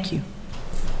 thank you.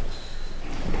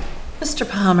 Mr.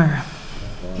 Palmer,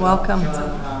 welcome.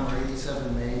 John Palmer,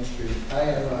 87 Main Street. I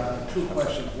have 2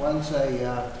 questions. One's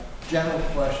a general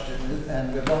question,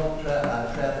 and they're both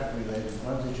traffic related.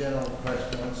 One's a general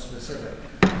question, one's specific.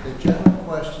 The general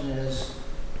question is,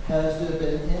 has there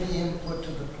been any input to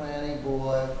the planning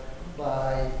board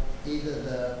by either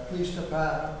the police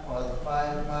department or the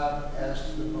fire department as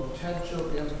to the potential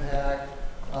impact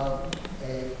of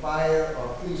a fire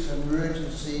or police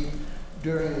emergency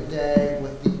during the day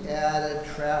with the added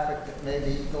traffic that may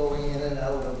be going in and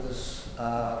out of this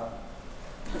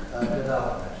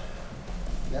development?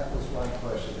 That was one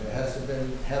question.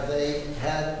 Have they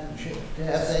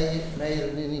made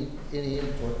any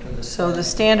input to this? So the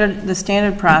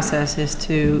standard process is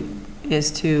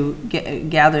to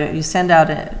gather, you send out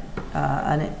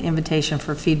an invitation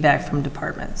for feedback from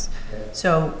departments. Okay.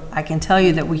 So I can tell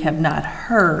you that we have not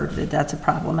heard that that's a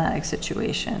problematic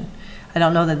situation. I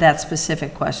don't know that that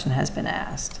specific question has been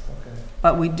asked. Okay.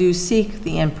 But we do seek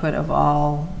the input of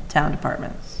all town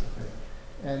departments. Okay.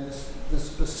 And the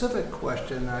specific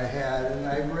question I had, and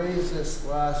I raised this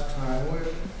last time,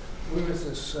 where is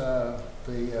this,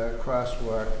 the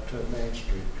crosswalk to Main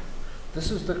Street?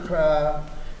 This is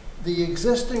the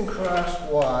existing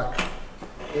crosswalk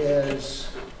is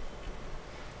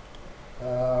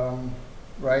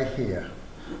right here.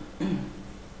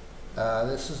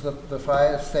 This is the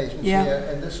fire station here,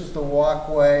 and this is the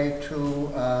walkway to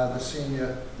the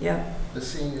senior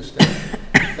station.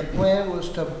 The plan was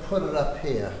to put it up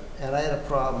here, and I had a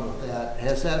problem with that.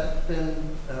 Has that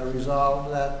been resolved?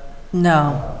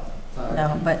 No.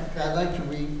 No, but I'd like to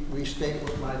restate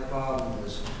what my problem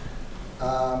is.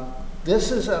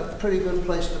 This is a pretty good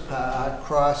place to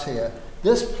cross here.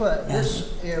 This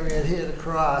area here to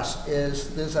cross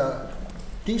there's a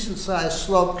decent-sized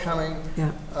slope coming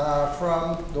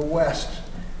from the west,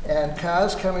 and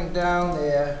cars coming down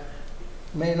there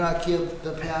may not give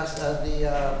the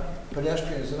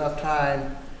pedestrians enough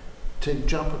time to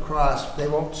jump across. They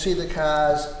won't see the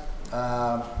cars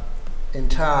in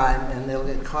time, and they'll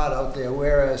get caught out there,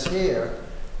 whereas here,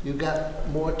 you've got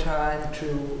more time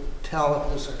to tell if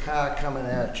there's a car coming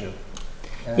at you.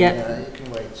 And you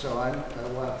can wait. So I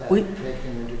want that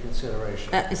taken into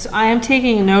consideration. So I am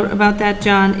taking a note about that,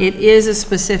 John. It is a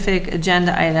specific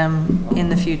agenda item in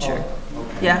the future. Oh,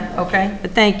 okay. Yeah, okay,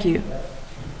 but thank you.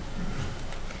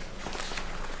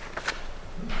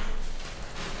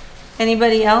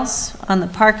 Anybody else on the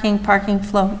parking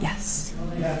flow? Yes. I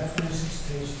only have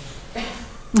 26 pages.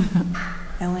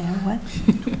 I only have what?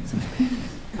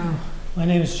 Oh. My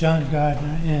name is John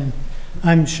Gardner, and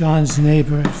I'm Sean's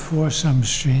neighbor at 4 Summer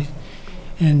Street.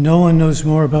 And no one knows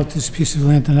more about this piece of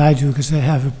land than I do because I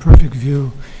have a perfect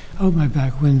view out my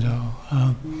back window.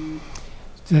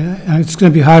 It's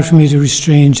going to be hard for me to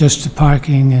restrain just to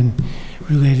parking and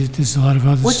related. There's a lot of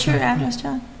other stuff. What's your address,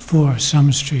 John? 4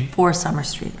 Summer Street. 4 Summer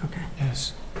Street, okay.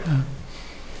 Yes.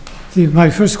 My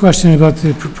first question about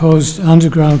the proposed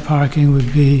underground parking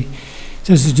would be,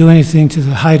 does it do anything to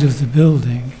the height of the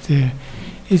building?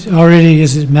 It already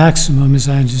is at maximum, as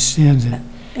I understand it.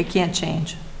 It can't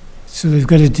change. So they've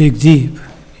got to dig deep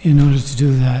in order to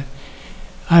do that.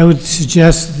 I would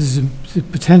suggest that there's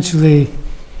potentially,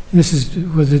 and this is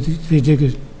whether they dig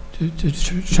a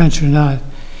trench or not,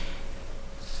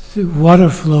 the water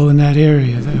flow in that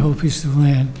area, that whole piece of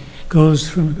land,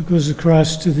 goes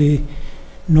across to the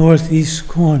northeast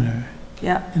corner.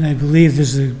 Yeah. And I believe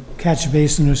there's a catch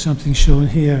basin or something shown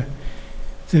here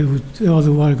that all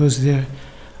the water goes there.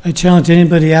 I challenge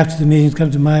anybody after the meeting to come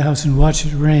to my house and watch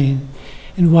it rain,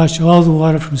 and watch all the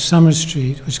water from Summer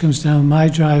Street, which comes down my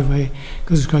driveway,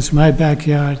 goes across my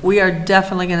backyard. We are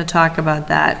definitely going to talk about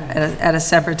that at a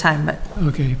separate time, but.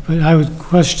 Okay, but I would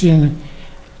question,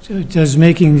 does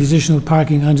making the additional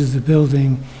parking under the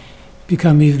building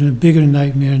become even a bigger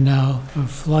nightmare now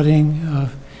of flooding,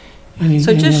 of any...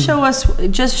 So just show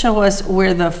us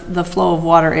where the flow of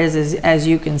water is as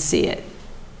you can see it.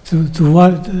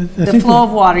 The flow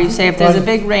of water, you say if there's a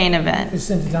big rain event. They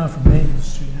sent it down from Main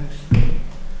Street, actually.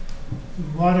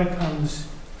 The water comes,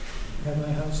 I have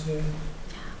my house there.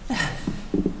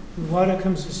 The water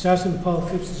comes, it starts in Paul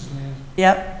Phipps's land.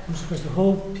 Yep. Of course, the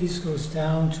whole piece goes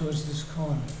down towards this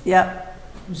corner. Yep.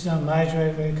 Comes down my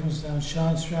driveway, comes down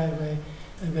Sean's driveway.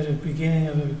 I've got a beginning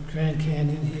of a Grand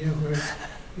Canyon here where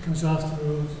it comes off the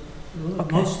road.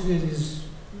 Okay. Most of it is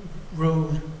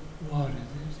road water.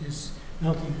 It's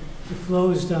melting. The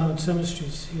flow is down, Summer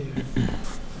Street's here. The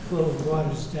flow of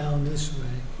water is down this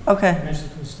way. Okay. Eventually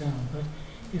goes down. But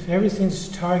if everything's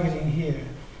targeting here,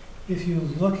 if you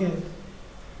look at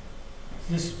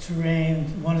this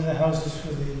terrain, one of the houses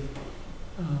for the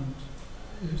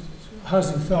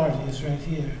Housing Authority is right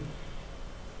here.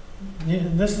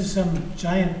 Unless there's some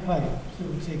giant pipe that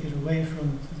would take it away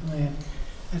from the land,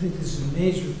 I think this is a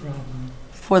major problem.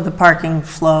 For the parking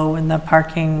flow and the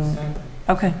parking. Exactly.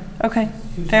 Okay,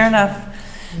 fair enough.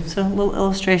 So a little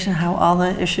illustration how all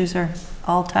the issues are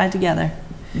all tied together.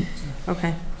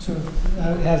 Okay. So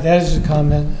I would have that as a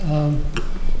comment.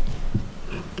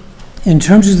 In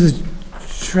terms of the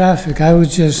traffic, I would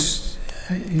just,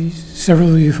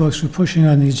 several of you folks were pushing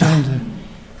on the agenda.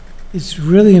 It's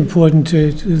really important to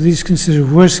at least consider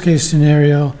worst case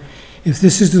scenario. If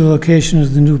this is the location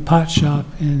of the new pot shop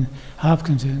in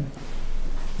Hopkinton,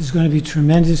 there's going to be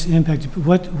tremendous impact.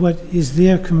 What is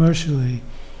there commercially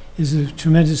is of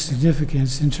tremendous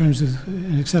significance in terms of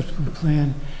an acceptable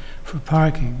plan for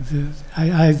parking.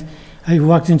 I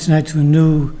walked in tonight to a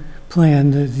new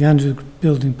plan, the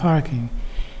under-building parking.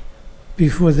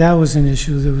 Before that was an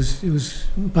issue, it was,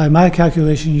 by my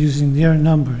calculation, using their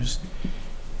numbers,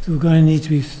 there were going to need to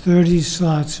be 30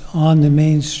 slots on the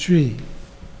main street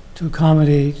to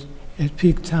accommodate at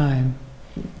peak time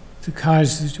the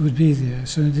cars that would be there.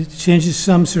 So it changes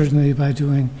some certainly by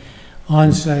doing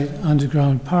on-site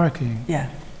underground parking. Yeah.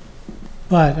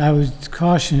 But I would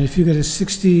caution, if you get a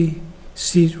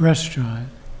 60-seat restaurant,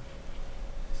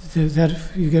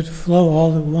 that you get flow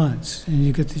all at once, and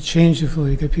you get the change of flow.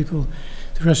 You get people,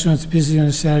 the restaurant's busy on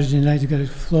a Saturday night, you got a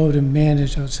flow to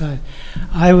manage outside.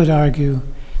 I would argue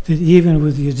that even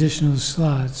with the additional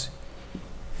slots,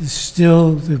 there's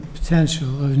still the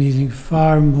potential of needing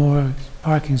far more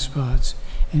parking spots.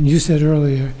 And you said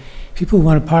earlier, people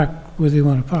want to park where they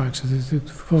want to park, so the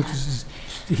focus is,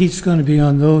 the heat's going to be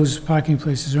on those parking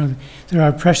places. There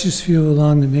are precious few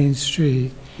along the main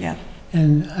street. Yeah.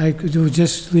 And I would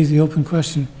just leave the open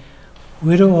question,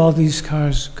 where do all these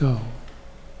cars go?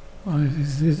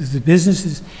 If the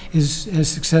business is as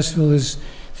successful as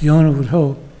the owner would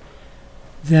hope,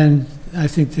 then I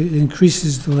think that it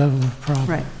increases the level of problem.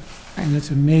 Right. And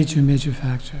that's a major, major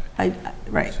factor.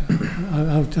 Right. So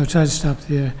I'll try to stop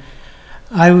there.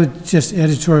 I would just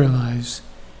editorialize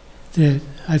that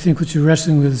I think what you're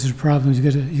wrestling with is a problem.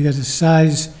 You got a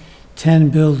size 10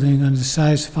 building on a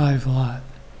size 5 lot.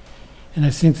 And I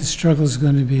think the struggle is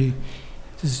going to be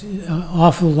there's an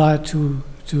awful lot to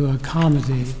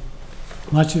accommodate,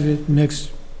 much of it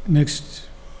mixed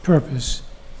purpose.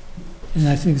 And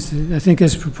I think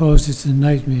as proposed, it's a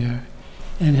nightmare,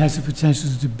 and has the potential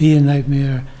to be a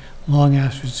nightmare long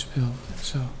after it's built.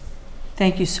 So,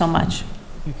 thank you so much.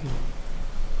 thank you.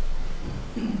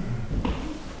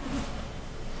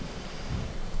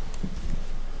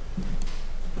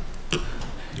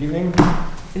 Good evening.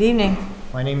 Good evening.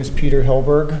 My name is Peter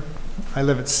Hilberg. I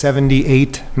live at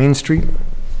 78 Main Street.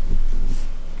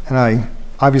 And I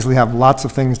obviously have lots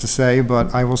of things to say,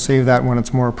 but I will save that when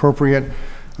it's more appropriate.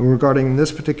 Regarding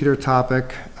this particular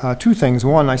topic, two things.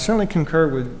 One, I certainly concur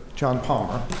with John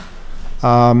Palmer.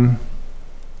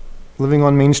 Living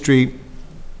on Main Street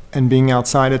and being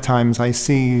outside at times, I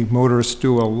see motorists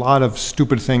do a lot of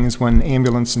stupid things when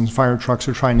ambulance and fire trucks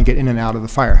are trying to get in and out of the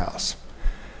firehouse.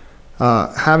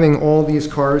 Having all these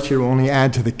cars here will only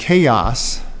add to the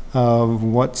chaos of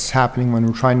what's happening when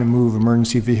we're trying to move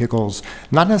emergency vehicles,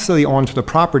 not necessarily onto the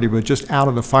property, but just out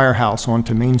of the firehouse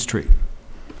onto Main Street.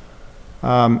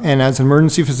 And as an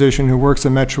emergency physician who works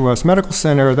at Metro West Medical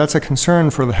Center, that's a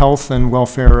concern for the health and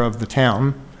welfare of the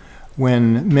town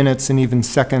when minutes and even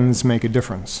seconds make a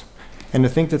difference. And to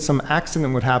think that some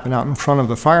accident would happen out in front of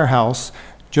the firehouse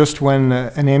just when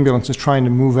an ambulance is trying to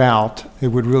move out, it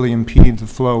would really impede the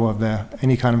flow of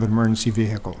any kind of emergency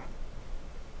vehicle.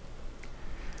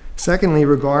 Secondly,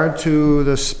 regard to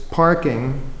this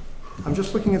parking, I'm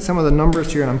just looking at some of the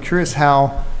numbers here, and I'm curious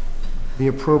how the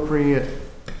appropriate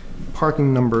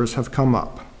parking numbers have come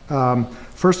up.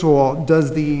 First of all,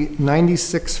 does the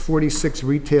 9646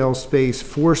 retail space,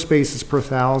 4 spaces per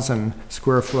 1,000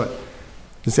 square foot,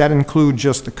 does that include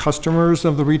just the customers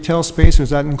of the retail space, or does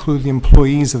that include the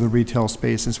employees of the retail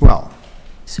space as well?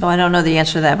 So I don't know the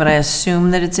answer to that, but I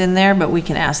assume that it's in there, but we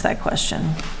can ask that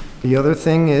question. The other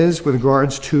thing is, with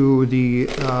regards to the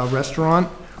restaurant,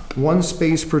 1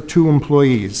 space per 2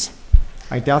 employees.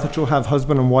 I doubt that you'll have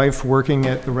husband and wife working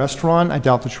at the restaurant. I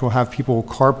doubt that you'll have people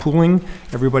carpooling.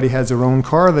 Everybody has their own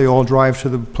car. They all drive to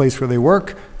the place where they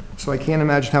work. So I can't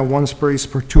imagine how 1 space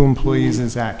per 2 employees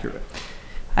is accurate.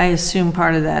 I assume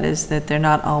part of that is that they're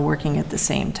not all working at the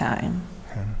same time.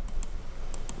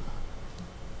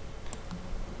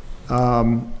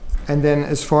 And then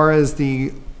as far as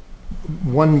the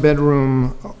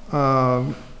 1-bedroom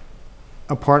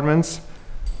apartments,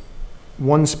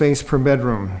 1 space per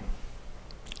bedroom.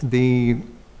 The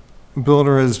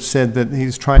builder has said that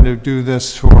he's trying to do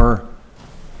this for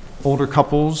older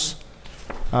couples.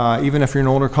 Even if you're an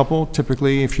older couple,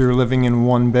 typically if you're living in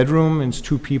 1 bedroom and it's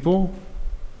 2 people,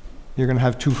 you're going to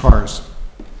have 2 cars.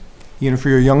 Even if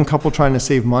you're a young couple trying to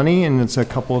save money and it's a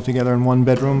couple together in 1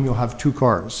 bedroom, you'll have 2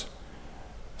 cars.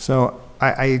 So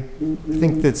I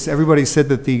think that everybody said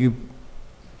that the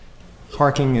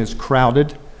parking is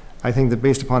crowded. I think that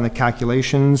based upon the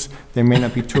calculations, they may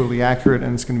not be totally accurate,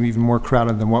 and it's going to be even more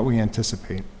crowded than what we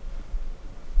anticipate.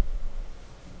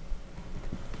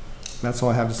 That's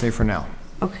all I have to say for now.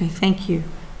 Okay, thank you.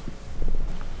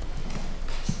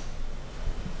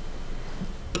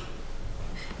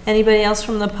 Anybody else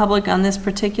from the public on this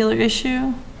particular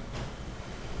issue?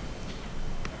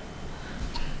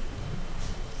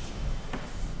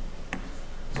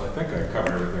 So I think I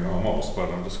covered everything almost,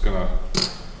 but I'm just gonna,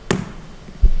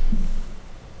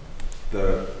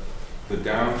 the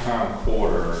downtown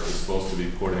quarter is supposed to be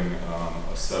putting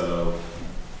a set of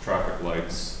traffic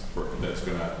lights that's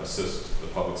gonna assist the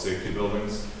public safety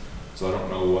buildings. So I don't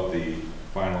know what the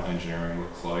final engineering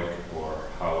looks like or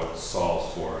how it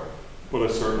solves for it. But I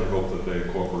certainly hope that they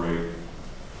incorporate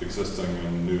existing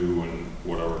and new and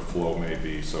whatever flow may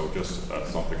be. So just if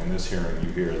that's something in this hearing,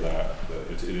 you hear that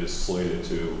it is slated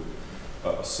to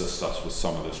assist us with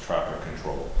some of this traffic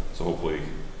control. So hopefully,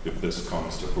 if this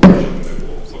comes to fruition, they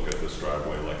will look at this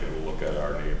driveway like it will look at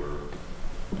our neighbor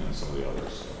and some of the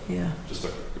others. So yeah. Just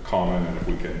a comment, and if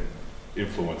we can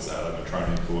influence that, I'm trying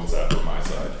to influence that from my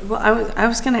side. Well, I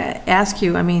was going to ask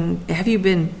you, I mean, have you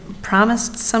been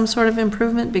promised some sort of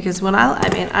improvement? Because when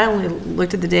I only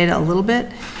looked at the data a little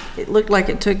bit. It looked like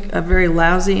it took a very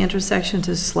lousy intersection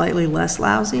to slightly less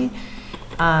lousy.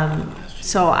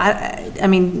 So I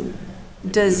mean,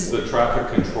 does the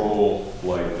traffic control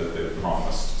light that they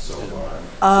promised so far?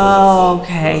 Oh,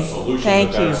 okay. The solution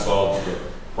Thank that you. solves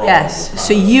Yes,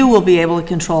 so you will be able to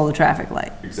control the traffic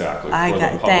light. Exactly. I for the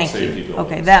got, public thank safety you.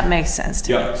 buildings. Okay, that makes sense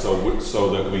to me. Yeah, so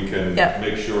that we can Yeah.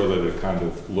 make sure that it kind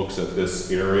of looks at this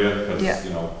area, Yeah. because,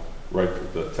 you know,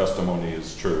 right, the testimony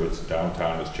is true, it's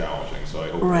downtown is challenging, so I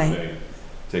hope Right. that they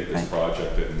take this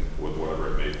project in with whatever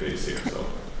it may face here, so.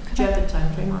 Do you have a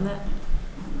timeframe on that?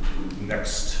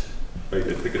 Next, I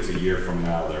think it's a year from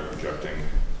now, they're projecting.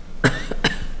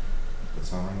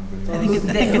 That's not right. I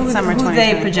think it's summer 2020. Who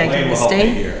they projecting, Elaine the will help me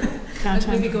state? here. It's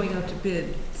maybe going out to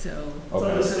bid, so.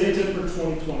 Okay. It's slated for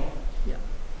 2020.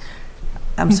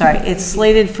 I'm sorry, it's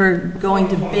slated for going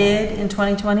to bid in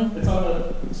 2020? It's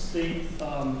on the state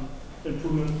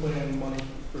improvement plan money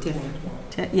for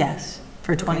 2020. Yes,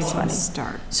 for 2020.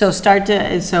 Start. So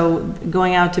so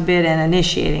going out to bid and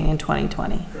initiating in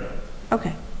 2020? Correct.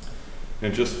 Okay.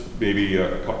 And just maybe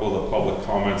a couple of the public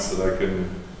comments that I can,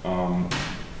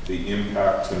 the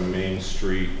impact to Main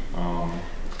Street,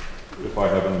 if I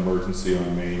have an emergency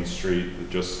on Main Street,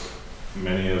 just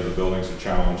many of the buildings are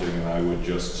challenging and I would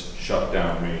just shut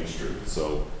down Main Street.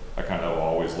 So I kind of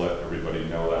always let everybody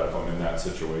know that if I'm in that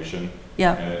situation.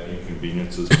 Yeah. And it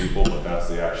inconveniences people, but that's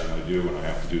the action I do, and I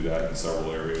have to do that in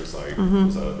several areas. I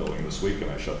was at a building this week and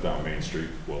I shut down Main Street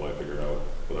while I figured out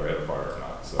whether I had a fire or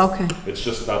not. So Okay. it's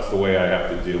just, that's the way I have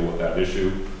to deal with that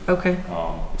issue. Okay.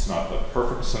 It's not the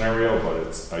perfect scenario,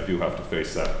 but I do have to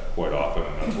face that quite often,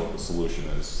 and that's what the solution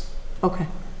is. Okay.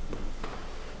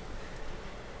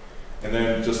 And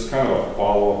then just kind of a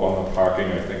follow-up on the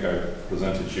parking, I think I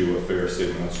presented you a fair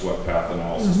statement and sweat path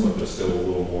analysis, but there's still a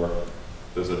little more.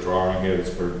 There's a drawing here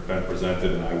that's been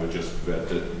presented, and I would just vet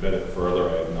it further.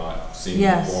 I have not seen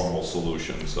a formal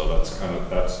solution, so that's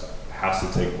has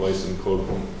to take place in code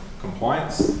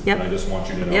compliance. Yep. And I just want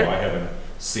you to know I haven't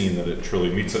seen that it truly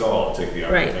meets it all. I'll take the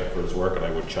architect for his work, and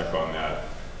I would check on that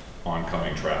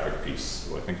oncoming traffic piece.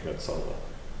 So I think that's all.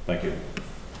 Thank you.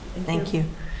 Thank you.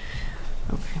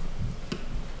 Okay.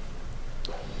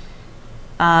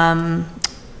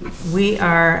 We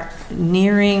are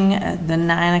nearing the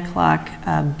 9 o'clock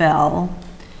bell.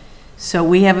 So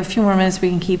we have a few more minutes we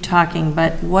can keep talking,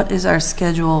 but what is our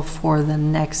schedule for the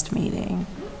next meeting?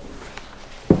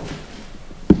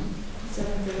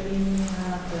 7:30, we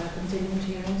have continued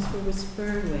hearings for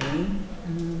Whisper Way.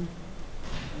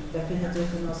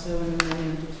 Definitive and also an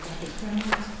amendment to traffic permit.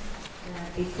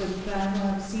 8:45, we'll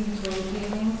have a scenic road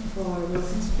hearing for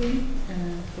Wilson Street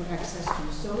for access to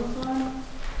the solar farm.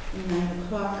 And 9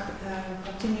 o'clock,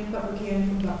 continued public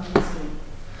hearing for Buckland Street.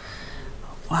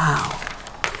 Wow.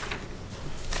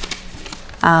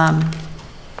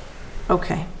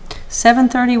 Okay.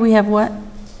 7:30, we have what?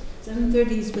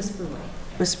 7:30 is Whisper Way.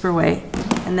 Whisper Way.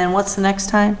 And then what's the next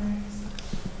time?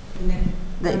 And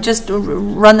then, Just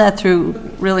run that through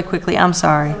really quickly. I'm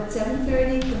sorry. so at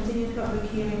 7:30, continued public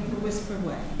hearing for Whisper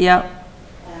Way. Yep.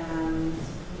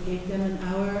 We gave them an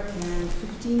hour and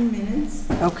 15 minutes.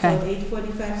 Okay. So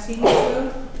 8:45 Scenic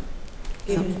Road,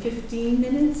 gave them 15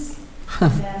 minutes.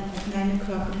 Then at 9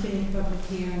 o'clock, continued public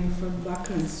hearing for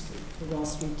Buckland Street, the Wall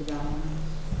Street development.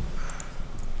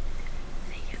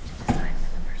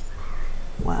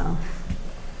 Wow.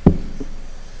 You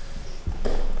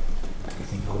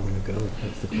think how we're gonna go?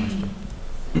 That's the question.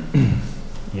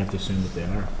 You have to assume that they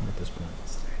are at this point.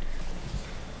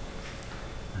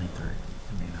 9:30. I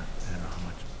mean, I don't know how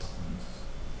much.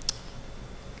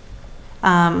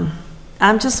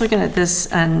 I'm just looking at this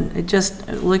and just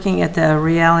looking at the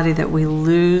reality that we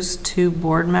lose 2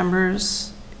 board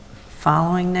members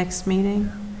following next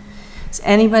meeting. Does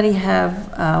anybody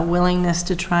have willingness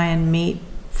to try and meet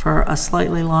for a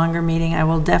slightly longer meeting? I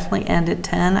will definitely end at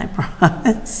 10, I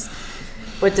promise.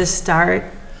 But to start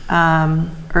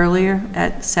earlier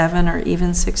at 7 or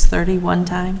even 6:30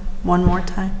 one more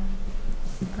time?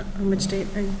 Which date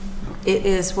are you? It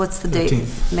is, what's the date?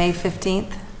 13th. May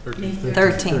 15th? 13th.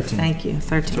 13th, thank you,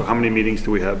 13th. So how many meetings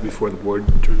do we have before the board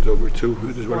turns over to?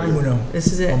 No. This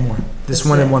is it. One more. This This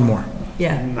one is and it. one more.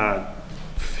 Yeah. I'm not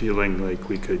feeling like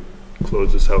we could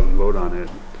close this out and vote on it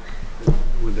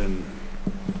within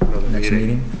another Next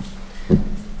meeting.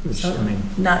 Which, I mean,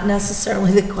 Not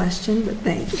necessarily the question, but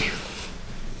thank you.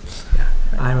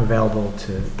 I'm available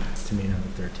to meet on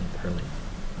the 13th early.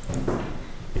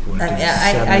 If you want to do I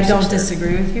 7 or don't 6:30.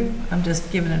 disagree with you. I'm just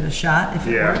giving it a shot if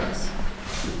it Yeah. works.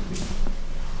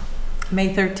 May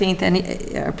 13th,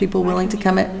 are people willing to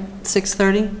come at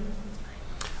 6:30?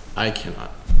 I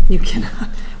cannot. You cannot.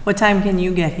 What time can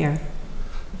you get here?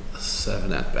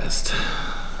 7 at best.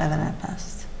 7 at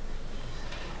best.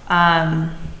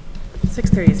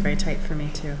 6:30 is very tight for me,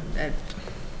 too.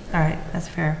 All right, that's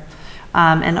fair.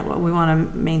 And we want to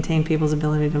maintain people's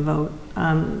ability to vote.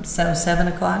 So 7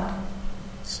 o'clock?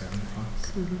 7 o'clock.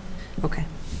 Okay.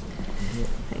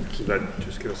 Thank you. Does that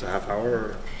just give us a half hour,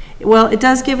 or? Well, it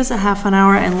does give us a half an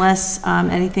hour unless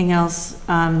anything else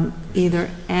either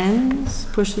ends,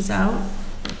 pushes out,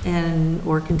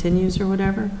 or continues or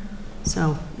whatever.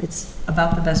 So it's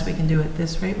about the best we can do at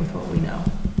this rate with what we know.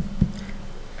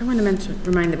 I want to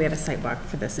remind that we have a site walk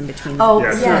for this in between. Oh,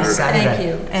 Yeah, yes, Saturday. thank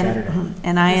you.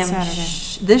 And I This am,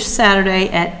 Saturday. this Saturday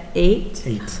at 8.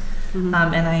 8. And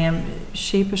I am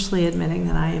sheepishly admitting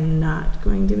that I am not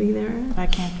going to be there. I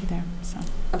can't be there, so.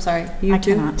 I'm sorry, you I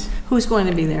too? cannot. Who's going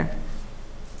to be there?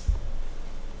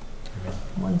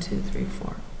 1, 2, 3,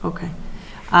 4. Okay.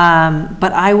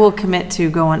 But I will commit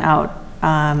to going out.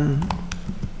 And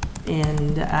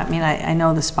I mean, I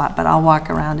know the spot, but I'll walk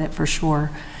around it for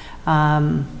sure.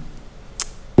 I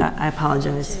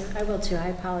apologize. I will too. I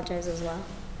apologize as well.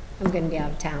 I'm going to be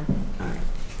out of town. All right.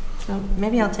 So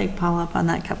maybe I'll take Paul up on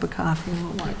that cup of coffee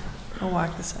and we'll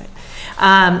walk the site.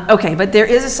 Okay, but there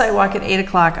is a site walk at 8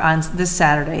 o'clock on this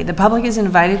Saturday. The public is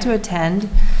invited to attend.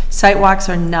 Site walks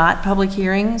are not public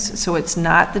hearings, so it's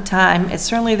not the time. It's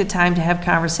certainly the time to have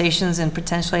conversations and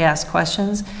potentially ask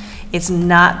questions. It's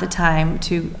not the time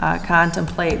to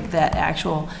contemplate that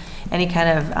any kind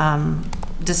of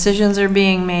decisions are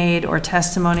being made or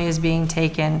testimony is being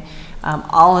taken.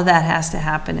 All of that has to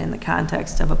happen in the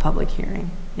context of a public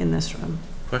hearing in this room.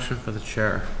 Question for the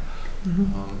chair.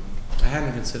 I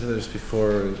hadn't considered this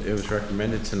before it was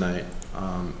recommended tonight,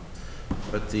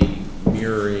 but the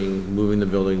mirroring, moving the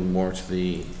building more to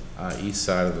the east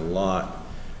side of the lot,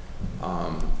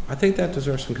 I think that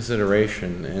deserves some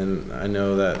consideration, and I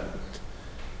know that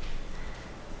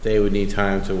they would need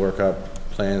time to work up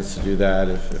plans to do that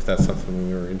if that's something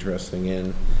we were interested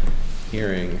in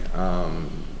hearing.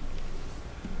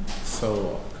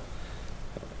 So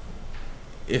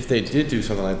if they did do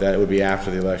something like that, it would be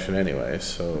after the election anyway,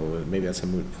 so maybe that's a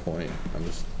moot point.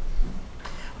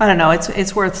 I don't know,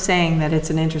 it's worth saying that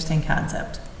it's an interesting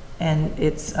concept, and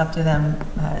it's up to them,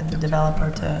 the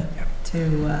developer, to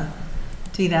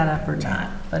tee that up or not.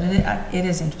 But it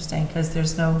is interesting, because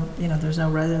there's no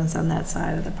residents on that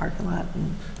side of the parking lot.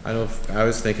 And I know, I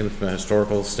was thinking from a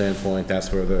historical standpoint,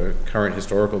 that's where the current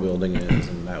historical building is,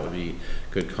 and that would be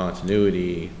good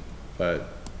continuity, but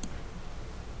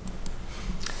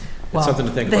it's something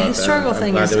to think about. The historical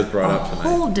thing is it was brought a up tonight.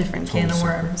 whole different can of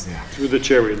worms. Through the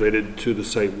chair, related to the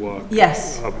site walk.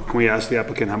 Yes. Can we ask the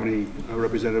applicant how many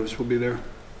representatives will be there?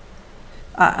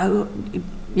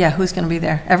 Yeah, who's going to be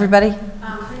there? Everybody?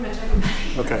 Pretty much everybody.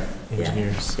 Okay.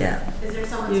 Engineers. Yeah. Is there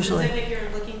someone Usually. specific you're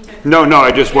looking to? No,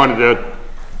 I just wanted to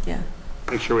Yeah.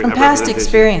 make sure we From have past representation.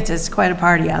 experience, it's quite a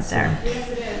party out there. Yes,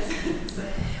 it is.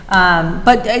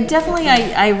 But definitely,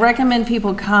 I recommend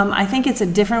people come. I think it's a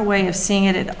different way of seeing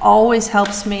it. It always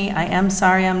helps me. I am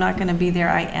sorry I'm not going to be there.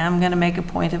 I am going to make a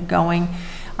point of going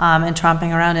and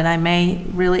tromping around, and I may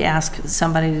really ask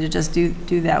somebody to just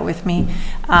do that with me,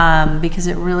 because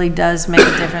it really does make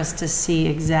a difference to see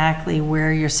exactly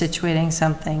where you're situating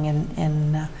something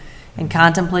and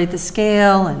contemplate the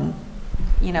scale and,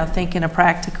 think in a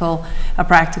practical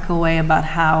way about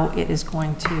how it is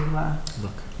going to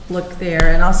look there,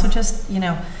 and also just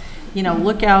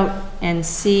look out and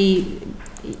see.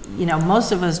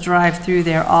 Most of us drive through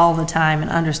there all the time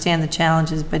and understand the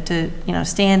challenges, but to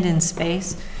stand in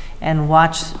space and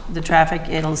watch the traffic,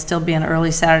 it'll still be an early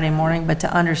Saturday morning, but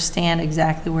to understand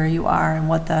exactly where you are and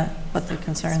what the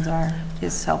concerns are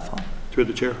is helpful. Through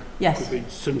the chair? Yes.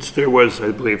 Since there was, I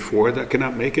believe, 4 that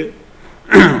cannot make it,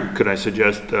 could I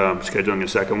suggest scheduling a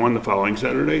second one the following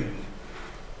Saturday?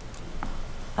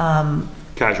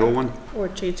 Casual one? Or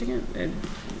changing it?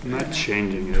 Not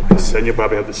changing it, then you'll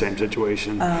probably have the same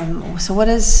situation. So what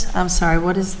is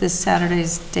this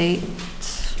Saturday's date?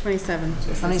 27th.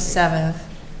 27th.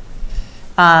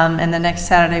 And the next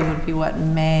Saturday would be what,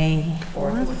 May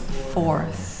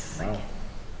 4th?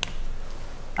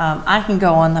 I can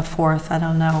go on the 4th, I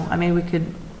don't know. I mean,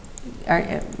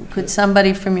 could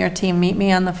somebody from your team meet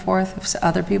me on the 4th, if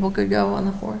other people could go on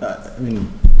the 4th?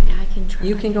 I can try.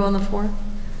 You can go on the 4th?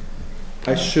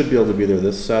 I should be able to be there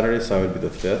this Saturday, so I would be the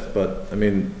 5th, but, I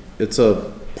mean, it's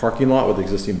a parking lot with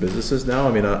existing businesses now.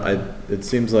 I mean, it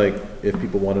seems like if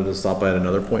people wanted to stop by at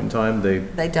another point in time, they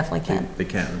definitely can. They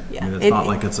can. Yeah. I mean, it's not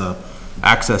like it's a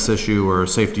access issue or a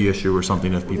safety issue or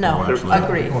something if people No, are actually.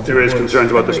 agreed. There is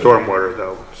concerns about the stormwater,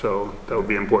 though, so that would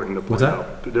be important to point What's that?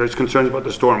 out. There's concerns about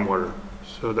the stormwater,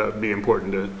 so that would be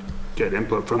important to get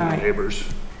input from All the right. neighbors.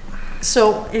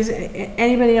 So is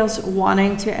anybody else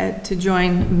wanting to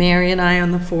join Mary and I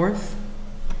on the 4th?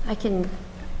 I can.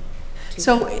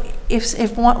 So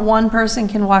if one person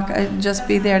can walk, just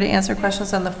be there to answer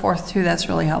questions on the 4th too, that's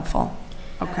really helpful.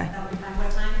 Okay.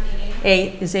 What time?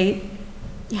 8 is 8?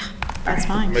 Yeah. That's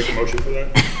fine. Make a motion for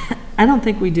that? I don't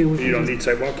think we do. You don't need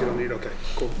sidewalk, you don't need, okay,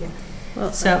 cool.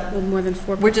 Well, So, more than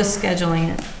 4 we're just scheduling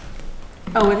it.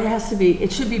 Oh, it has to be,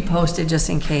 it should be posted just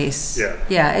in case. Yeah.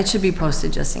 Yeah, it should be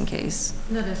posted just in case.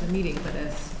 Not as a meeting, but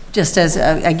as. Just as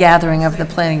a gathering of the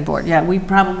planning board. Yeah, we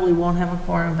probably won't have a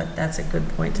quorum, but that's a good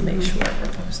point to make sure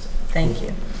we're posted. Thank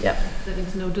you. Yep. That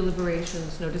means no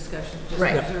deliberations, no discussion, just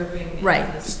Right. observing. and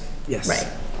Right. listening. Yes. Right.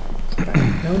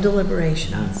 No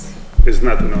deliberations. Isn't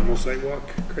that the normal sidewalk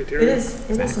It criteria? is,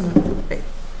 that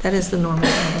is the normal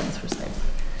guidelines for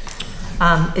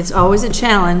site. It's always a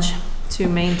challenge to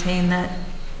maintain that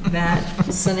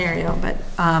scenario, but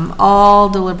all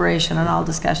deliberation and all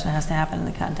discussion has to happen in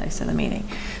the context of the meeting.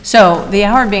 So, the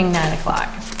hour being 9 o'clock,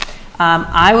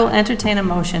 I will entertain a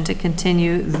motion to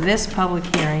continue this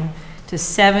public hearing to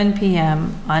 7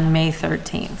 PM on May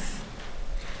 13th.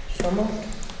 So moved.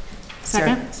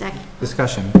 Second? Second.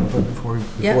 Discussion, before we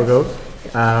Yep. vote.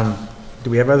 Do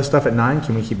we have other stuff at 9?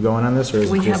 Can we keep going on this, or is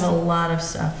it We just? have a lot of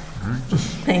stuff.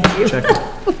 Thank you. Check it.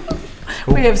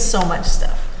 We have so much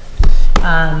stuff.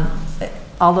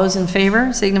 All those in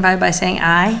favor signify by saying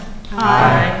aye.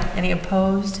 Aye. Any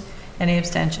opposed? Any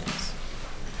abstentions?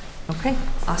 Okay,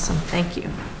 awesome, thank you.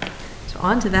 So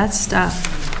on to that stuff.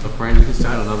 So Fran, you can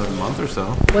start another month or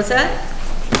so. What's that?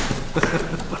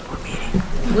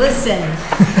 Listen,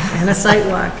 and a site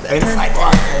walk. And a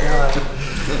sidewalk.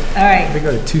 All right. We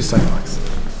go to 2 sidewalks.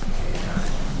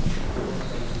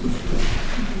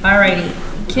 All righty,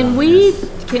 can we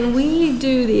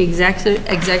do the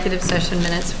executive session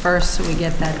minutes first so we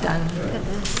get that done? Look at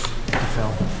this.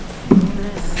 Phil. Look at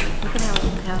this. Look at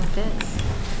how it fits.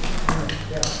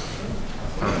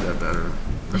 Oh, that better.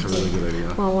 That's a really good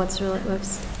idea. Well, what's really,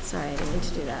 whoops, sorry, I didn't mean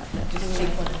to do that, but. Wait,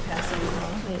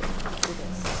 do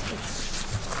this.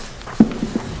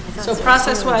 So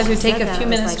process-wise, we take a few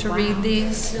minutes to read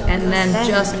these and then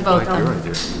just vote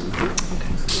them.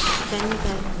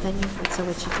 So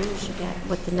what you do is you get,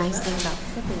 what the nice thing about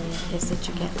flipping it is that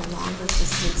you get a longer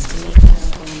distance to make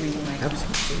that.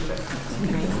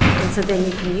 Absolutely. Right? And so then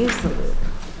you can use the loop.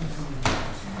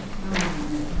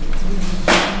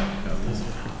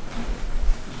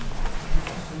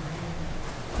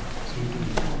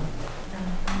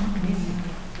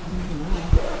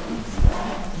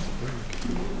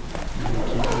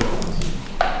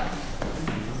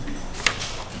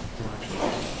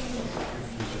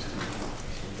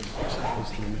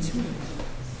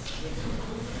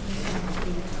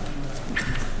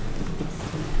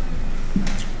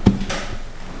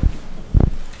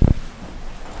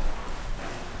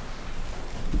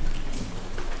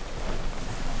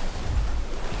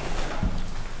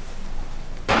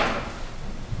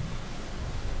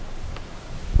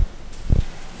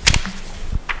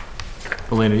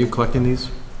 Elaine, are you collecting these?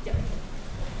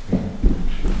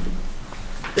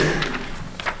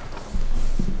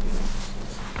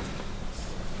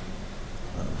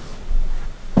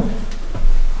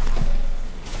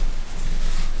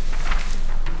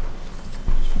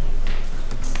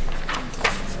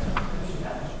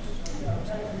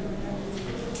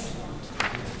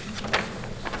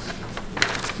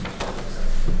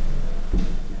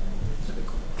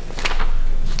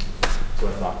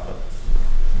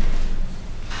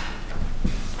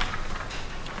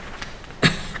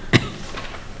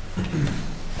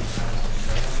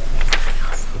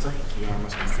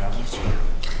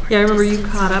 Yeah, I remember you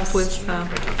caught up with town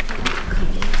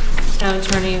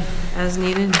attorney as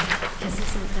needed.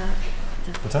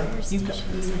 What's that? You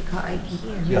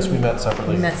Yes, we met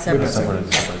separately. We met separately.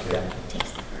 Yeah.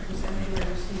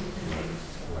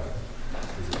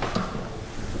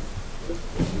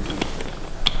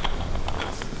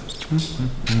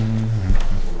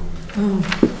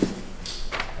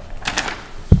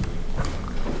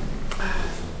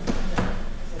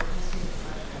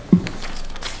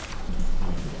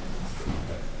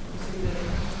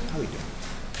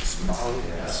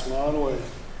 Small way.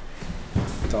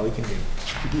 That's all you can do.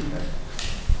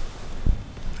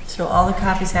 So all the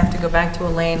copies have to go back to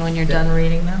Elaine when you're done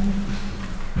reading them?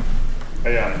 I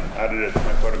added it to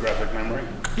my photographic memory.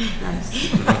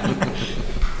 Nice.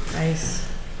 Nice.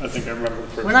 I think I remember the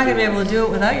first. We're not gonna be able to do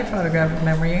it without your photographic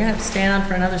memory. You're gonna have to stay on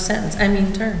for another sentence,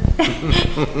 turn.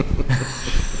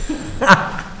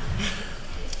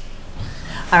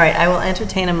 All right, I will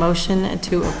entertain a motion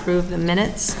to approve the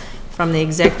minutes from the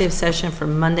executive session for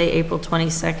Monday, April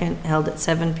 22nd, held at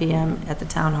 7 PM at the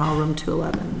Town Hall, Room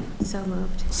 211. So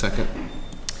moved. Second.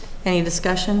 Any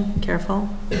discussion? Careful.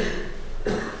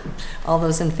 All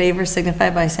those in favor signify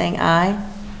by saying aye.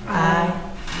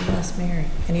 Aye. You lost Mary.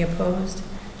 Any opposed?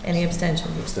 Any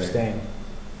abstentions? Abstain.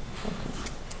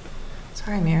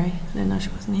 Sorry, Mary. I didn't know she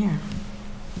wasn't here.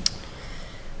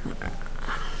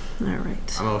 All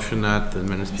right. A motion that the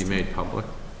minutes be made public.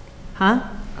 Huh?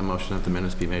 A motion that the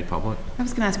minutes be made public. I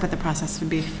was going to ask what the process would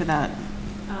be for that.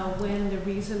 When the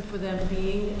reason for them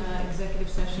being executive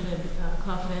session and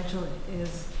confidential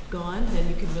is gone, then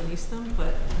you can release them,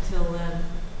 but until then,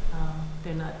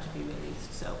 they're not to be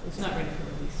released, so it's not ready for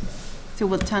release. So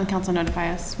will town council notify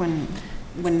us when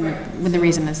the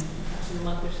reason is? In a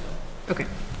month or so. Okay.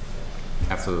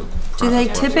 Absolutely. Do they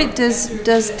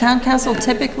does town council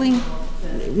typically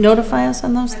notify us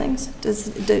on those things?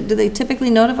 Do they typically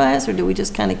notify us, or do we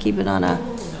just kind of keep it on a,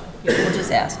 we'll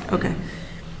just ask? Okay.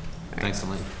 Thanks,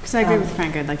 Elaine. Because I agree with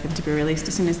Frank, I'd like them to be released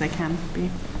as soon as they can be.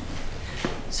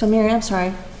 So Mary, I'm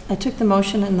sorry, I took the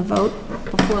motion and the vote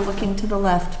before looking to the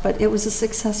left, but it was a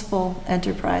successful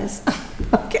enterprise.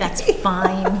 Okay. That's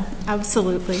fine.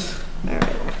 Absolutely. All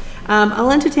right.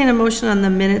 I'll entertain a motion on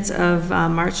the minutes of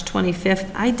March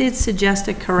 25th. I did suggest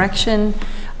a correction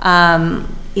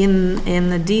in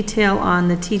the detail on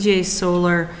the TJ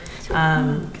Solar.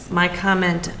 My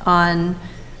comment on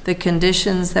the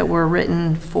conditions that were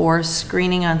written for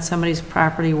screening on somebody's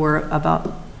property were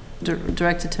about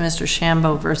directed to Mr.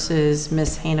 Shambo versus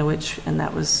Ms. Hanowich, and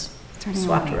that was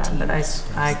swapped around, but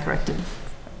I corrected,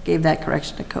 gave that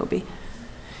correction to Kobe.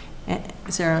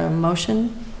 Is there a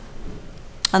motion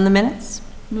on the minutes?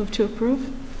 Move to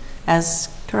approve? As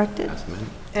corrected?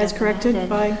 As corrected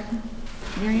by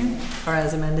Marion? Or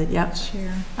as amended, yep.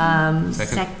 Chair.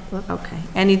 Okay.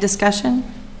 Any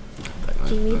discussion?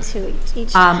 Do you need to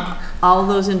each? All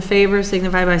those in favor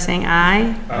signify by saying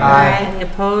aye. Aye. Any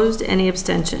opposed? Any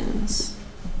abstentions?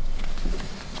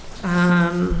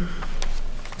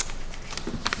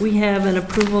 We have an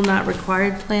approval not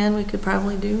required plan we could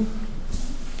probably do.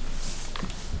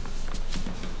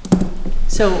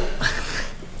 So,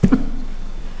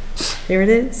 here it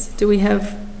is. Do we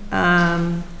have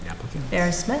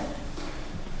Barry Smith?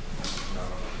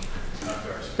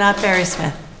 Not Barry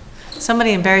Smith.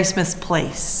 Somebody in Barry Smith's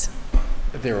place.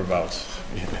 Thereabouts,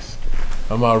 yes.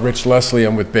 I'm Rich Leslie.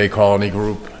 I'm with Bay Colony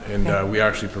Group, and we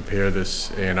actually prepared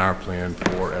this A&R plan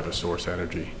for Eversource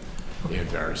Energy in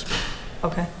Barry Smith.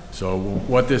 Okay. So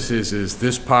what this is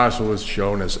this parcel is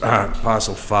shown as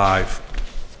parcel 5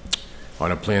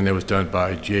 on a plan that was done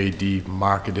by J.D.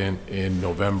 Marketing in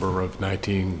November of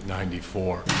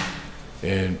 1994.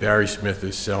 And Barry Smith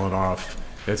is selling off.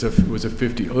 It was a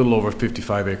little over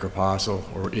 55 acre parcel,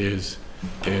 or is,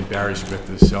 and Barry Smith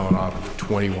is selling off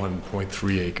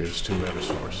 21.3 acres to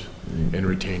Eversource and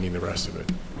retaining the rest of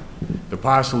it. The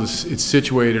parcel it's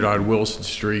situated on Wilson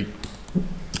Street.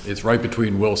 It's right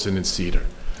between Wilson and Cedar.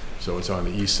 So it's on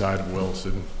the east side of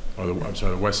Wilson, or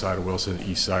the west side of Wilson,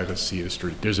 east side of Cedar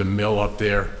Street. There's a mill up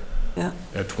there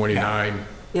at 29.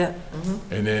 Yeah.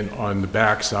 And then on the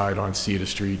back side on Cedar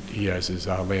Street, he has his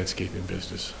landscaping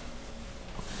business.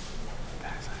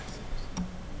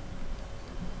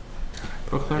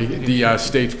 The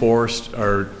state forests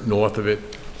are north of it,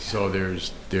 so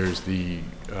there's the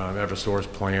Eversource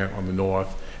plant on the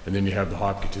north, and then you have the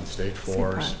Hopkinton State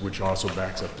Forest, which also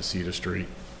backs up to Cedar Street.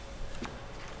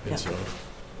 And so,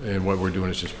 and what we're doing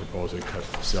is just proposing to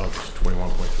sell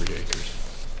 21.3 acres.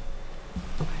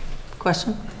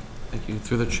 Question? Thank you.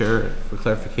 Through the chair, for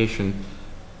clarification,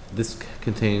 this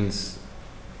contains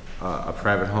a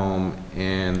private home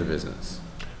and the business.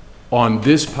 On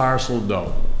this parcel,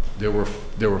 no. There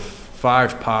were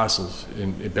 5 parcels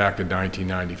back in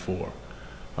 1994.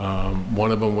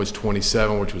 One of them was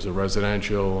 27, which was a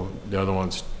residential. The other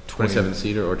one's 27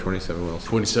 Cedar or 27 Wilson?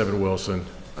 27 Wilson,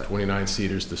 29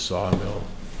 Cedar's the sawmill.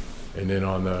 And then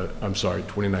on the, I'm sorry,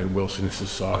 29 Wilson is the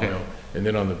sawmill. Okay. And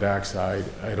then on the backside,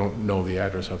 I don't know the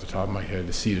address off the top of my head,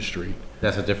 the Cedar Street.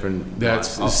 That's a different...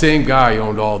 That's the same guy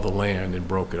owned all the land and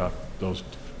broke it up, those.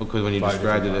 Because when you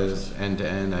described it as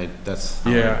end-to-end, that's...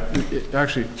 Yeah,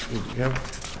 actually, yeah.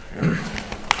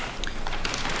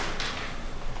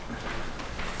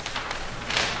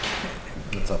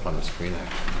 It's up on the screen,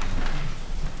 actually.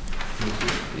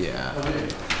 Yeah.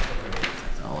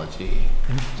 Technology.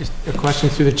 Just a question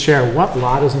through the chair. What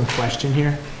lot is in question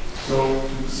here? So,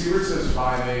 see where it says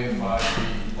 5A and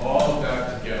 5B, all of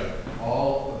that together,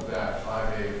 all of that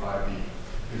 5A and 5B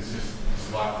is just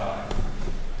lot 5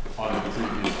 on the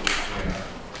previous plan.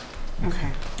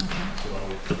 Okay.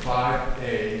 So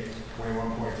 5A,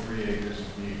 21.3 acres is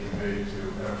being conveyed to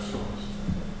Eversource,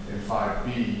 and 5B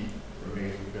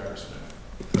remains with Barry Smith.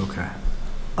 Okay.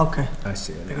 Okay. I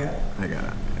see it. I got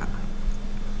it. Yeah.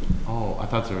 Oh, I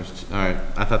thought there was, all right,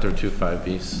 I thought there were 2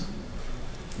 5Bs.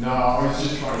 No, I was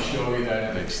just trying to show you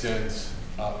that it extends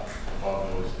up above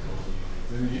those.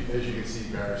 As you can see,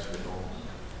 Barry Smith owns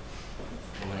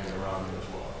the land around there as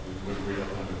well. Wood Realty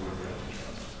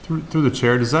Trust. Through the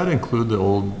chair, does that include the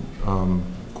old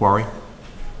quarry?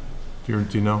 Do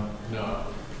you know? No.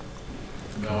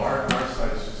 No, our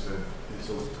site's just it's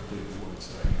a complete wood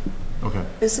site. Okay.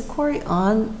 Is the quarry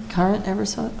on current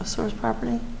Eversource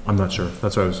property? I'm not sure.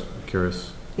 That's why I was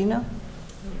curious. Do you know?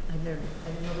 I didn't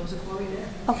know there was a quarry there.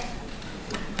 Oh.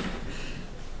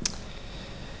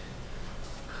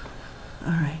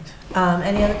 All right.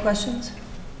 Any other questions?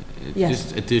 Yes.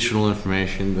 Just additional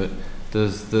information, but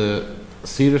does the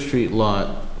Cedar Street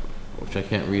lot, which I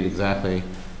can't read exactly,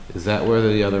 is that where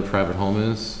the other private home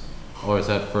is? Or is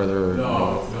that further?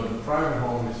 No, the private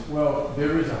home is, well,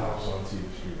 there is a house on Cedar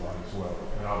Street lot as well,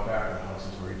 and out back of the house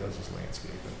is where he does his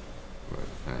landscaping.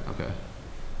 Right, okay.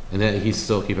 And then he's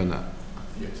still keeping that?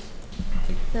 Yes.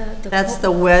 That's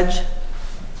the wedge?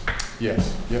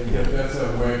 Yes, yep, that's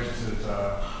a wedge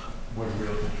that, Wood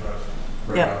Realty Trust,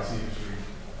 right Yep. on Cedar Street.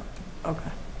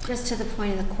 Okay. Just to the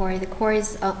point of the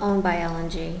quarry's owned by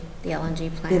LNG, the LNG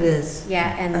plant. It is.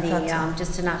 Yeah, and I thought so.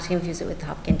 just to not confuse it with the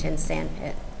Hopkinton sand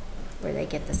pit, where they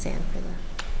get the sand for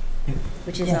the,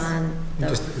 which is Yes. on the.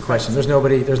 Just a question, there's no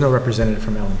representative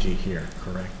from LNG here,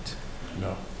 correct?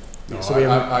 No, no, So we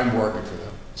have- I'm working for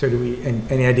them. So do we,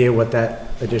 any idea what that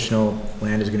additional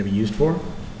land is going to be used for?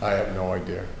 I have no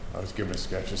idea. I was given a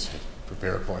sketch, just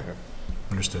prepare a plan.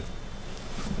 Understood.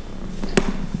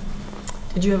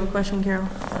 Did you have a question, Carol?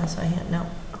 I saw a hand. No.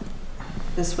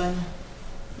 This way?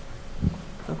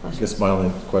 No I question? guess my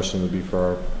only question would be for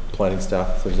our planning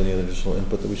staff, if there's any other additional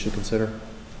input that we should consider.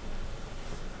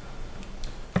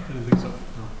 I didn't think so. No.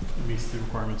 It meets the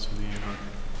requirements of the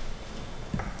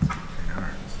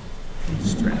A&R.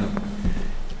 Straight up.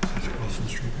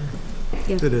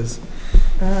 Yep. It is.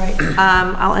 All right.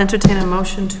 I'll entertain a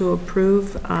motion to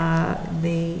approve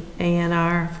the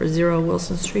A&R for 0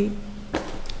 Wilson Street.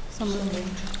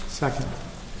 Second.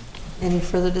 Any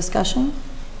further discussion?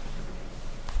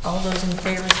 All those in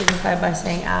favor signify by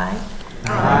saying aye.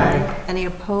 Aye. Any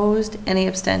opposed? Any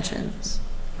abstentions?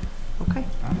 Okay.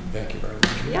 Thank you very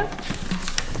much. Yep.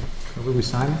 Will we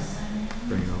sign it?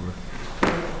 Bring it over.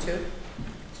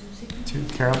 Two.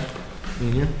 Carol, me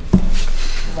and you?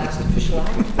 Last official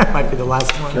act. That might be the last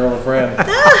one. Carol and Fran.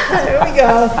 There we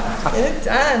go. Get it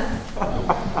done.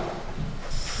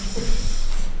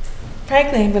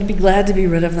 Frankly, I'm going to be glad to be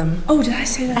rid of them. Oh, did I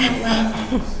say that out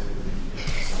loud?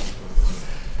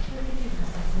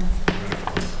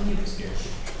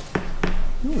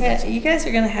 Yeah, you guys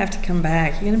are going to have to come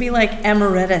back. You're going to be like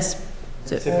emeritus.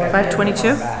 Is it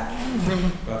 522?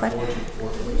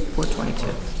 422.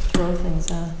 Throw things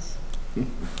at us.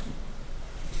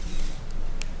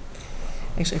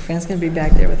 Actually, Fran's going to be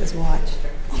back there with his watch.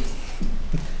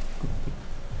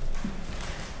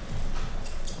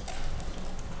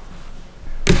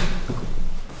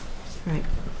 Right.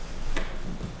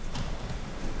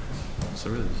 So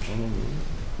really, there's one more meeting?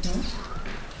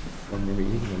 One more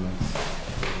meeting and then...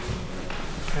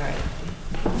 All right.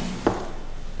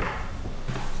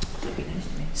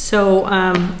 So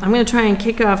I'm going to try and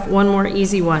kick off one more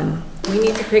easy one. We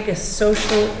need to pick a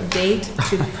social date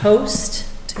to post,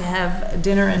 to have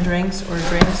dinner and drinks or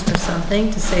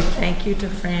something to say thank you to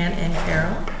Fran and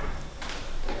Carol.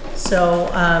 So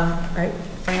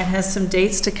Fran has some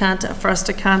dates for us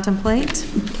to contemplate,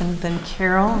 and then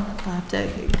Carol will have to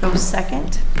go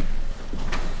second.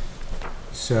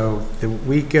 So the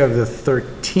week of the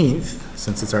 13th,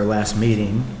 since it's our last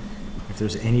meeting, if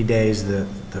there's any days, the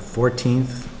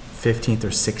 14th, 15th, or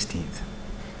 16th.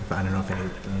 I don't know if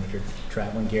you're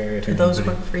traveling, Gary. Do those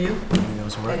work for you?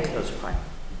 Those work. Those are fine.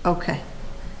 Okay.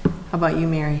 How about you,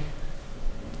 Mary?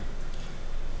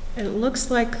 It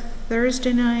looks like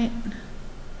Thursday night.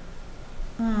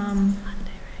 I'm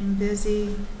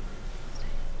busy,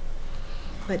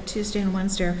 but Tuesday and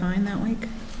Wednesday are fine that week.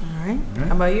 All right.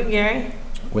 How about you, Gary?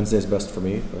 Wednesday's best for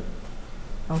me, but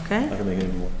Okay. I can make it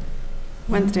any more.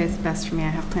 Wednesday is best for me. I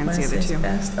have plans the other Wednesday's two.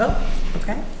 best. Oh,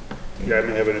 okay. Yeah, I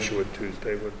may have an issue with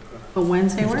Tuesday with... But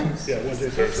Wednesday works? Yeah, Wednesday,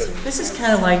 Thursday. This is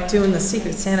kind of like doing the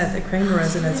Secret Santa at the Kramer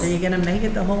residence. Are you going to make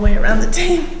it the whole way around the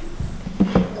table?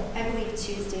 I believe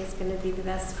Tuesday is going to be the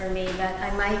best for me, but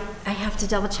I have to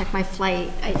double check my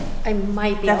flight. I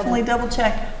might be Definitely able to. double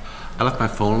check. I left my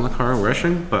phone in the car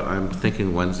wishing, but I'm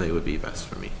thinking Wednesday would be best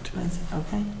for me too. Wednesday,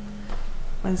 okay.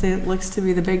 Wednesday looks to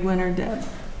be the big winner, Deb.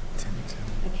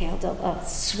 Okay, I'll double,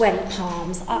 sweaty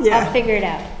palms. Yeah. I'll figure it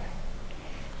out.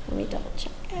 Let me double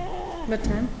check. What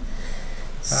time?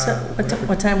 So,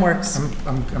 what time works?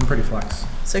 I'm pretty flex.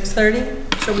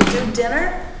 6:30? Shall we do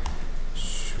dinner?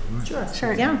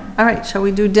 Sure, yeah. All right, shall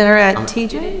we do dinner at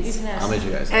TJ's? I'll meet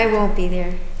you guys. I won't be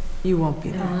there. You won't be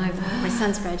No, there. I won't. My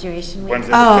son's graduation week.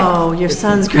 Wednesday. Oh, your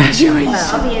son's graduation.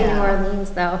 I'll be in New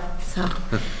Orleans, though. so,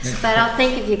 but I'll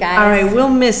think of you guys. All right, we'll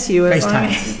miss you as long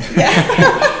as.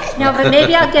 No, but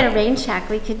maybe I'll get a rain check.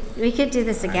 We could do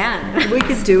this again. We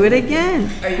could do it again.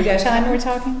 Are you guys time we're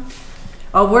talking?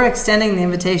 Oh, we're extending the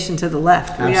invitation to the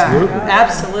left. We are.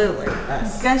 Absolutely.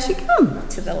 You guys should come.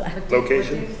 To the left.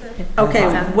 Location?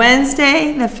 Okay,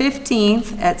 Wednesday, the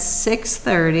 15th at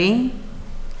 6:30.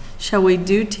 Shall we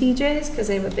do TJ's because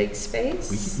they have a big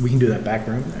space? We can do that back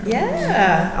room there.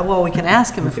 Yeah. Well, we can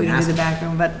ask him if we can do the back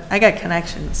room, but I got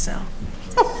connections, so.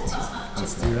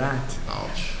 Let's do that.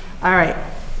 All right.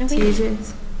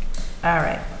 TJ's. All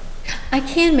right. I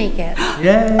can make it.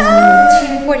 Yay!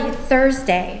 2:40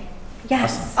 Thursday.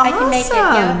 Yes, I can make it.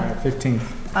 Yeah.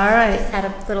 15th. All right. Just had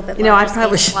a little bit. You know, I larger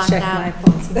probably space should blocked check out. my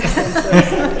phone.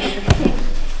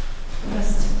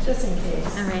 Just in case.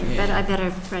 All right, but I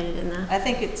better write it in the. I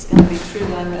think it's going to be true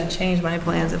that I'm going to change my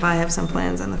plans if I have some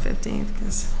plans on the 15th,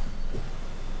 because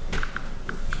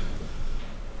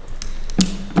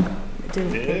I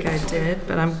didn't think I did,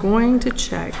 but I'm going to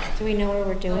check. Do we know where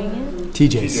we're doing it?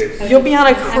 TJ's. You'll be on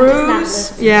a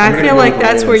cruise? Yeah, I feel like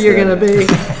that's where you're going to be.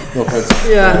 No offense.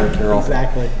 Yeah. Carol.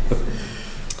 Exactly.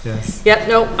 Yes. Yep,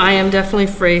 nope, I am definitely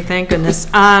free, thank goodness.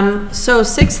 So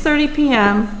 6:30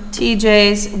 PM,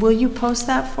 TJ's, will you post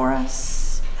that for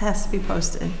us? Has to be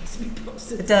posted.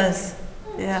 It does,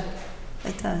 yeah,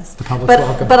 it does. The public's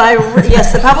welcome. But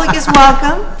yes, the public is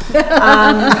welcome.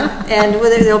 And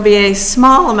there'll be a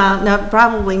small amount,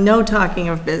 probably no talking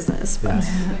of business. But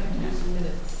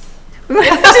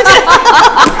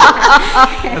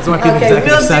That's one thing. Okay,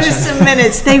 we'll do some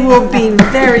minutes. They will be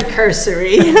very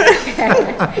cursory.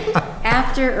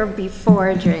 After or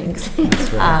before drinks.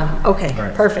 Okay,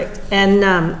 perfect. And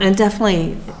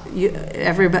definitely,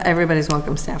 everybody's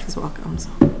welcome, staff is welcome, so.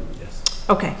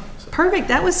 Okay, perfect.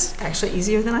 That was actually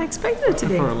easier than I expected it to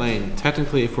be. For Elaine,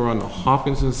 technically, if we're on the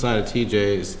Hopkinton side of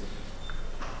TJ's,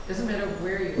 Doesn't matter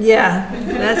where you. Yeah,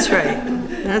 that's right.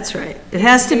 That's right. It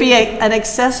has to be an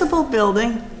accessible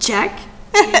building, check.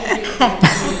 It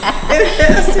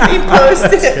has to be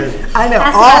posted. I know,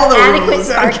 Has to all have the adequate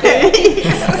rules, parking. okay?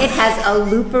 It has a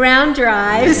loop around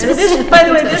drive. By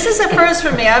the way, this is a first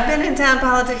for me. I've been in town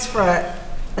politics for a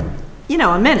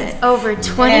minute. Over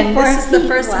 24 And this is the feet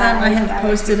first time I wide. have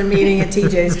posted a meeting at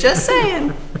TJ's, just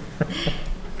saying.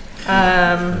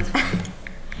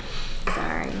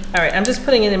 Sorry. All right, I'm just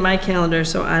putting it in my calendar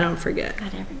so I don't forget.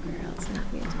 Not everywhere else,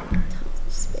 not me.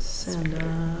 Send up.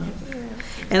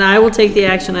 And I will take the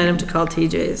action item to call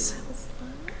TJ's.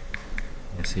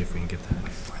 Let's see if we can get that.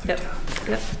 Yep,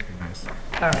 yep. Nice.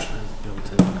 All right.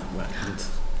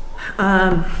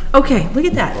 Okay, look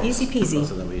at that, easy peasy.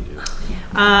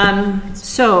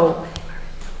 So,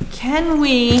 can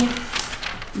we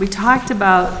talked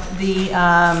about the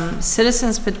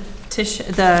citizens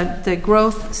petition, the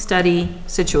growth study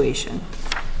situation.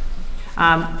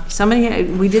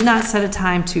 We did not set a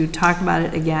time to talk about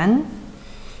it again.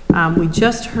 We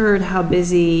just heard how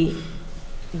busy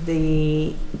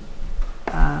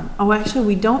actually,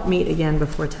 we don't meet again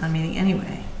before town meeting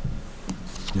anyway.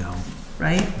 No.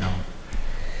 Right? No.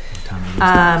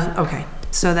 Okay,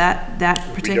 so that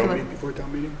We particular. don't meet before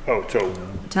town meeting? Oh, so.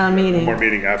 Town meeting. One more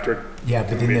meeting after? Yeah,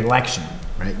 but in the election,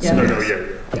 right? Yeah. No,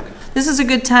 yeah. This is a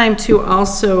good time to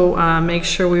also make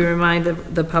sure we remind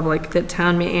the public that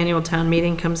annual town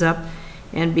meeting comes up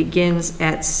and begins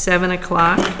at 7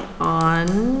 o'clock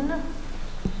on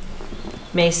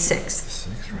May 6th.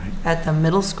 Right. At the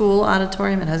middle school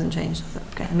auditorium. It hasn't changed.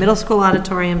 Okay, middle school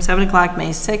auditorium, 7 o'clock,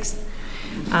 May 6th.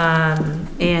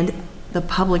 And the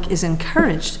public is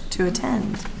encouraged to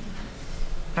attend.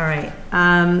 All right,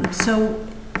 so.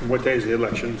 What day is the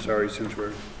election? Sorry, since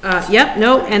we're. Yep,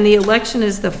 no, and the election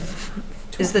is the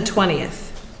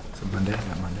 20th. So Monday,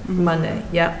 not Monday. Monday,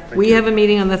 yep. We have a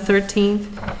meeting on the 13th,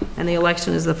 and the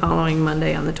election is the following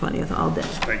Monday on the 20th, all day.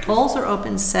 Thank you. Polls are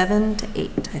open 7 to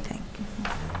 8, I think.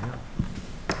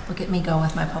 Look at me go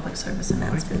with my public service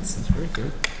announcements. That's very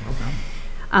good. Well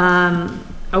done.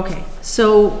 Okay,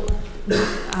 so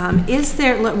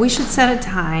we should set a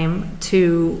time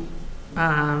to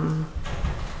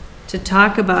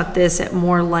talk about this at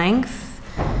more length.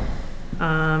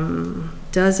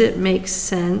 Does it make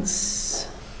sense?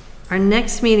 Our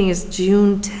next meeting is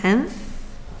June 10th.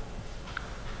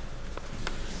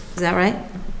 Is that right?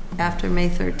 After May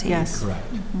 13th? Yes. Correct.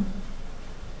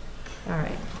 All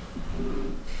right.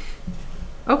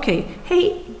 Okay,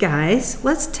 hey, guys,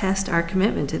 let's test our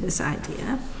commitment to this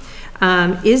idea.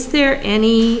 Is there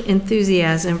any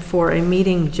enthusiasm for a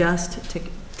meeting just to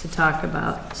talk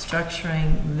about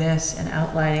structuring this and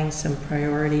outlining some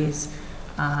priorities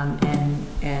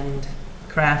and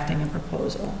crafting a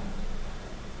proposal?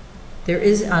 There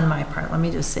is on my part, let me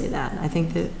just say that. I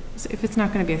think that If it's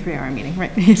not going to be a 3-hour meeting,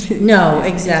 right? No, It's a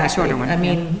exactly. shorter one. I yeah.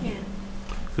 mean,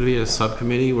 Could it be a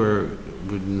subcommittee where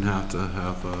we wouldn't have to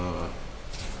have,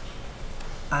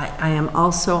 I am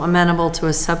also amenable to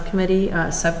a subcommittee.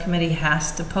 A subcommittee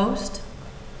has to post,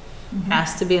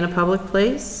 has to be in a public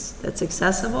place that's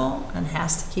accessible, and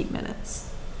has to keep minutes.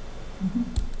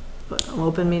 But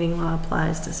open meeting law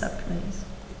applies to subcommittees.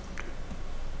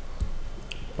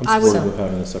 I'm supportive of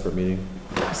having a separate meeting.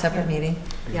 A separate meeting?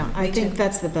 Yeah, I think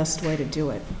that's the best way to do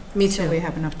it. Me So too. we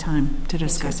have enough time to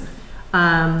discuss it.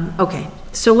 Okay,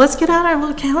 so let's get out our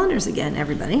little calendars again,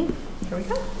 everybody. Here we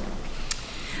go.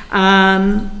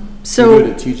 So. We do it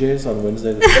at TJ's on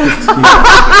Wednesday. The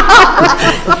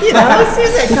You know, let's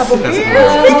use a couple beers.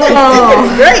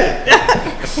 Great.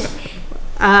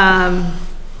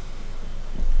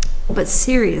 But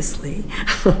seriously,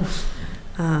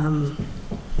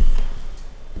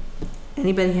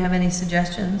 anybody have any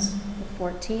suggestions? The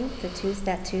 14th,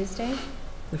 that Tuesday?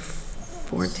 The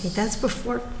 14th, that's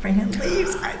before Fran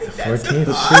leaves. I think that's 14th,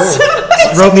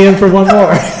 awesome. Throw me in for one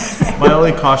more. My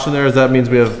only caution there is that means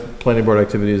we have planning board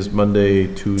activities Monday,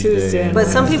 Tuesday. and But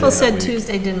some Wednesday people that said week.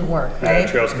 Tuesday didn't work, Yeah, right?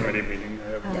 Trails Committee meeting.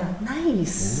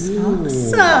 Nice.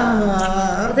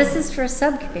 Well, this is for a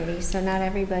subcommittee, so not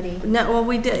everybody. No, well,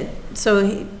 we did.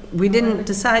 So we didn't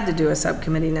decide to do a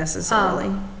subcommittee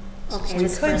necessarily. Okay, We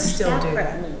this is for could a still do separate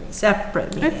that. meeting.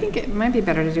 Separate I meeting. think it might be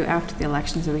better to do after the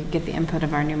election so we can get the input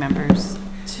of our new members,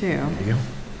 too. There you go.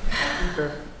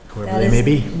 Whoever That they may is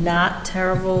be. not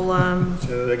terrible,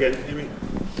 So they get, I mean,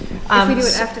 If we do it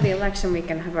so- after the election, we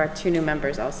can have our 2 new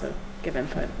members also give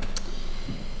input.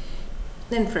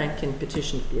 Then Frank can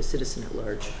petition to be a citizen at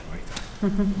large.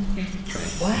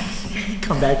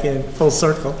 Come back in full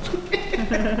circle. Just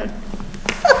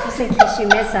in case you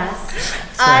miss us.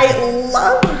 I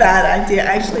love that idea,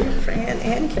 actually, Fran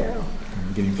and Carol.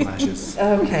 I'm getting flashes.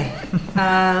 Okay.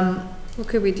 Well,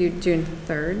 could we do June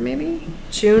 3rd, maybe?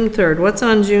 June 3rd. What's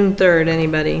on June 3rd,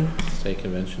 anybody? state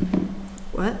convention?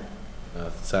 What?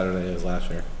 Saturday is last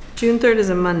year. June 3rd is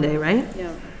a Monday, right?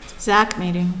 Yeah. ZAC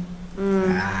meeting.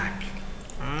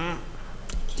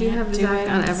 Do you have do Zach it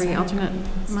on on every Saturday. alternate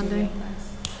Monday?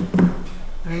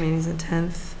 Our meeting's the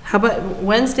 10th. How about,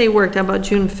 Wednesday worked, how about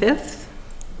June 5th?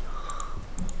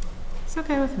 It's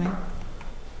okay with me. How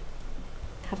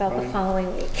about the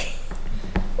following week?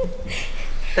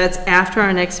 That's after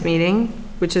our next meeting,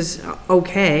 which is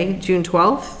okay, June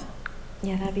 12th?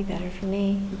 Yeah, that'd be better for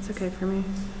me. It's okay for me.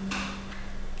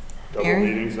 double Aaron?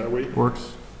 meetings that week.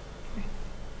 Works.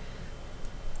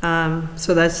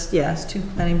 So that's, yes, 2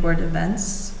 planning board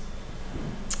events.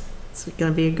 It's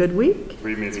gonna be a good week.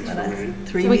 3 meetings for me.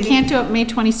 3 So we meetings. can't do it May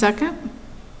 22nd?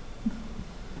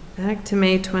 Back to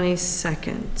May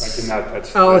 22nd. I cannot,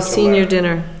 that's. Oh, that's senior 11.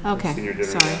 dinner. Okay, Senior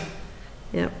dinner, sorry.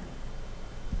 Yep.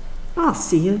 I'll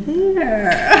see you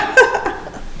there.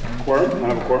 Quorum, I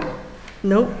have a quorum.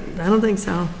 Nope, I don't think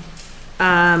so.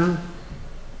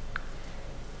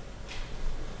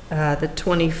 The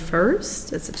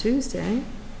 21st, it's a Tuesday.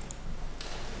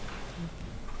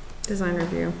 Design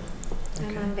review.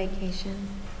 I'm on vacation.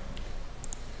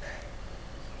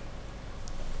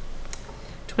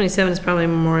 27 is probably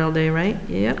Memorial Day, right?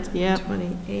 Yep. Yep.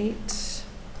 28.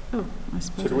 Oh, I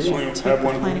suppose do I we should only take have the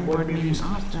one planning board board meeting meeting?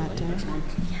 off that day.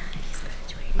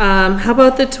 How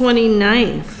about the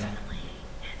 29th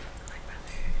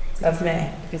of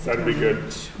May? That'd be good,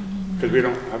 because we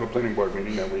don't have a planning board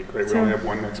meeting that week, right? We only have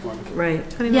one next month. Right.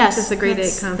 29th Yes, is the grade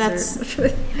 8 that's-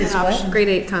 concert. Is what? Grade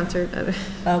 8 concert.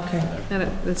 Okay.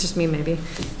 That's just me, maybe.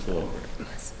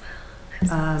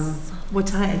 What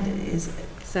time is it?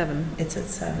 7. It's at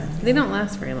 7. They don't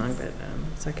last very long, but,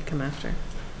 so I could come after.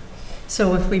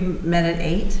 So if we met at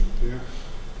 8 Yeah.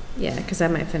 Yeah, because I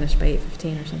might finish by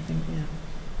 8:15 or something, yeah.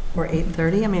 or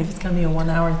 8:30, I mean, if it's gonna be a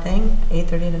 1-hour thing,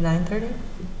 8:30 to 9:30?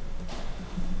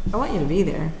 I want you to be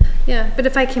there. Yeah, but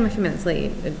if I came a few minutes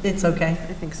late, It's okay. I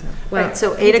think so. Right,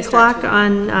 so I 8 need to start o'clock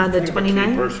on the I'm a key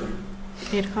 29th? person.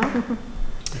 8 o'clock?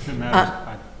 If it matters,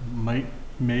 I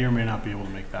may or may not be able to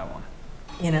make that one.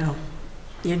 You know,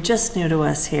 you're just new to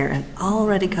us here and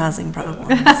already causing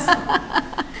problems.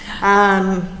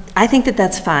 I think that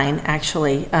that's fine,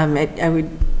 actually. I would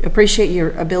appreciate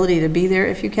your ability to be there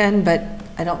if you can, but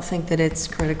I don't think that it's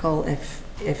critical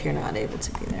if you're not able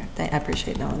to be there. I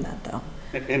appreciate knowing that, though.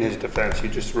 In his defense, he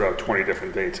just threw out 20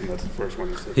 different dates, and that's the first one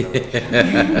he said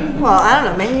no. Well, I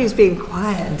don't know, maybe he was being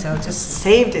quiet until, just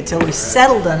saved it till we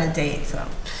settled on a date, so.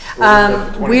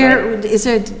 Where, is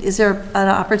there an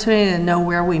opportunity to know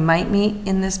where we might meet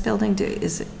in this building?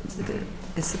 Is the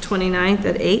 29th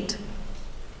at 8?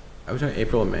 I was talking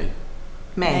April and May.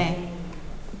 May.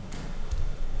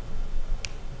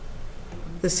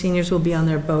 the seniors will be on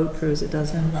their boat cruise. It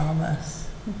doesn't involve us.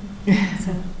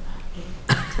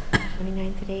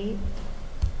 29th at 8?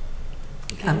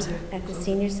 At the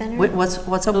senior center? What's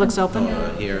open? Looks open?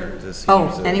 Here.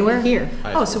 Oh, anywhere? Here.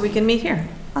 Oh, so we can meet here.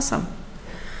 Awesome.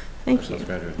 Thank you.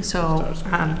 Graduate.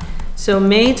 So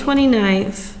May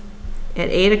 29th at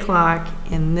 8 o'clock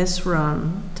in this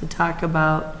room to talk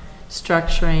about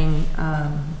structuring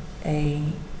a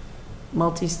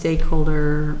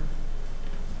multi-stakeholder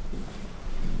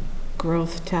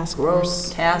Growth task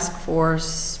force. task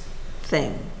force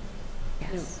thing.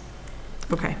 Yes.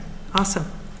 Okay, awesome.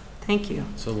 Thank you.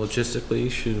 So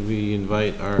logistically, should we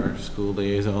invite our school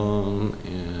liaison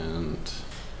and,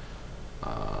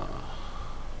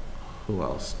 who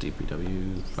else?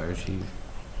 DPW, fire chief?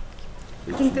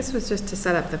 I think this was just to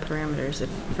set up the parameters,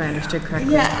 if I understood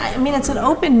correctly. Yeah, I mean, it's an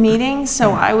open meeting,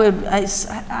 so I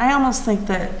almost think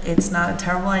that it's not a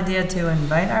terrible idea to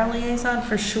invite our liaison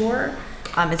for sure.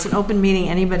 It's an open meeting,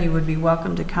 anybody would be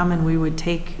welcome to come, and we would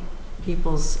take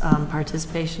people's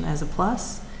participation as a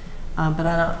plus.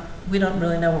 But we don't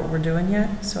really know what we're doing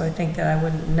yet, so I think that I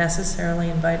wouldn't necessarily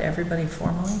invite everybody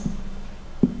formally.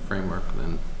 Framework,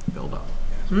 then build up.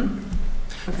 Okay.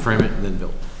 Frame it and then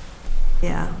build.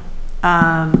 Yeah.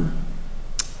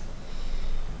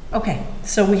 Okay,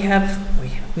 so we have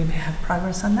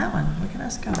progress on that one. Look at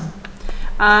us go.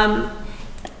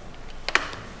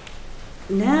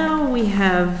 Now we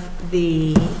have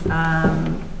the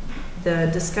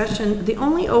discussion, the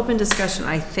only open discussion,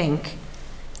 I think,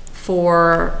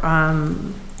 for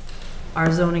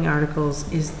our zoning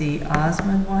articles is the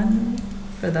Osmond one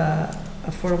for the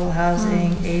affordable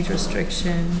housing, age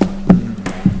restriction.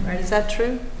 Right, is that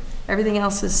true? Everything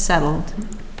else is settled.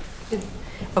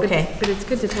 Okay. But it's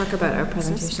good to talk about our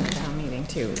presentation at town meeting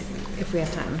too, if we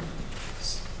have time.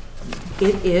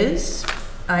 It is.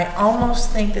 I almost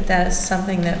think that that is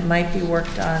something that might be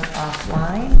worked on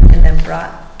offline and then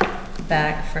brought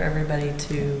back for everybody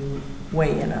to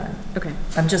weigh in on. Okay.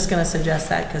 I'm just going to suggest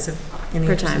that because of in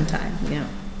the interest of time. Yeah.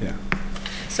 Yeah.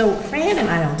 So Fran and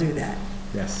I will do that.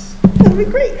 Yes. That'll be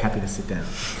great. Happy to sit down.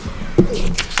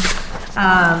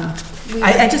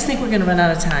 I just think we're going to run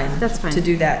out of time. That's fine. To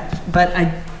do that, but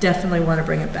I definitely want to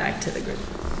bring it back to the group.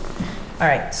 All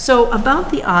right. So about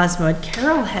the Osmond,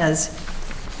 Carol has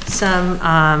some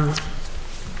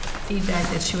feedback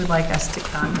that she would like us to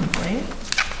contemplate.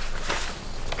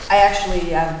 I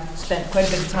actually spent quite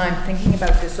a bit of time thinking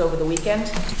about this over the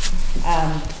weekend,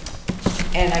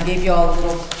 and I gave you all a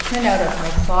little printout of my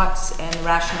thoughts and the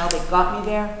rationale that got me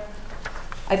there.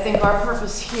 I think our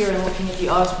purpose here in looking at the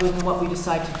Osgood and what we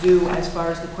decide to do as far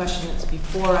as the question that's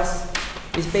before us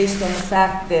is based on the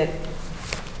fact that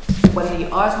when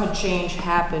the Osgood change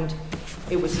happened,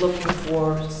 it was looking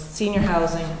for senior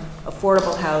housing,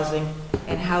 affordable housing,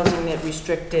 and housing that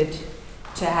restricted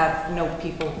to have no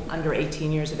people under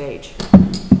 18 years of age.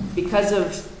 Because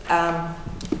of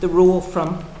the rule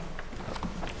from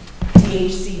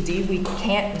DHCD, we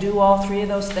can't do all three of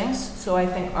those things. So I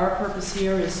think our purpose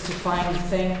here is to find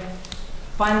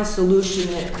the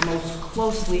solution that most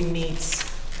closely meets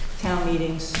town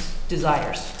meeting's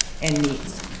desires and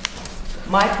needs.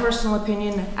 My personal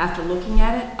opinion, after looking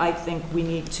at it, I think we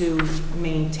need to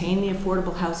maintain the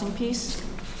affordable housing piece.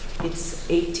 It's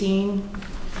 18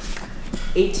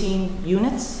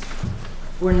 units.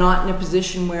 We're not in a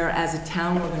position where, as a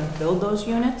town, we're going to build those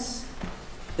units.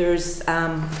 There's,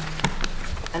 and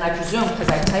I presume, because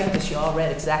I typed this, you all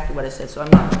read exactly what I said, so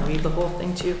I'm not going to read the whole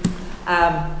thing to you.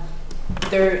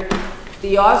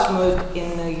 The Osmood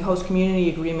in the host community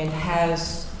agreement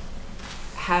has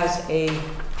a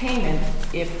payment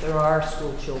if there are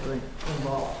school children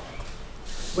involved.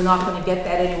 We're not going to get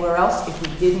that anywhere else if we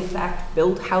did in fact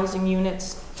build housing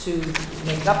units to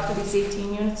make up for these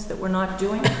 18 units that we're not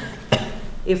doing.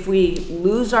 If we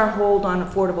lose our hold on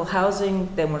affordable housing,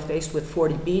 then we're faced with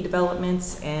 40B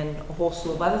developments and a whole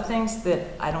slew of other things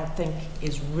that I don't think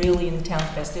is really in the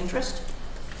town's best interest.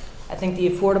 I think the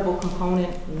affordable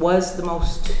component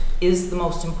is the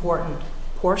most important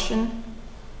portion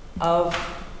of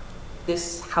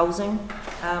this housing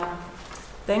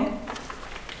thing.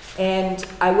 And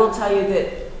I will tell you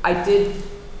that I did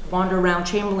wander around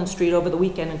Chamberlain Street over the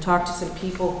weekend and talk to some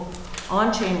people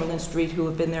on Chamberlain Street who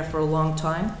have been there for a long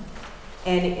time.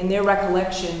 And in their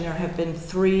recollection, there have been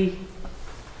 3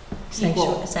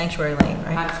 people. Sanctuary Lane,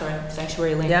 right? I'm sorry,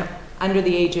 Sanctuary Lane. Yep. Under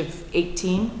the age of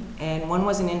 18, and one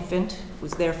was an infant,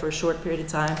 was there for a short period of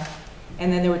time.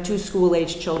 And then there were 2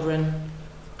 school-age children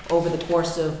over the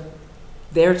course of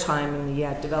their time in the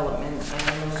development,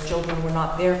 and those children were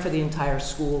not there for the entire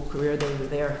school career. They were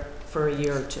there for a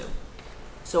year or 2.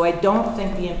 So I don't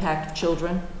think the impact of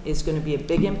children is going to be a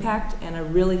big impact, and I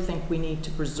really think we need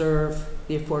to preserve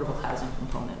the affordable housing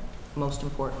component, most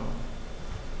importantly.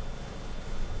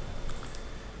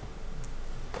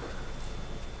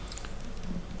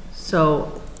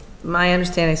 So my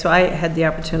understanding, so I had the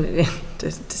opportunity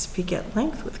to speak at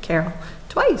length with Carol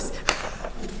twice.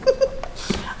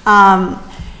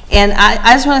 And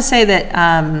I just want to say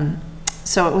that,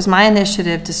 so it was my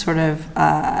initiative to sort of,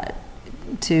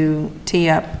 to tee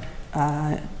up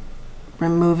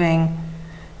removing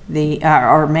the,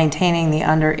 or maintaining the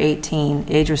under 18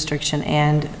 age restriction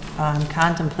and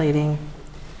contemplating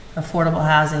affordable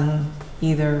housing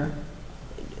either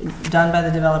done by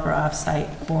the developer off-site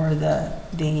or the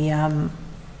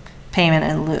payment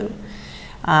in lieu.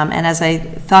 And as I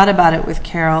thought about it with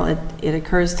Carol, it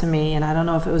occurs to me, and I don't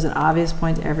know if it was an obvious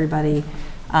point to everybody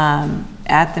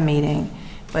at the meeting,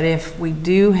 but if we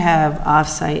do have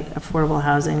off-site affordable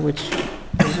housing, which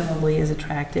presumably is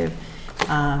attractive,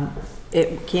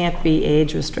 it can't be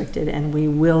age restricted, and we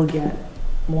will get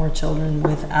more children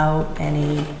without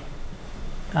any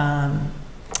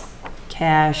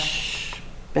cash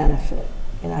benefit.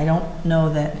 And I don't know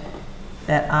that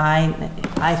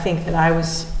I think that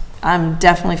I'm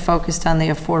definitely focused on the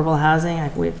affordable housing.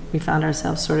 We found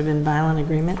ourselves sort of in violent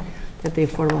agreement that the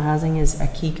affordable housing is a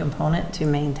key component to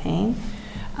maintain.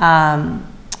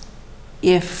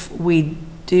 If we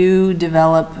do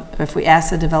develop, if we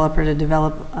ask the developer to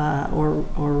develop or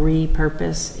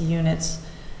repurpose units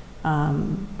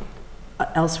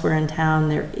elsewhere in town,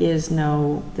 there is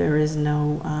no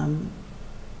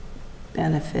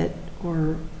benefit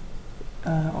or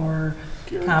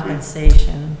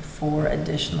compensation for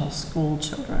additional school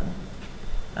children.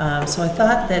 So I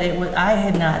thought that I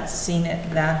had not seen it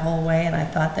that whole way, and I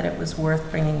thought that it was worth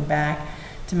bringing back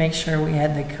to make sure we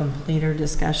had the completer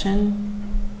discussion.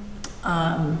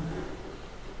 I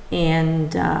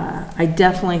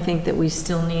definitely think that we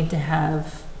still need to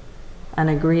have an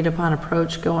agreed upon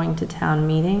approach going to town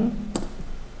meeting.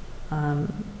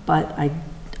 But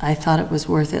I thought it was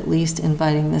worth at least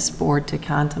inviting this board to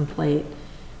contemplate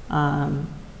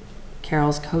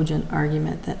Carol's cogent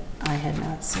argument that I had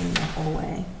not seen the whole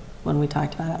way when we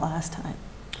talked about it last time.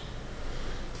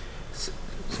 So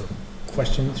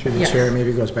question through the chair,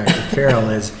 maybe goes back to Carol,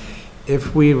 is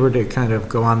if we were to kind of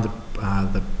go on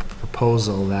the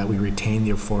proposal that we retain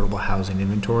the affordable housing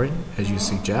inventory, as you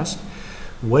suggest,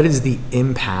 what is the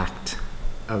impact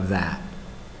of that?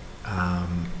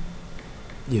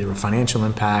 Either a financial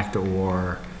impact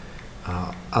or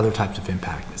other types of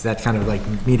impact? Is that kind of like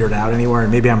metered out anywhere?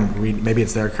 And maybe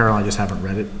it's there, Carol, I just haven't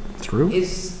read it through.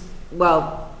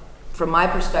 Well, from my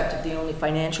perspective, the only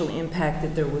financial impact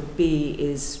that there would be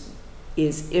is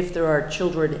if there are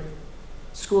children,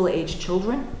 school-age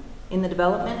children in the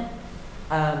development,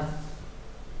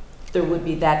 there would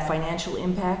be that financial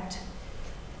impact.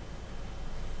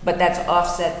 But that's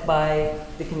offset by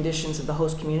the conditions of the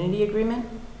host community agreement.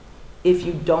 If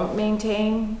you don't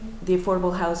maintain the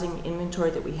affordable housing inventory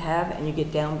that we have and you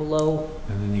get down below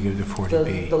and then you go to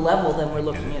 40B. The level, then we're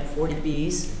looking at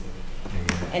 40Bs.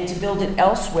 And to build it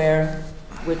elsewhere,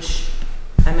 which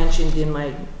I mentioned in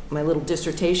my little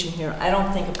dissertation here, I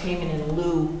don't think a payment in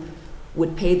lieu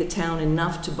would pay the town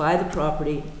enough to buy the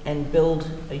property and build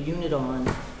a unit on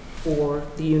for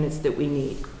the units that we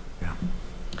need. Yeah.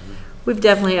 We've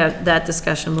definitely had that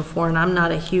discussion before, and I'm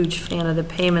not a huge fan of the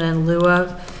payment in lieu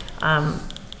of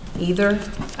either.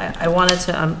 I wanted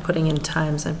to, I'm putting in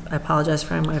times, I apologize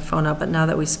for having my phone up, but now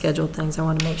that we scheduled things, I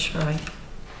want to make sure I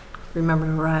remember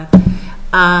to arrive.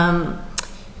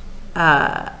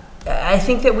 I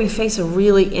think that we face a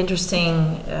really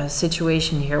interesting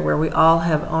situation here where we all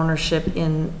have ownership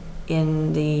in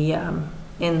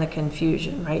the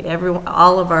confusion, right?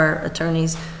 All of our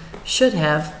attorneys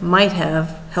might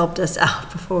have helped us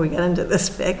out before we got into this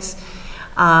fix.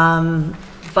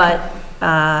 But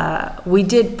we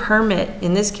did permit,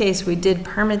 in this case, we did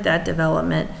permit that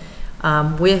development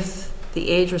with the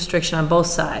age restriction on both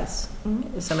sides.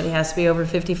 Somebody has to be over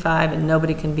 55 and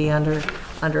nobody can be under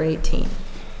 18.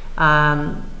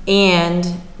 And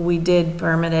we did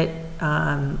permit it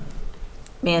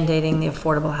mandating the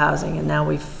affordable housing, and now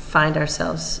we find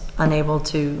ourselves unable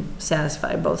to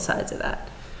satisfy both sides of that.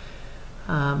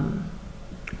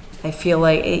 I feel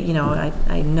like,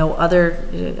 I know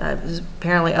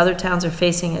apparently other towns are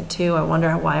facing it too. I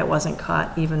wonder why it wasn't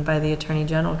caught even by the Attorney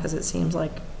General, because it seems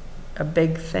like a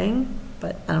big thing,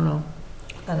 but I don't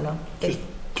know.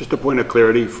 Just a point of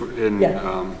clarity in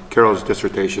Carol's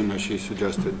dissertation, as she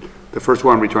suggested. The first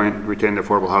one, retain the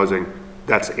affordable housing,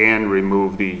 that's and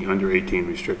remove the under 18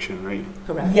 restriction, right?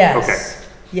 Correct. Yes. Okay.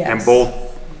 Yes. And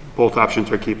both options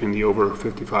are keeping the over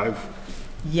 55?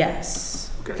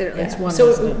 Yes. Okay. Yeah.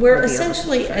 So we're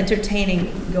essentially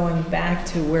entertaining going back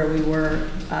to where we were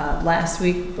last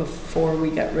week before we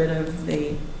got rid of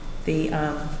the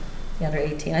under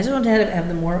 18. I just wanted to have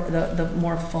the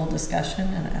more full discussion,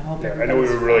 and I hope I know we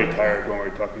were really tired when we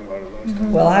were talking about it last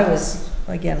time. Well, I was,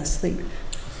 again, asleep.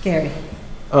 Gary?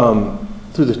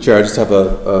 Through the chair, I just have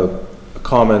a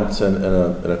comment and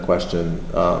a question.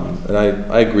 And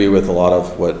I agree with a lot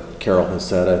of what Carol has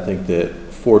said. I think that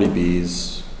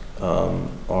 40Bs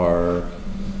are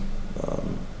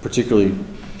particularly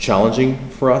challenging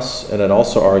for us. And I'd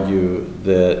also argue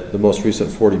that the most recent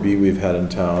 40B we've had in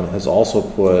town has also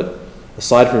put,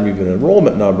 aside from even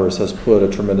enrollment numbers, has put a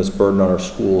tremendous burden on our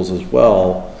schools as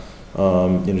well.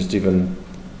 Just even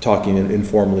talking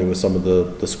informally with some of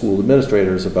the school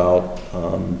administrators about,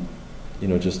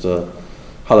 just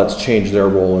how that's changed their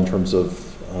role in terms of,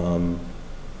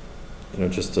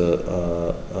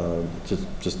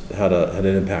 just had an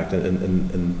impact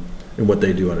in what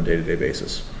they do on a day-to-day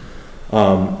basis.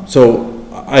 So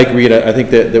I agree. I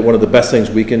think that one of the best things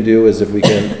we can do is if we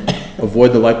can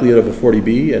avoid the likelihood of a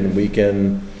 40B and we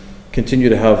can continue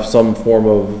to have some form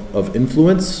of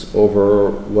influence over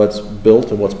what's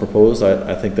built and what's proposed,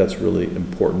 I think that's really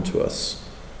important to us.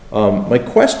 My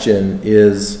question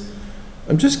is,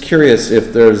 I'm just curious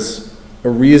if there's a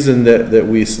reason that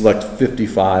we select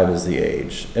 55 as the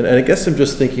age. And I guess I'm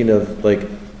just thinking of, like,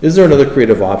 is there another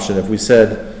creative option if we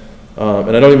said,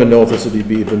 and I don't even know if this would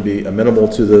even be amenable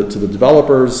to the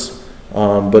developers,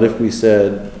 but if we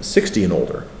said 60 and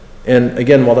older. And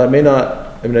again, while that may not,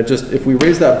 if we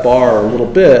raise that bar a little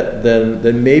bit,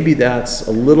 then maybe that's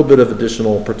a little bit of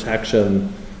additional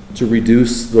protection to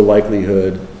reduce the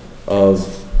likelihood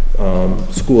of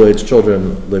school-age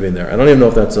children living there. I don't even know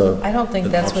if that's I don't think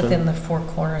that's option. within the four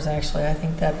corners, actually. I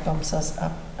think that bumps us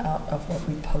up out of what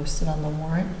we posted on the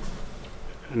warrant.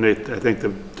 And I think the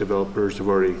developers have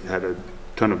already had a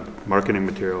ton of marketing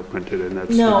material printed, and that's...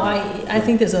 No, I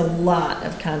think there's a lot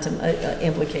of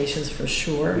implications for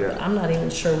sure. Yeah. But I'm not even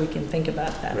sure we can think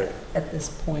about that Right. at this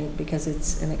point, because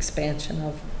it's an expansion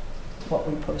of what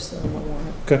we posted on the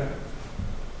warrant. Okay.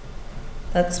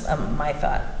 That's my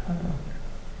thought.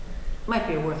 Might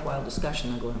be a worthwhile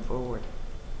discussion going forward.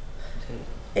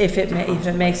 If it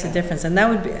makes a difference, and that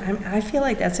would be, I feel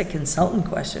like that's a consultant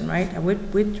question, right?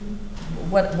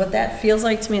 What that feels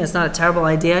like to me, and it's not a terrible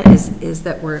idea, is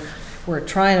that we're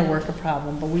trying to work a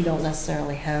problem, but we don't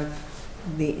necessarily have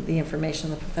the information,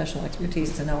 the professional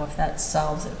expertise to know if that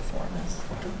solves it for us.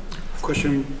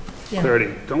 Question, Yeah.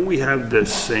 clarity. Don't we have the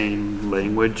same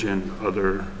language in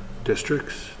other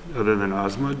districts other than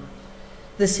Osmond?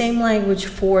 The same language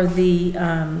for the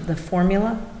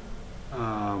formula?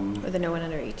 Or the no one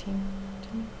under 18?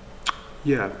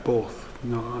 Yeah, both.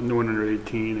 No one under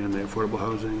 18 and the affordable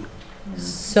housing.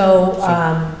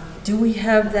 So, do we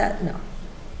have that? No.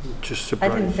 Just I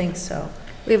surprised. didn't think so.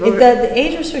 We have The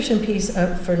age restriction piece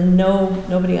for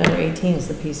nobody under 18 is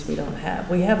the piece we don't have.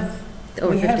 We have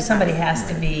somebody has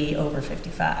to be over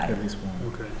 55. At least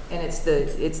one. Okay. And it's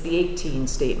the 18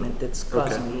 statement that's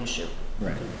causing the issue.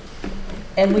 Right.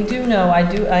 And we do know,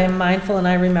 I am mindful and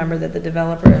I remember that the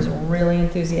developer is really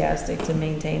enthusiastic to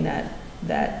maintain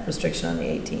that restriction on the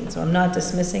 18. So I'm not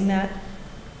dismissing that.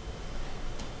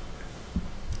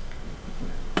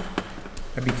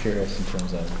 I'd be curious in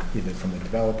terms of either from the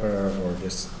developer or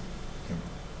just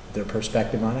their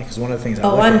perspective on it, because one of the things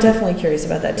Oh, I'm definitely curious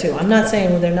about that too. I'm not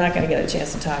saying they're not going to get a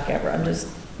chance to talk ever. I'm just,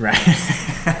 right.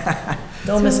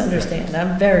 don't misunderstand.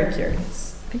 I'm very curious.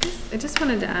 I just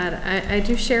wanted to add, I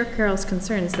do share Carol's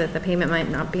concerns that the payment might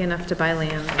not be enough to buy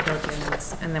land or build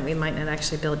units, and that we might not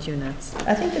actually build units.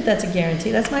 I think that's a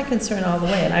guarantee. That's my concern all the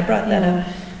way. And I brought that up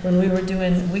when we were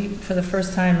for the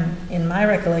first time in my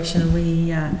recollection,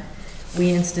 we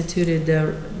instituted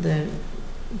the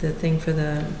thing for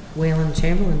the Wayland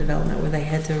Chamberlain development where they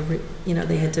had to,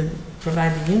 they had to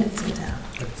provide the units in town.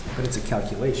 But it's a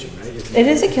calculation, right? It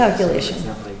is a calculation. It's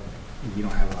not like you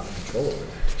don't have a lot of control over that.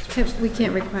 We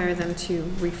can't require them to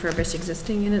refurbish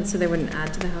existing units, so they wouldn't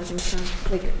add to the housing stock,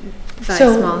 like buy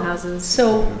small houses.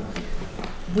 So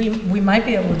we might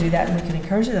be able to do that, and we can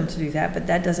encourage them to do that, but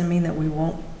that doesn't mean that we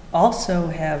won't also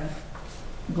have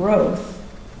growth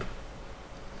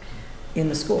in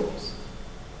the schools.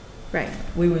 Right.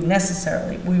 We would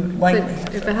likely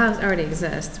have. If a house already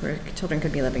exists where children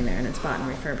could be living there and it's bought and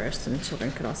refurbished and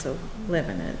children could also live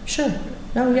in it. Sure.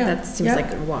 No, yeah. That seems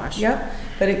like a wash. Yep.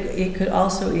 But it could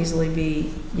also easily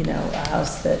be, a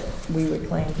house that we would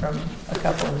claim from a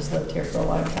couple who's lived here for a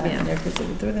long time and they're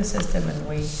considered through the system and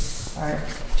we are.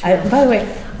 By the way,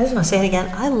 I just want to say it again.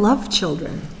 I love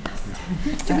children.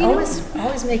 It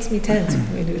always makes me tense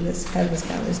when we do this, have this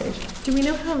conversation. Do we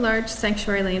know how large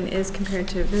Sanctuary Lane is compared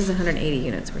to, this is 180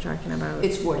 units we're talking about?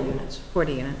 It's 40 units.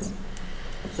 40 units.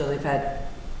 So they've had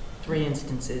 3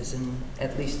 instances in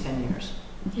at least 10 years.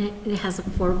 It has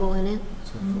affordable in it?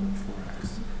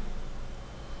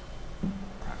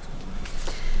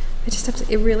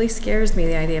 It really scares me,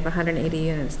 the idea of 180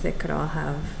 units that could all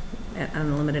have an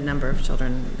unlimited number of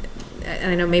children.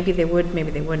 And I know maybe they would,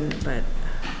 maybe they wouldn't, but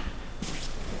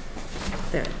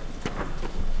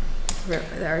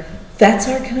That's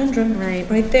our conundrum,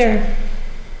 right there.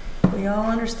 We all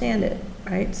understand it,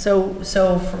 right? So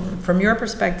from your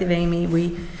perspective, Amy,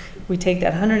 we take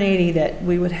that 180 that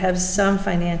we would have some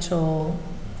financial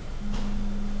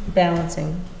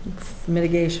balancing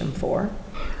mitigation for,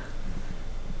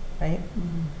 right?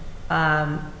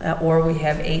 Or we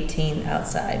have 18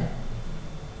 outside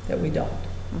that we don't.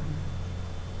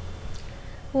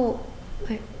 Well,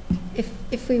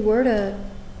 if we were to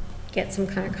get some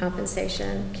kind of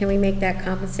compensation, can we make that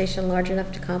compensation large enough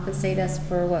to compensate us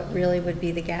for what really would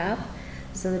be the gap?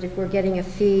 So that if we're getting a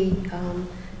fee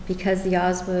because the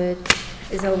Osgood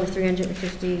is over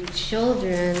 350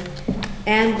 children,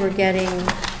 and we're getting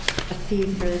a fee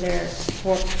for their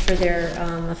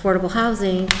affordable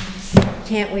housing,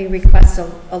 can't we request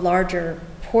a larger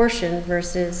portion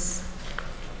versus?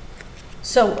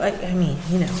 So, I mean,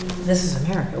 you know, this is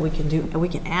America. We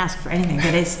can ask for anything,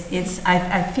 but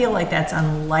I feel like that's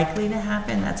unlikely to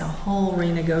happen. That's a whole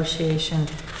renegotiation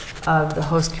of the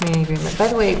host community agreement. By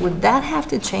the way, would that have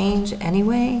to change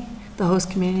anyway, the host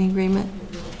community agreement?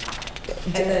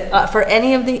 For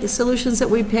any of the solutions that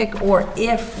we pick, or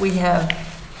if we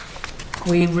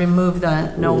remove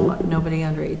the nobody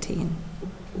under 18?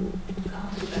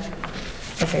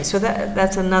 Okay, so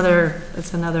that's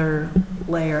another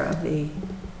layer of the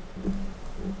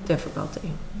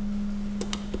difficulty.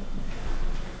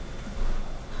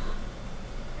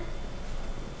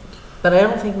 But I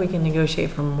don't think we can negotiate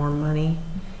for more money,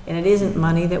 and it isn't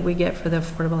money that we get for the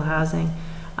affordable housing.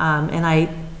 And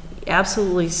I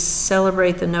absolutely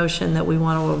celebrate the notion that we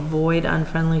want to avoid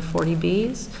unfriendly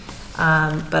 40Bs.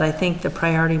 But I think the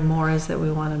priority more is that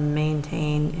we want to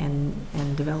maintain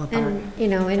and develop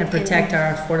and protect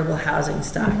our affordable housing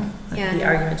stock. Yeah, the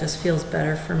argument just feels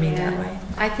better for me that way.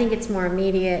 I think it's more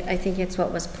immediate. I think it's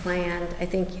what was planned. I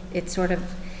think it's sort of,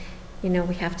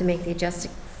 we have to make the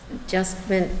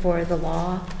adjustment for the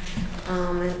law.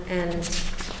 And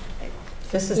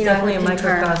this is definitely a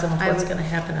microcosm of what's going to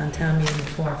happen on town meeting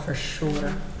floor for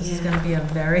sure. This is going to be a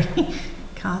very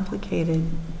complicated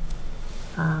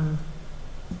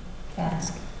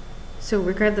ask. So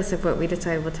regardless of what we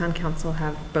decide, will town council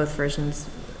have both versions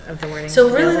of the wording? So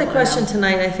really the question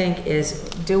tonight, I think, is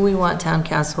do we want town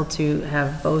council to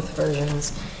have both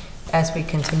versions as we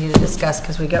continue to discuss,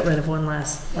 because we got rid of one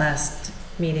last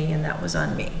meeting and that was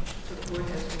on me. So the board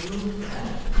has to remove that,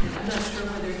 and I'm not sure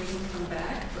whether it can come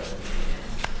back, but.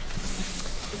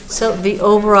 So the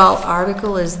overall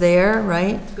article is there,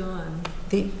 right? It's gone.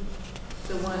 The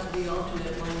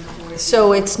alternate one.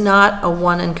 So it's not a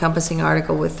one encompassing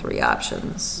article with 3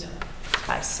 options? No.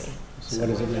 I see. So what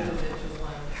is it now?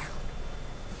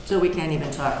 So we can't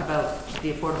even talk about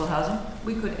the affordable housing?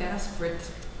 We could ask for it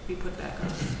to be put back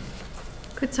on.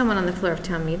 Could someone on the floor of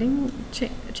town meeting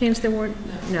change the word?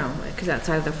 No, because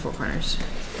outside of the 4 corners.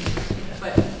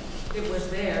 But it was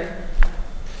there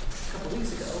a couple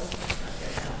weeks ago. It's not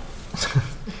there now.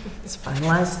 It's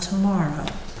finalized tomorrow.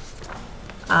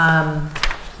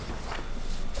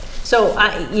 So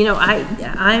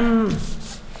I'm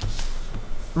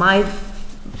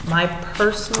my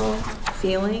personal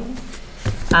feeling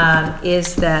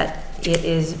is that it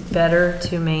is better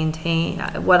to maintain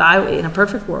in a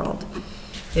perfect world,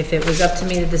 if it was up to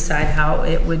me to decide how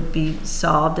it would be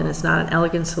solved, and it's not an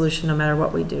elegant solution no matter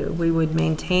what we do, we would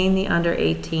maintain the under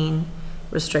 18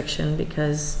 restriction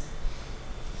because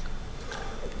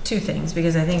 2 things,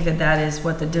 because I think that is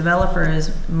what the developer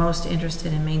is most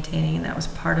interested in maintaining, and that was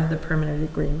part of the permanent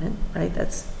agreement, right?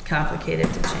 That's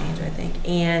complicated to change, I think.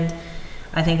 And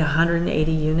I think 180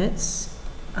 units,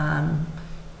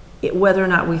 whether or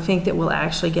not we think that we'll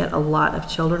actually get a lot of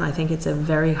children, I think it's a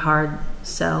very hard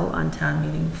sell on town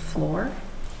meeting floor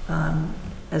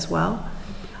as well.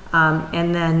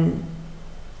 And then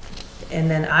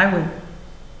I would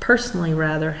personally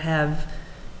rather have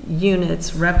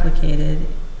units replicated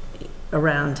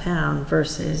around town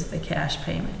versus the cash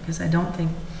payment, because I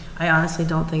honestly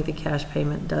don't think the cash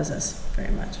payment does us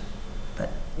very much. But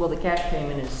well, the cash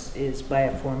payment is by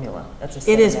a formula.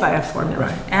 It is by a formula,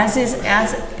 right.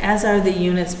 As are the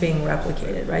units being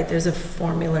replicated, right? There's a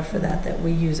formula for that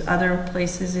we use other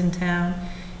places in town,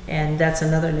 And that's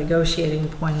another negotiating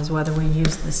point, is whether we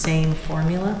use the same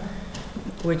formula,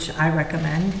 which I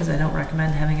recommend, because I don't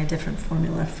recommend having a different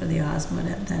formula for the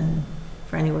Osmonet than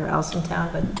for anywhere else in town,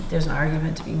 but there's an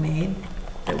argument to be made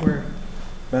that we're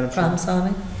Madam Chair? problem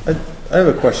solving. I have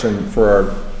a question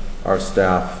for our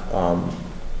staff,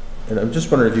 and I'm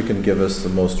just wondering if you can give us the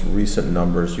most recent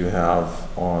numbers you have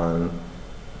on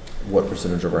what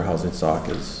percentage of our housing stock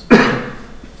is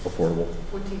affordable?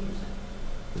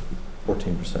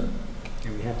 14%.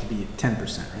 And we have to be at 10%,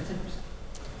 right?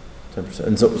 10%.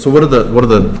 And so what are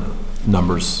the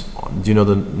numbers? Do you know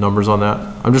the numbers on that?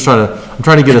 I'm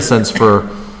trying to get a sense for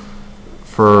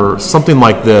something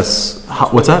like this.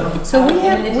 What's that? So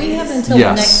we have until the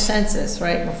Yes. next census,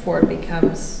 right, before it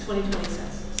becomes. 2020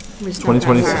 census.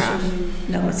 2020.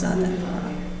 No, it's not that far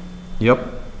off. Yep.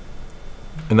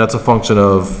 And that's a function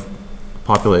of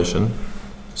population.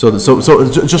 So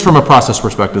just from a process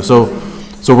perspective, so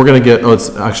we're gonna get, it's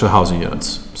actually housing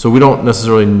units. So we don't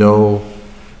necessarily know,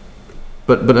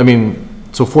 but I mean,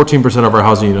 so 14% of our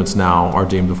housing units now are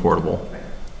deemed affordable.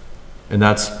 And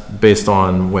that's based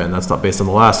on when? That's not based on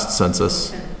the last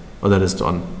census? Oh, that is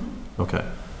done, okay.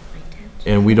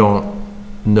 And we don't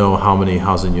know how many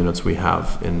housing units we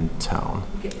have in town.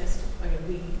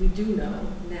 We do know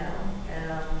now,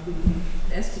 we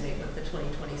estimate what the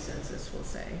 2020 census will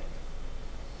say.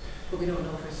 But we don't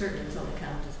know for certain until the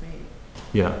count is made.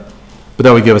 Yeah, but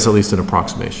that would give us at least an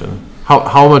approximation.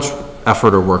 How much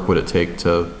effort or work would it take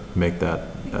to make that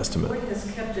estimate? The board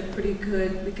has kept it pretty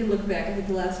good. We can look back. I think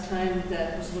the last time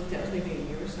that was looked at was maybe a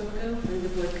year or so ago. I think the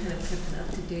board kind of kept an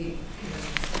up-to-date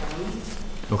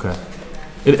Okay.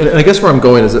 And I guess where I'm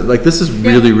going is that, like, this is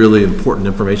really, really important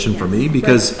information for me,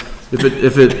 because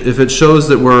if it shows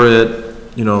that we're at,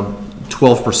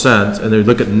 12%, and they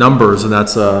look at numbers, and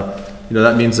that's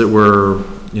that means that we're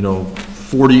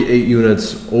 48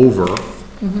 units over,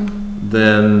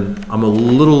 then I'm a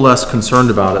little less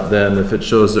concerned about it than if it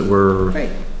shows that we're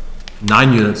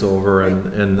 9 units over,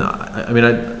 and I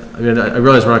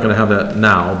realize we're not going to have that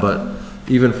now, but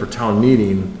even for town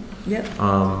meeting,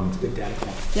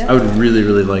 I would really,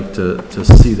 really like to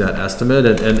see that estimate,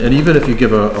 and even if you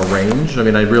give a range,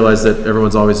 I realize that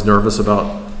everyone's always nervous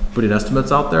about putting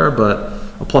estimates out there, but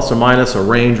a plus or minus, a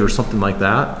range or something like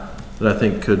that I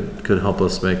think could help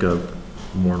us make a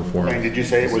more informed. And did you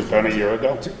say it was done a year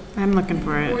ago? I'm looking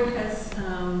for The it. board has,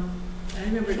 I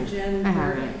remember Jen. I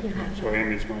have it. So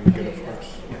Amy's going to get it first.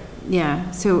 Yeah,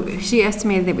 so she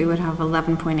estimated that we would have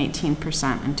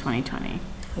 11.18% in 2020.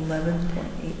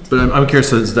 11.8. But I'm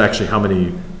curious as to actually how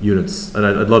many units, and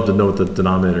I'd love to know what the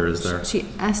denominator is there. She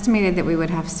estimated that we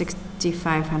would have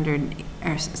 6,500,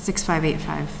 or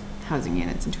 6,585 housing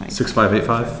units in 2020.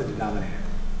 6,585? That's the denominator.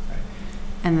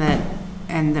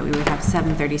 And that we would have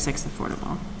 736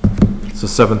 affordable. So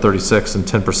 736 and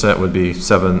 10% would be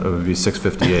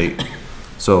 658.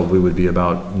 So we would be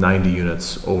about 90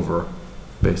 units over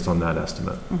based on that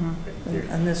estimate.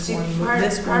 And this See, one, part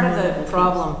of the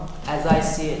problem, as I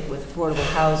see it with affordable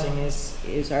housing,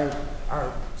 is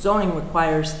our zoning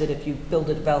requires that if you build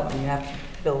a development, you have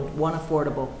to build one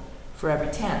affordable for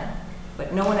every 10.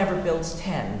 But no one ever builds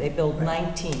 10, they build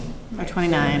 19. Or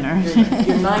 29, or. You're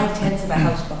 9/10 of a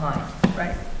house behind.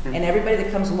 Right. And everybody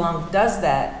that comes along does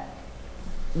that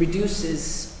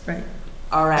reduces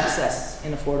our access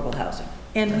in affordable housing.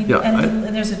 And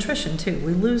and there's attrition too.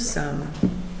 We lose some.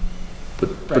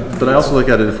 But I also look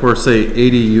at it, if we're, say,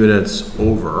 80 units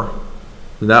over,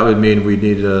 then that would mean we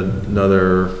need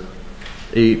another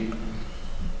 8.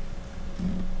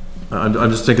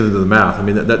 I'm just thinking of the math.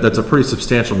 That's a pretty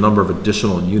substantial number of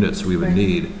additional units we would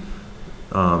need.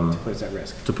 To put us at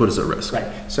risk. To put us at risk. Right.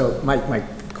 So my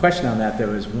question on that,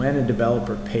 though, is when a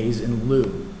developer pays in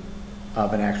lieu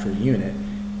of an actual unit,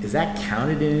 is that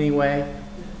counted in any way?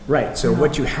 Right. So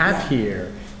what you have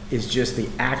here is just the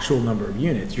actual number of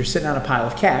units. You're sitting on a pile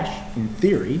of cash, in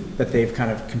theory, that they've kind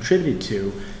of contributed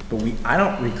to, but I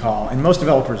don't recall, and most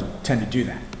developers tend to do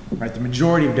that, right? The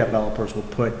majority of developers will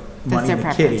put money in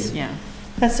the kitty.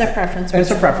 That's their preference. That's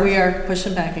their preference. We are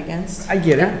pushing back against. I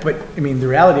get it, but the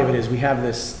reality of it is we have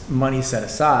this money set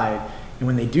aside, and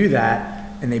when they do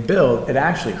that and they build, it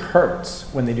actually hurts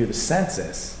when they do the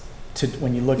census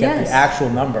when you look at the actual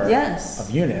number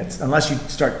of units, unless you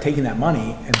start taking that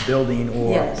money and building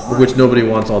or buying. Which nobody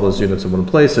wants all those units in one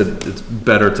place. It's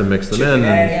better to mix them in.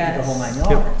 The whole 9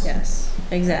 yards. Yes,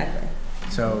 exactly.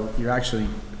 So you're actually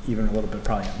even a little bit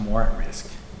probably more at risk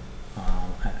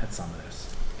at some of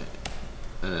this.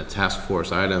 And a task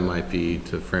force item might be,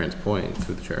 to Fran's point,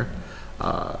 through the chair,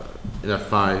 in the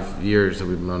 5 years that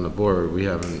we've been on the board, we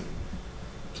haven't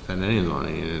spent any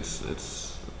money, and it's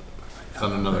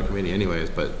It's on another committee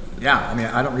anyways, but. Yeah, I mean,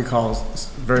 I don't recall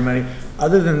very many,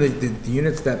 other than the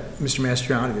units that Mr.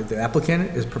 Mastriani, the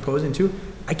applicant, is proposing to,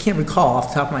 I can't recall off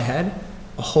the top of my head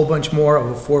a whole bunch more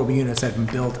of affordable units that have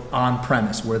been built on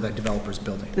premise where the developer's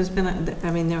building. There's been,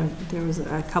 there was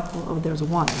a couple, there was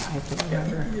one, I think, I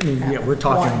remember. I mean, yeah, we're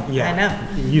talking, One. yeah. I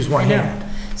know. Use one I know.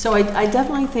 hand. So I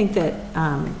definitely think that,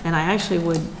 and I actually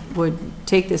would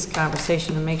take this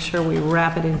conversation and make sure we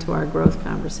wrap it into our growth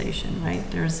conversation, right?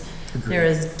 There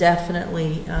is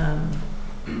definitely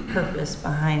purpose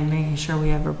behind making sure we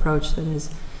have an approach that is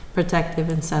protective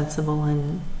and sensible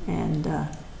and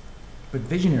But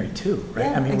visionary too, right?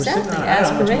 yeah, I mean, exactly. we're sitting on, I don't know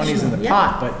how much money's in the Aspirational.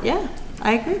 pot, but. Yeah,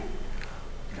 I agree.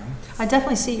 I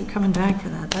definitely see you coming back for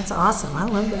that. That's awesome. I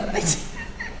love that idea.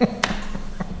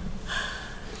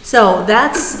 So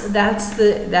that's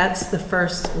the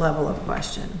first level of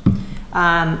question.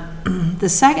 The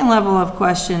second level of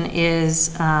question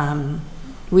is,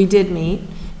 we did meet,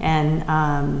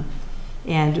 and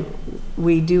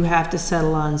we do have to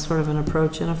settle on sort of an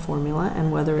approach and a formula,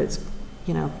 and whether it's,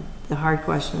 the hard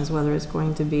question is whether it's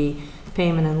going to be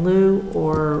payment in lieu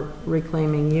or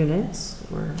reclaiming units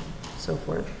or so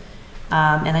forth.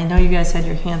 And I know you guys had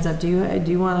your hands up. Do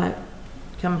you want to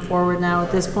come forward now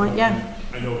at this point? Yeah.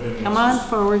 I know Vin Come on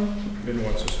forward. Vin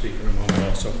wants to speak in a moment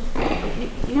also.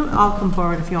 You can all come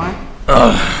forward if you want.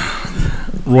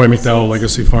 Roy McDowell,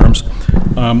 Legacy Farms.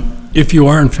 If you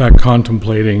are in fact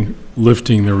contemplating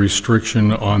lifting the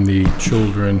restriction on the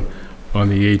children on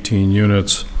the 18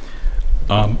 units,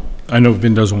 I know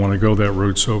Vin doesn't want to go that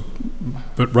route,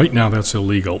 but right now that's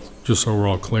illegal, just so we're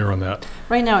all clear on that.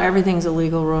 Right now, everything's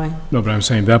illegal, Roy. No, but I'm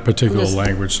saying that particular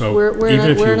language, so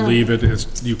even if you leave it,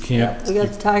 you can't. We got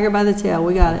the tiger by the tail,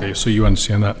 we got it. Okay, so you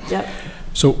understand that? Yep.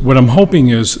 So what I'm hoping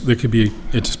is there could be,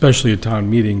 especially a town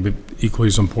meeting, but equally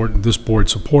as important, this board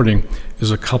supporting,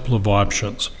 is a couple of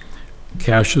options.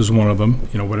 Cash is one of them,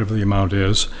 whatever the amount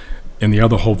is, and the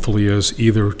other hopefully is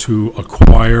either to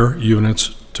acquire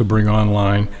units to bring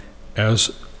online as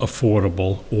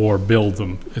affordable or build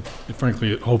them.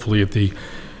 Frankly, hopefully at the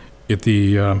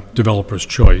developer's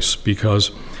choice,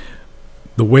 because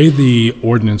the way the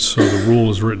ordinance or the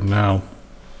rule is written now,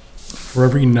 for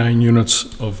every 9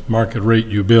 units of market rate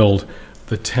you build,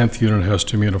 the 10th unit has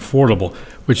to be an affordable,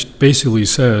 which basically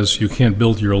says you can't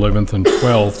build your 11th and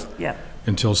 12th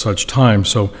until such time.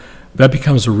 So that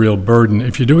becomes a real burden.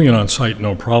 If you're doing it on site,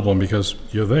 no problem, because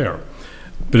you're there.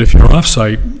 But if you're off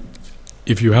site,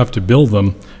 if you have to build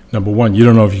them, number one, you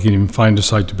don't know if you can even find a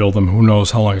site to build them. Who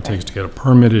knows how long it takes to get it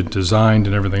permitted, designed,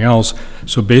 and everything else.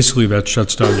 So basically that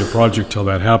shuts down your project till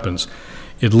that happens.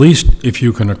 At least if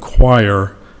you can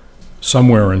acquire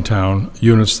somewhere in town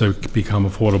units that become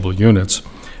affordable units,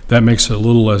 that makes it a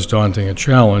little less daunting a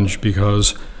challenge,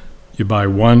 because you buy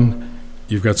one,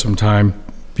 you've got some time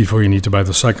before you need to buy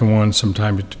the second one, some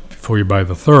time before you buy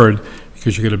the third,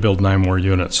 because you're going to build 9 more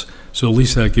units. So at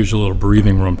least that gives you a little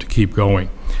breathing room to keep going.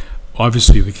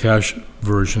 Obviously, the cash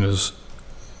version is,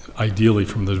 ideally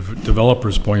from the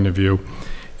developer's point of view,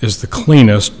 is the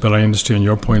cleanest, but I understand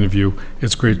your point of view.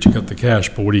 It's great you got the cash,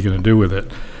 but what are you going to do with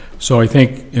it? So I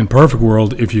think, in perfect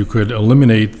world, if you could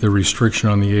eliminate the restriction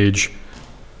on the age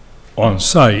on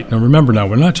site. Now remember,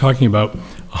 we're not talking about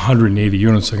 180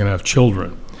 units that are going to have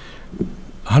children.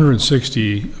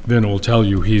 160, Vin will tell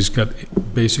you, he's got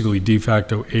basically de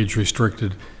facto age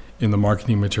restricted in the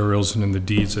marketing materials and in the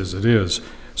deeds as it is.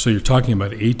 So you're talking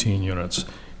about 18 units.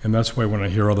 And that's why when I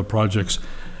hear other projects,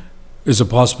 is it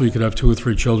possible you could have 2 or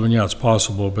 3 children? Yeah, it's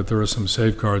possible, but there are some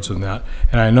safeguards in that.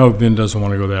 And I know Vin doesn't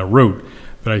want to go that route,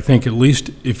 but I think at least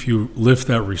if you lift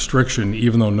that restriction,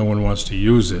 even though no one wants to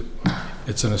use it,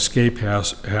 it's an escape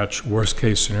hatch, worst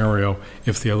case scenario,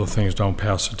 if the other things don't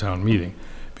pass the town meeting.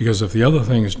 Because if the other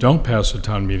things don't pass the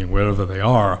town meeting, wherever they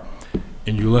are,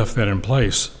 and you left that in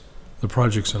place, the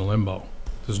project's in limbo.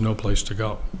 There's no place to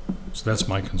go. So that's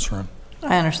my concern.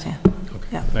 I understand. Okay.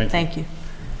 Yeah. Thank you.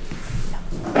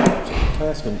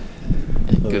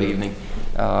 Good evening.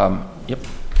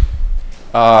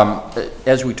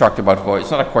 As we talked about before,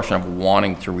 it's not a question of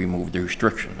wanting to remove the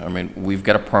restriction. I mean, we've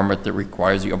got a permit that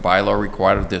requires, a bylaw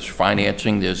required, there's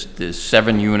financing, there's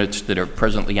 7 units that are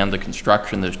presently under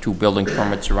construction, there's 2 building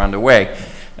permits are underway.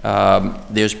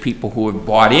 There's people who have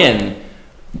bought in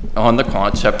on the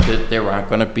concept that there aren't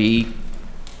going to be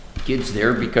kids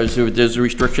there because there's a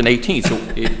restriction 18. So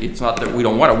it's not that we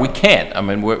don't want it, we can't. I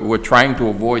mean, we're trying to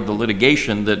avoid the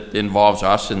litigation that involves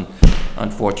us and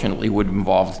unfortunately would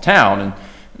involve the town. And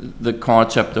the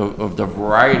concept of the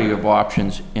variety of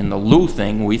options in the lieu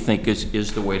thing, we think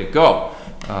is the way to go.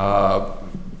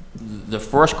 The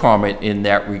first comment in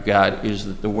that regard is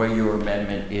that the way your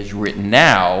amendment is written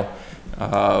now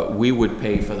we would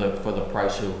pay for the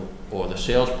price of, or the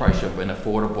sales price of an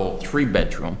affordable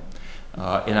 3-bedroom.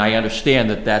 And I understand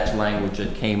that that's language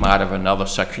that came out of another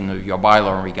section of your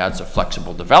bylaw in regards to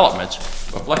flexible developments,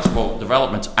 but flexible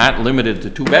developments aren't limited to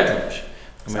 2 bedrooms.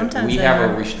 I mean, Sometimes we they have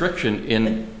are. a restriction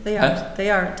in. They are, they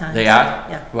are at times. They are?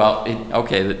 Yeah. Well,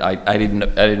 okay, I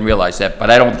didn't realize that, but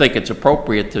I don't think it's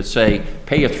appropriate to say,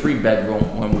 pay a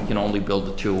 3-bedroom when we can only build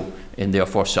a 2 and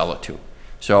therefore sell a 2.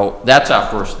 So that's our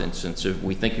first instance. If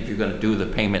we think if you're gonna do the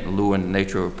payment in lieu in the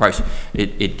nature of a price,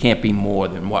 it can't be more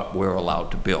than what we're allowed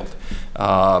to build.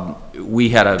 We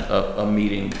had a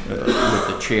meeting with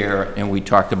the chair, and we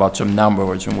talked about some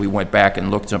numbers, and we went back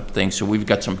and looked at some things. So we've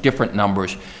got some different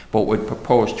numbers, but we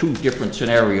proposed 2 different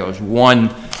scenarios. One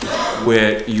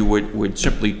where you would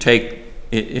simply take,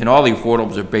 in all the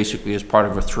affordables are basically as part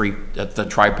of the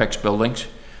triplex buildings.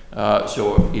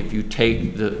 So if you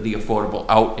take the affordable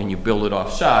out and you build it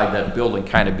offside, that building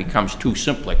kind of becomes 2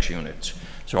 simplex units.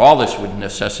 So all this would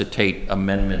necessitate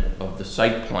amendment of the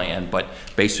site plan, but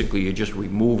basically you're just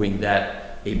removing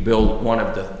that, one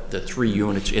of the 3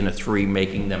 units in a 3,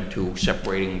 making them 2,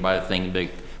 separating by the thing, they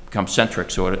become centric,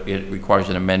 so it requires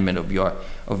an amendment of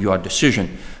your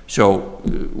decision. So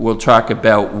we'll talk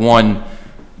about one,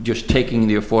 just taking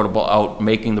the affordable out,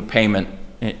 making the payment,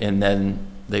 and then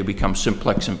they become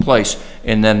simplex in place.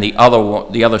 And then the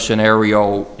other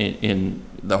scenario in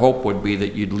the hope would be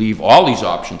that you'd leave all these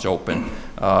options open.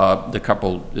 The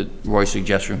couple that Roy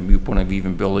suggested from the viewpoint of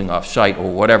even building off-site or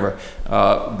whatever,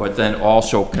 but then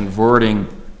also paying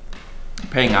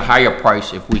a higher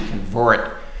price if we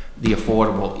convert the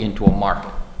affordable into a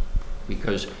market.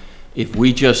 Because if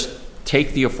we just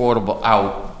take the affordable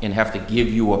out and have to give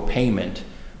you a payment,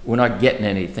 we're not getting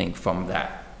anything from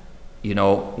that. You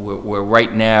know, we're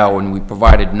right now, and we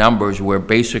provided numbers where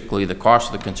basically the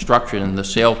cost of the construction and the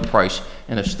sales price,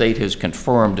 and the state has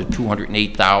confirmed a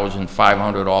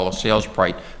 $208,500 sales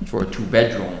price for a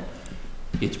 2-bedroom.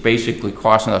 It's basically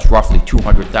costing us roughly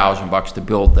 $200,000 to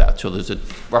build that. So there's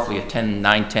roughly a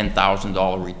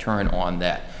 $10,000 return on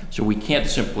that. So we can't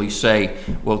simply say,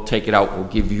 we'll take it out, we'll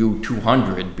give you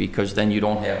 $200, because then you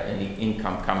don't have any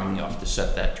income coming off to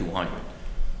set that $200.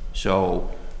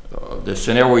 So the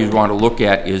scenario you want to look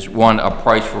at is, one, a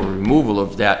price for removal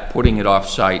of that, putting it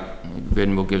off-site.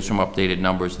 Vin will give some updated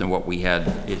numbers than what we had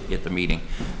at the meeting.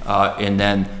 And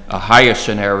then a higher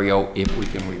scenario, if we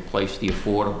can replace the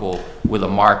affordable with a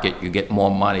market, you get more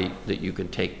money that you can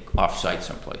take off-site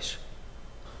someplace.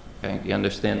 Okay, do you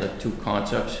understand the 2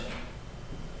 concepts?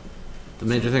 The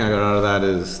major thing I got out of that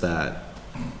is that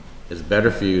it's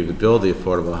better for you to build the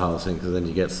affordable housing, because then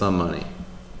you get some money.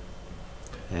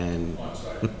 And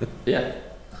yeah.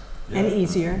 And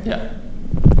easier. Yeah.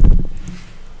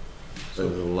 So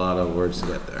there's a lot of words to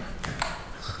get there.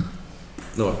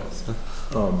 No offense.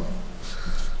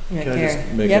 Yeah, Can I Gary. just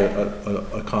make Yep.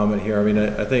 a comment here? I mean,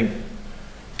 I think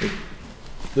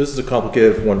this is a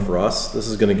complicated one for us. This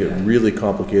is gonna get really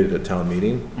complicated at town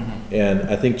meeting. And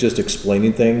I think just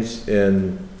explaining things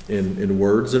in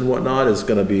words and whatnot is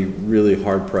gonna be really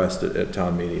hard pressed at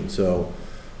town meeting. So,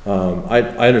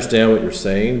 I understand what you're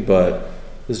saying, but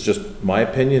this is just my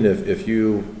opinion. If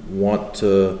you want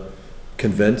to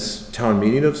convince town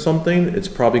meeting of something, it's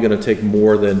probably gonna take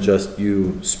more than just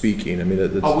you speaking. I mean,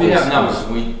 We have numbers,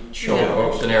 we show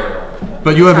a scenario.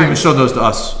 But you haven't even showed those to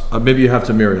us. Maybe you have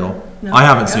to Muriel. No. I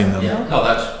haven't seen them. No,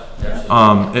 that's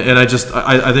And I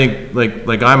think,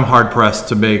 like I'm hard pressed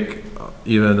to make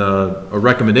even a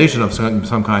recommendation of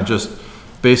some kind, just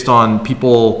based on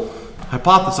people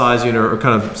hypothesizing or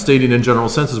kind of stating in general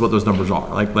senses what those numbers are.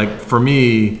 Like for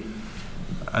me,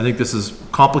 I think this is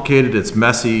complicated, it's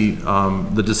messy.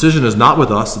 The decision is not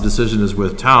with us, the decision is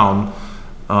with town,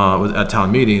 at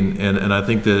town meeting, and I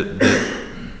think that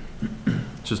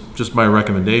just my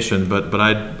recommendation, but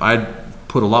I'd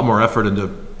put a lot more effort into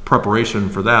preparation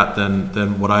for that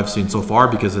than what I've seen so far,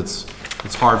 because it's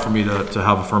hard for me to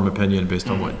have a firm opinion based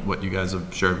on what you guys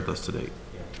have shared with us to date.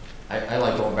 I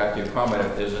like going back to your comment,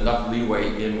 if there's enough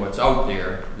leeway in what's out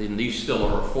there, then these still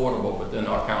are affordable, but they're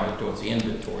not counted towards the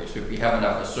inventory. So if you have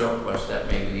enough of surplus,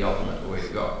 that may be the ultimate way to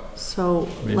go. So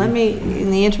let me, in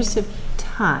the interest of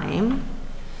time,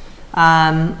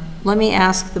 let me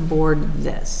ask the board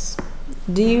this.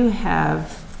 Do you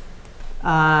have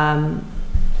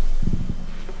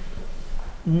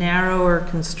narrower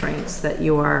constraints that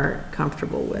you are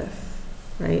comfortable with,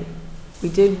 right? We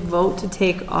did vote to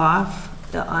take off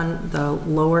the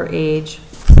lower age,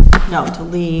 no, to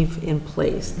leave in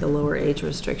place the lower age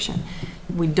restriction.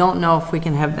 We don't know if we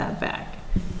can have that back.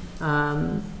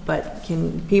 But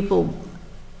can people,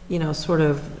 sort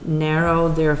of narrow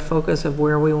their focus of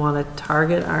where we want to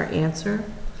target our answer?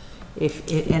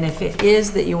 And if it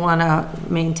is that you want to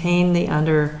maintain the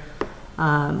under,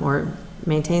 or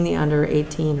maintain the under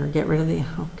 18, or get rid of the,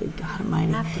 oh, good God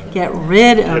almighty, get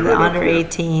rid of the under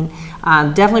 18,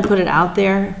 definitely put it out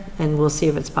there, and we'll see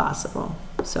if it's possible.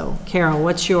 So, Carol,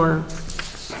 what's your?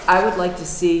 I would like to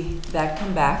see that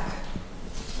come back.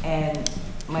 And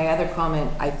my other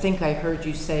comment, I think I heard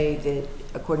you say that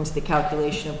according to the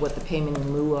calculation of what the payment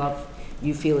in lieu of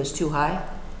you feel is too high.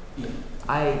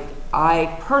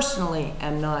 I personally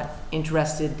am not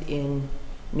interested in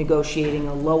negotiating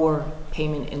a lower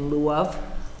payment in lieu of.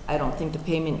 I don't think the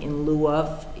payment in lieu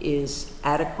of is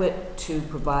adequate to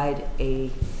provide a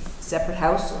separate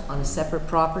house on a separate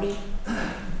property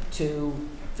to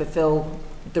fulfill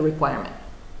the requirement.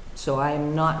 So I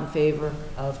am not in favor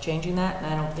of changing that, and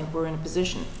I don't think we're in a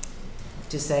position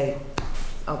to say,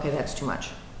 okay, that's too much.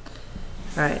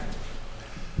 All right.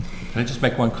 Can I just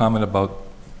make one comment about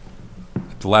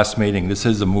the last meeting? This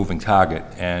is a moving target,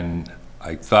 and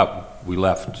I thought we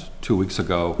left 2 weeks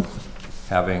ago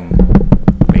having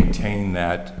maintained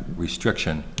that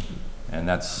restriction, and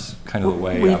that's kind of the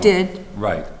way. We did.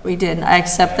 Right. We did. I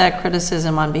accept that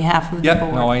criticism on behalf of the board.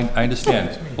 Yeah, no, I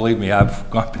understand. Believe me, I've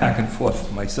gone back and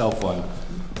forth myself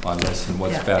on this and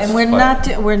what's best. And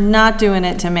we're not doing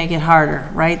it to make it harder,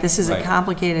 right? This is a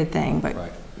complicated thing, but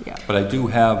yeah. But I do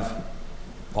have,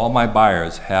 all my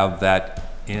buyers have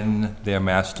that in their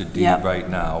master deed right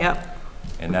now. Yep.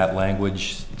 And that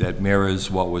language that mirrors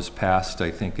what was passed,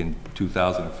 I think, in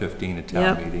 2015 at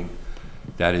town meeting,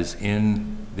 that is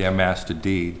in their master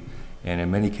deed. And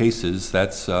in many cases,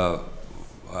 that's,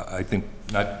 I think,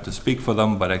 not to speak for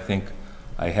them, but I think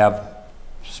I have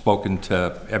spoken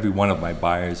to every one of my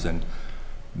buyers, and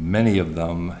many of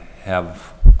them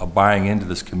are buying into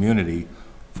this community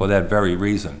for that very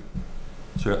reason.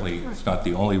 Certainly, it's not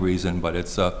the only reason, but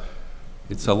it's a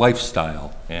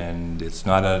lifestyle, and it's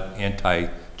not an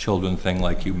anti-children thing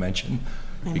like you mentioned,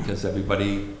 because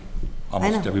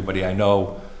almost everybody I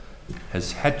know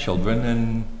has had children,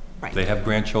 and they have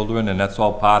grandchildren, and that's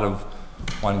all part of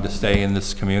wanting to stay in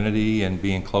this community and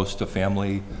being close to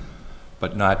family,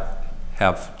 but not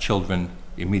have children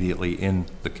immediately in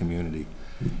the community.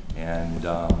 And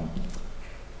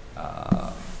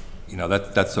you know,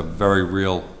 that's a very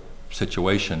real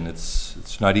situation.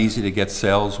 It's not easy to get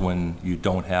sales when you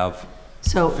don't have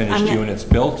finished units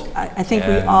built. I think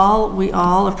we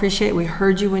all appreciate, we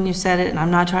heard you when you said it, and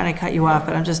I'm not trying to cut you off,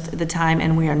 but I'm just at the time,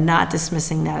 and we are not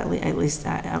dismissing that, at least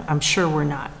I'm sure we're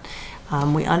not.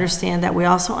 We understand that. We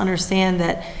also understand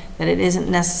that it isn't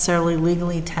necessarily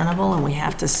legally tenable, and we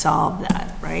have to solve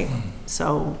that, right?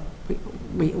 So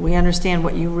we understand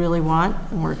what you really want,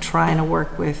 and we're trying to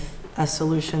work with a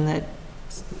solution that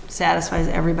satisfies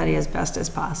everybody as best as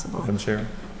possible. Madam Chair?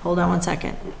 Hold on one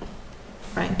second.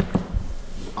 Frank?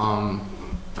 I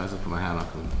have to put my hand up.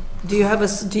 Do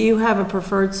you have a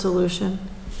preferred solution?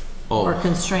 Or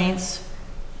constraints?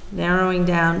 Narrowing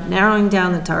down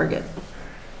the target.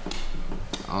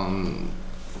 I'm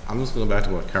just going back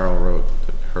to what Carol wrote,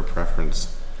 her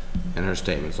preference and her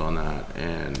statements on that,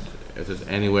 and if there's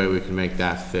any way we can make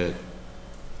that fit.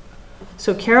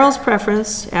 So Carol's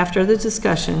preference, after the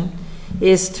discussion,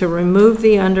 is to remove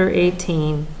the under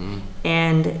 18,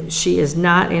 and she is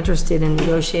not interested in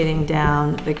negotiating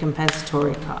down the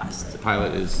compensatory cost. The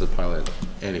pilot is the pilot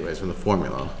anyways from the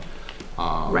formula.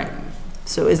 Right.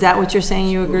 So is that what you're saying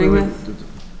you agree with?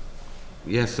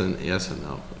 Yes and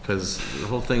no, because the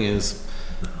whole thing is,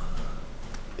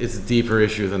 it's a deeper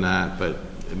issue than that, but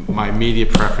my immediate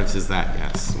preference is that,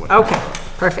 yes. Okay,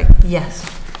 perfect, yes.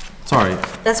 Sorry.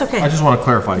 That's okay. I just want to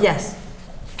clarify. Yes.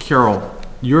 Carol,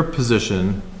 your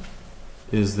position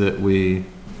is that we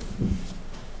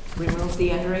Remove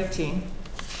the under 18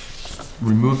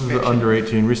 remove the under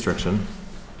 18 restriction.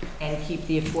 and keep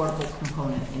the affordable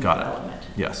component in Got development.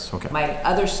 it. Yes, okay. My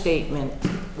other statement,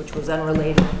 which was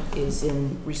unrelated, is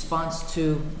in response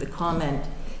to the comment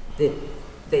that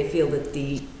they feel that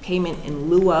the payment in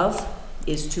lieu of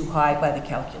is too high by the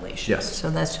calculation. Yes. So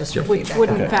that's just Yep. your Which feedback.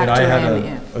 wouldn't factor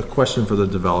in. A question for the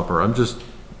developer. I'm just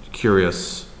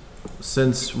curious,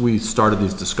 since we started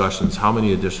these discussions, how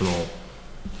many additional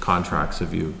contracts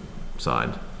have you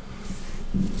signed?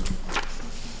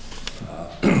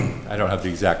 I don't have the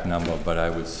exact number, but I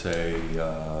would say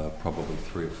probably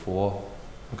 3 or 4.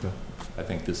 Okay. I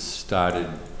think this started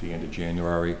the end of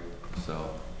January, so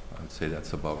I would say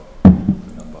that's about the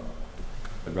number.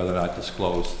 I'd rather not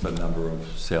disclose the number of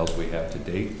sales we have to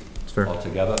date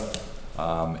altogether.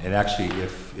 And actually,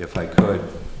 if I could,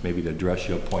 maybe to address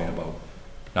your point about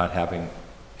not having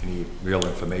any real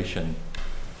information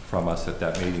from us at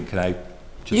that meeting, can I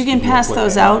just... You can pass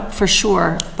those out for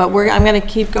sure, but I'm going to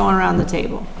keep going around the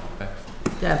table. Okay.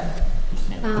 Deb?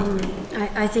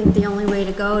 I think the only way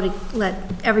to go to let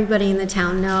everybody in the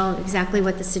town know exactly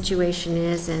what the situation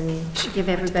is and give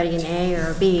everybody an A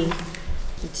or a B,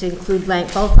 to include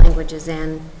both languages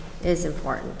in, is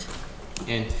important.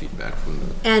 And feedback from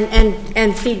the.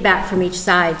 And feedback from each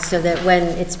side, so that when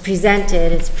it's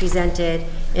presented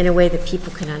in a way that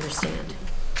people can understand.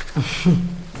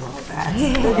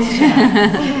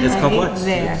 It's complex.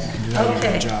 There.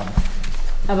 Okay.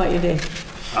 How about you, Dave?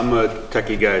 I'm a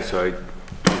techie guy, so I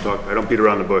don't beat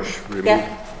around the bush.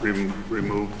 Yeah.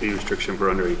 Remove the restriction for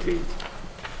under 18.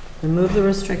 Remove the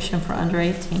restriction for under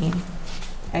 18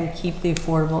 and keep the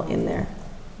affordable in there.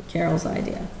 Carol's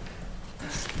idea.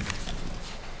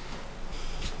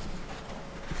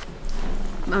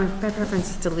 My preference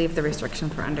is to leave the restriction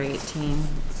for under 18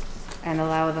 and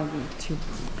allow them to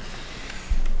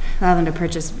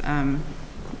purchase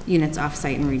units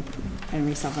off-site and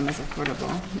resell them as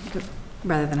affordable,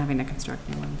 rather than having to construct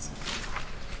new ones.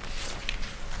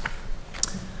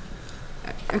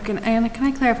 Can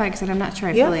I clarify, because I'm not sure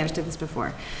I fully understood this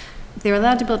before. They were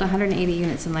allowed to build 180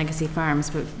 units in Legacy Farms,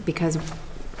 but because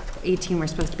 18 were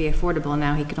supposed to be affordable,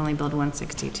 now he could only build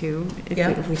 162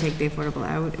 if we take the affordable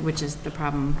out, which is the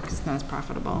problem, because it's not as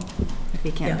profitable if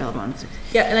he can't build one.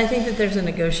 Yeah, and I think that there's a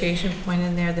negotiation point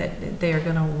in there that they are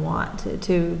going to want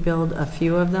to build a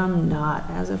few of them not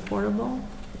as affordable.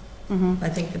 I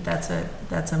think that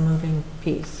that's a moving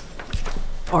piece,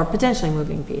 or potentially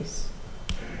moving piece.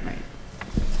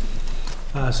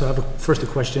 So I have first a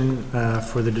question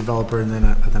for the developer, and then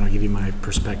I'll give you my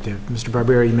perspective. Mr.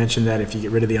 Barbieri, you mentioned that if you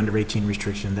get rid of the under 18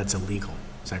 restriction, that's illegal.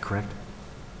 Is that correct?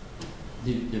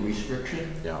 The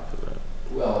restriction? Yeah, for that.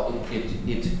 Well,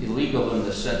 it's illegal in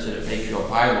the sense that it makes your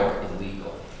bylaw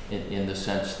illegal, in the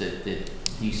sense that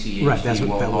DCHD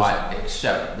will not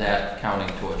accept that counting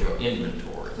towards your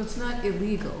inventory. So it's not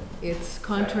illegal, it's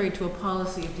contrary to a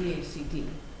policy of DHCD.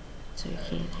 So you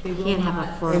They can't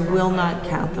have They will not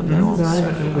count them. They won't I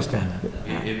serve them. understand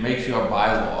that. It makes your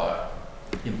bylaw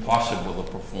impossible to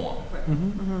perform.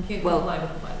 Can't Well- comply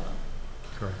with the bylaw.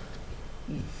 Correct.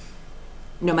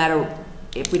 No matter,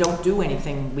 if we don't do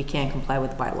anything, we can't comply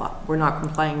with the bylaw. We're not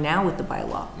complying now with the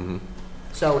bylaw.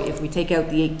 So if we take out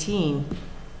the 18,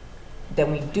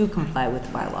 then we do comply with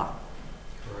the bylaw.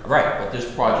 Right, but this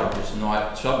project is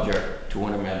not subject to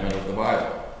an amendment of the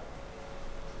bylaw,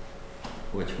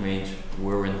 which means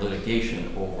we're in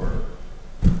litigation over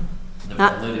the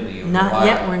validity of the bylaw. Not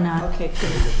yet, we're not. Okay,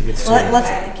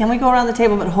 good. Can we go around the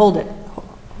table, but hold it?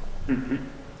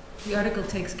 The article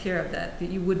takes care of that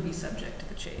you would be subject to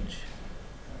the change.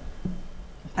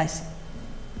 I see.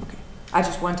 I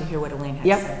just wanted to hear what Elaine had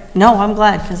to say. Yep. No, I'm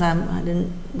glad, because I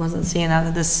wasn't seeing out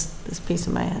of this piece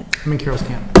of my head. I'm in Carol's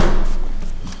camp.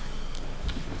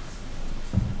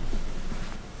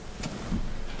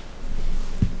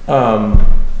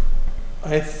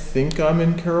 I think I'm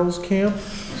in Carol's camp,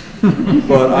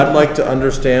 but I'd like to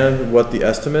understand what the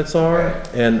estimates are.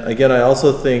 And again, I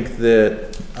also think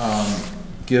that,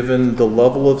 given the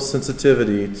level of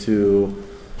sensitivity to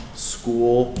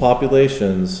school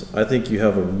populations, I think you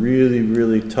have a really,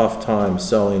 really tough time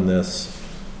selling this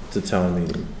to town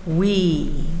meeting.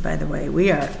 By the way, we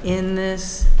are in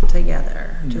this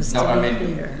together, just No, to I be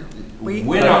mean, clear.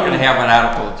 we're not gonna have an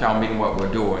article at town meeting what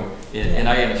we're doing, and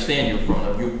I understand you from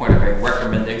the viewpoint of a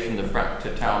recommendation to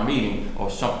town meeting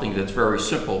of something that's very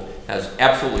simple, has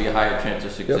absolutely a higher chance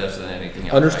of success than anything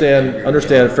else.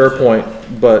 Understand, fair point,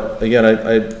 but again,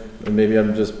 I maybe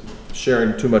I'm just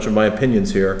sharing too much of my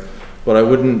opinions here, but I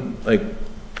wouldn't, like,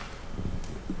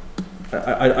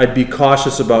 I'd be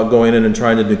cautious about going in and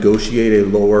trying to negotiate a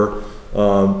lower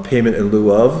payment in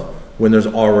lieu of, when there's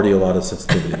already a lot of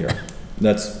sensitivity here. And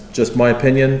that's just my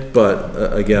opinion,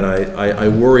 but again, I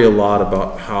worry a lot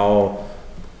about how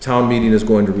town meeting is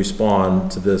going to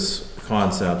respond to this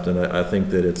concept, and I think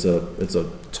that it's a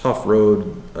tough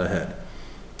road ahead.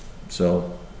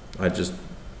 So I just,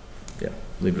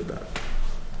 leave it at that.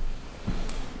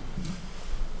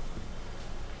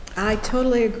 I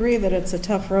totally agree that it's a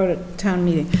tough road at town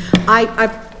meeting. I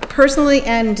personally,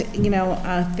 and,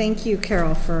 thank you,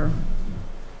 Carol, for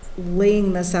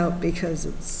laying this out, because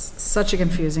it's such a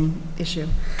confusing issue.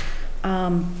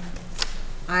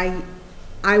 I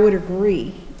would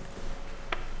agree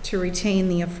to retain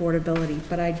the affordability,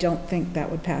 but I don't think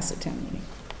that would pass at town meeting,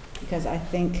 because I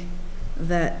think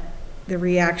that the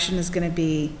reaction is going to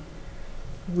be,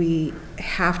 we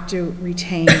have to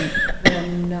retain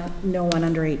no one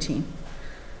under 18.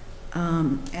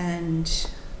 And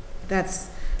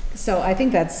so I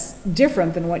think that's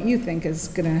different than what you think is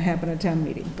going to happen at town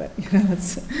meeting, but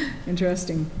that's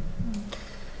interesting.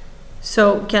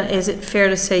 So is it fair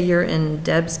to say you're in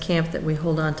Deb's camp that we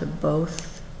hold on to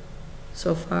both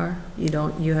so far?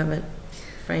 You haven't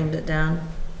framed it down?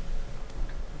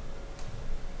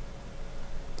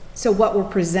 So what we're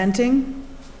presenting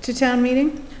to town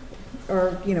meeting?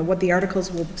 Or, you know, what the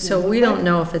articles will. So we don't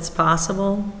know if it's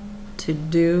possible to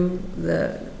do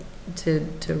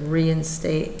to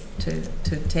reinstate, to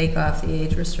take off the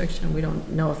age restriction. We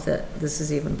don't know if this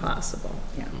is even possible.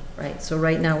 Yeah. Right, so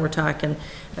right now we're talking,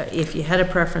 if you had a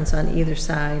preference on either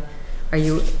side, are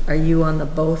you on the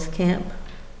both camp?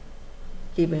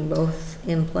 Keeping both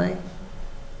in play?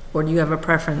 Or do you have a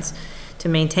preference to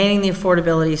maintaining the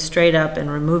affordability straight up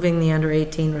and removing the under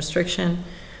 18 restriction,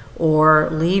 or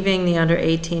leaving the under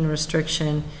 18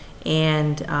 restriction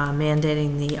and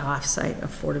mandating the off-site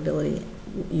affordability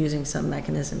using some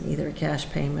mechanism, either a cash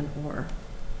payment or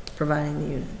providing the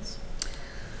units?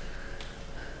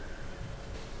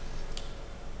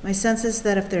 My sense is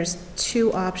that if there's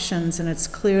two options and it's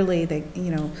clearly that, you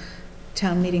know,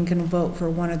 town meeting can vote for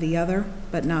one or the other,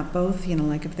 but not both, you know,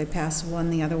 like if they pass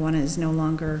one, the other one is no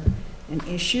longer an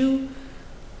issue.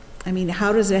 I mean,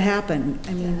 how does it happen?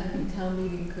 I mean, town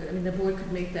meeting could, I mean, the board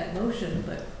could make that motion,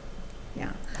 but.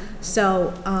 Yeah.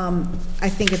 So I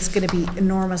think it's going to be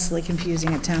enormously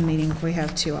confusing at town meeting if we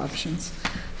have two options.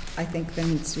 I think there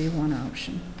needs to be one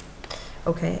option.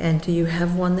 Okay, and do you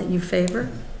have one that you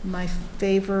favor? My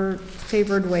favored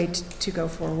way to go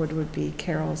forward would be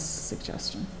Carol's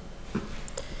suggestion. All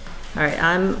right,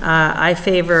 I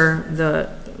favor the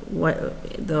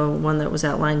one that was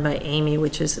outlined by Amy,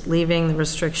 which is leaving the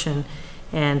restriction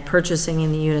and purchasing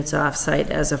in the units off-site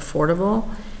as affordable.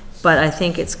 But I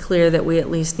think it's clear that we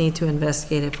at least need to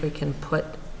investigate if we can put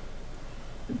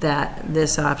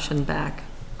this option back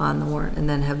on the warrant and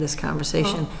then have this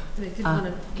conversation. I did want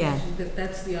to again. mention that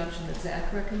that's the option that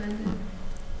Zach recommended,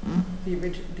 the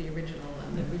original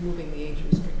one, the removing the age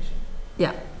restriction.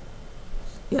 Yeah.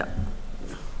 Yeah.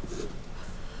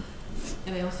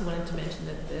 And I also wanted to mention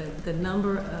that the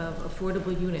number of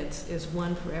affordable units is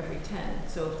 1 for every 10.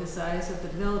 So if the size of the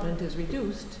development is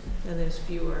reduced, then there's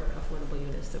fewer affordable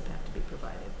units that have to be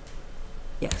provided.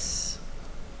 Yes.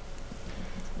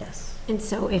 Yes. And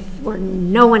so if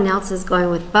no one else is going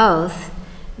with both,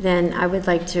 then I would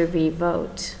like to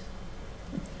re-vote.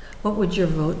 What would your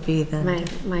vote be then?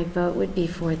 My vote would be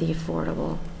for the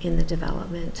affordable in the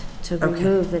development, to Okay.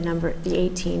 remove the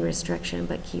 18 restriction,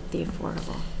 but keep the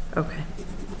affordable. Okay.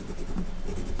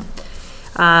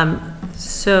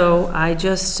 So I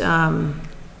just, we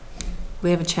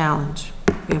have a challenge.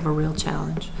 We have a real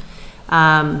challenge.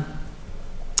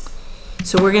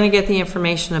 So we're going to get the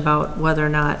information about whether or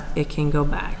not it can go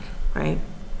back, right?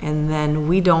 And then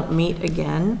we don't meet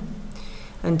again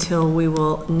until we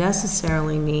will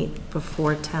necessarily meet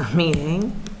before town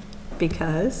meeting,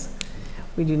 because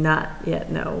we do not yet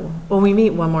know. Well, we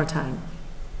meet one more time.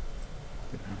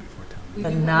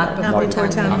 But not before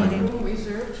town meeting.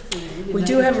 We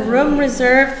do have a room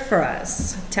reserved for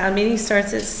us. Town meeting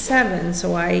starts at 7,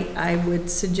 so I would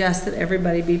suggest that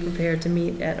everybody be prepared to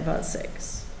meet at about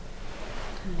 6.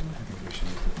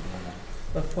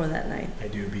 Before that night. I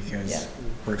do, because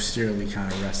we're seriously kind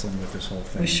of wrestling with this whole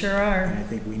thing. We sure are. And I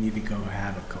think we need to go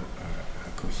have a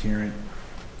coherent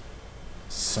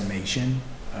summation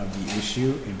of the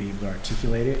issue and be able to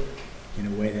articulate it in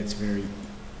a way that's very,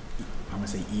 I want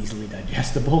to say, easily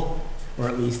digestible, or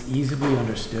at least easily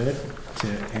understood to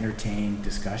entertain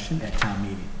discussion at town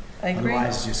meeting. I agree.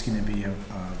 Otherwise, it's just going to be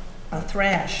a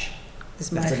thrash. That's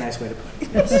a nice way to put it.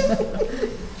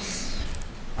 Yes.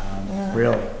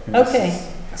 Really.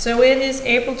 Okay, so it is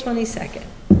April 22nd.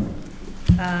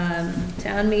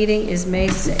 Town meeting is May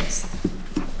 6th.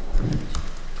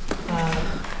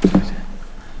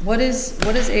 What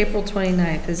is April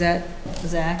 29th? Is that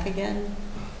Zach again?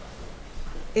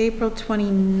 April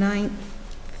 29th.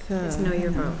 It's know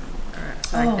your vote.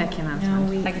 I cannot. No,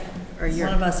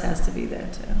 one of us has to be there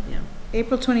too. Yeah.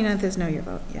 April 29th is know your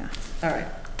vote, yeah. All right.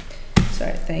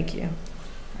 Sorry, thank you.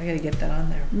 I gotta get that on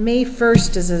there. May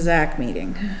 1st is a ZAC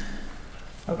meeting.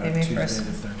 Okay, May 1st.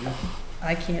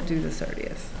 I can't do the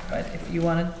 30th, but if you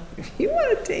want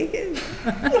to take it.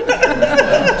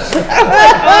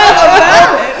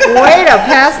 Way to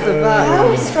pass the buck.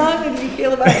 How strongly do you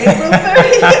feel about April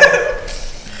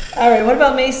 30th? All right, what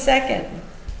about May 2nd?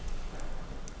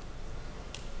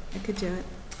 I could do it.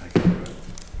 I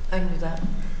can do that.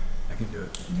 I can do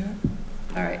it. Yeah.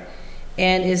 All right.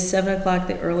 And is 7 o'clock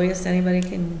the earliest anybody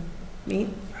can meet?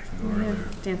 We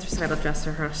have dance recital dress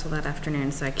rehearsal that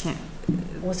afternoon, so I can't.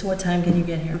 What time can you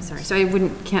get here? I'm sorry. So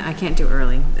I can't do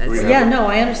early. Yeah, no,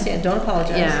 I understand. Don't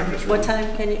apologize. Yeah. What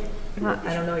time can you?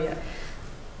 I don't know yet.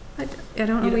 I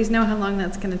don't always know how long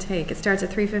that's gonna take. It starts at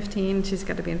 3:15, she's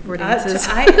gotta be in 4 dances.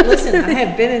 Listen, I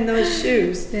have been in those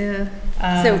shoes. Yeah.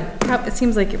 So it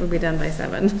seems like it would be done by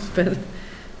 7, but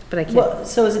I can't. Well,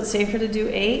 so is it safer to do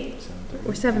 8?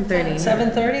 Or 7:30.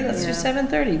 7:30? Let's do Yeah.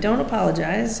 7:30. Don't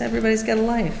apologize. Everybody's got a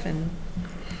life, and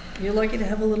you're lucky to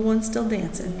have a little one still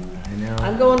dancing. I know.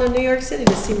 I'm going to New York City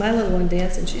to see my little one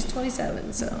dance, and she's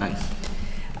 27, so. Nice.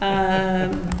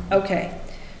 Okay.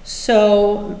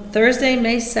 So Thursday,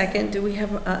 May 2nd, do we have,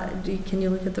 can you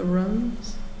look at the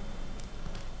rooms?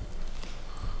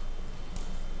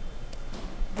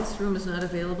 This room is not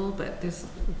available, but we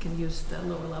can use the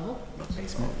lower level.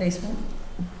 Basement. Basement?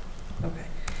 Okay.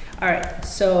 All right,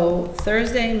 so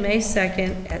Thursday, May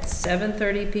 2nd at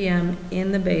 7:30 PM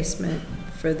in the basement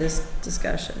for this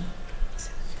discussion.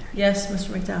 Yes, Mr.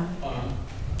 McDowell?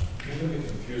 Given the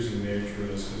confusing nature of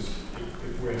this, is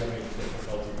if we're having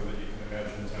difficulty with it, you can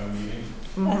imagine town meeting.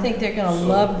 I think they're gonna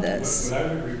love this. What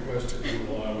I would request that you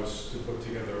allow us to put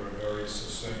together a very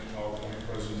succinct PowerPoint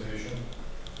presentation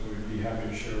that we'd be happy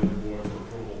to share with the board for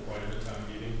approval prior to town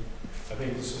meeting. I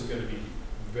think this is going to be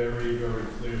very, very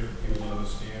clear for people to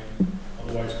understand.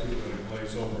 Otherwise, people are going to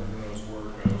glaze over and who knows where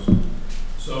it goes.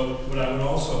 So what I would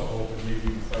also hope, and maybe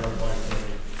you can clarify for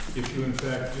me, if you in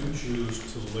fact do choose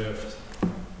to lift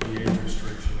the age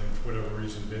restriction, and for whatever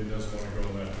reason Ben doesn't want to go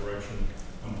in that direction,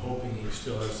 I'm hoping he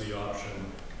still has the option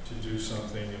to do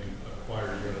something and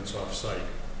acquire units off-site.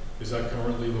 Is that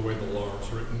currently the way the law is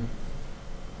written?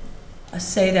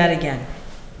 Say that again.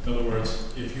 In other words,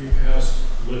 if you pass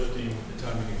lifting,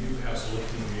 if you pass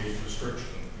lifting the age restriction,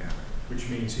 which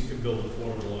means he can build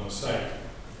affordable on site,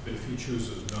 but if he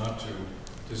chooses not to,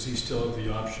 does he still have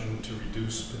the option to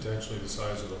reduce potentially the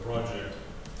size of the project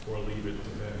or leave it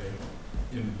depending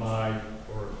and buy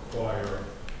or acquire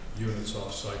units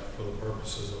off-site for the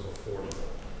purposes of affordable?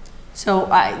 So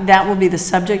that will be the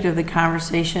subject of the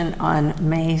conversation on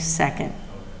May 2nd.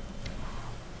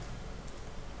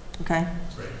 Okay?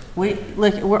 Great.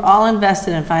 We're all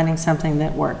invested in finding something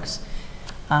that works.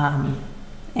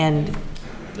 And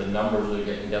The numbers that are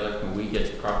getting together, can we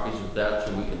get copies of that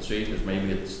so we can see? Because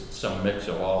maybe it's some mix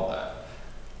of all that.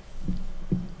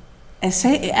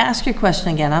 ask your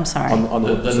question again, I'm sorry. The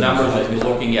numbers that you're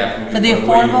looking at, For the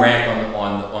where you affordable? rank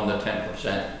on the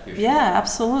 10%. Yeah,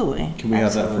 absolutely. Can we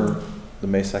have that Absolutely. for the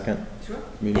May 2nd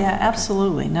meeting? Yeah,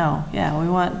 absolutely, no, yeah, we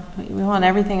want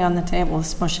everything on the table, let's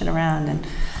smush it around, and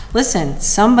listen,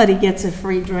 somebody gets a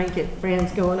free drink at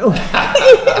Fran's going, oh,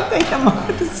 they come up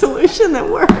with a solution that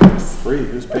works. Free,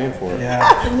 who's paying for it? Yeah.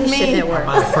 Me. That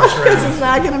works. First round. Because it's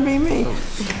not gonna be me.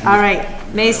 All right,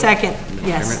 May 2nd,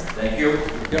 yes, Thank you.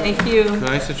 thank you. Could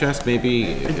I suggest maybe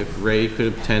if Ray could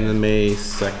attend the May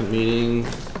 2nd meeting,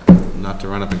 not to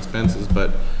run up expenses,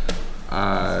 but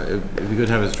if we could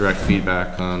have his direct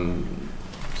feedback on,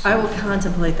 I will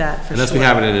contemplate that for sure. unless we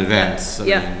have it in advance. I mean,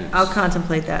 Yeah, it's- I'll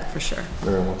contemplate that for sure.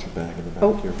 Mary, what's your bag in the back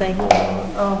Oh, here? thank you.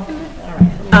 Oh,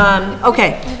 all right.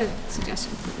 Okay, I have a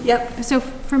suggestion. yep. So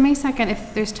for May 2nd,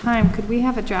 if there's time, could we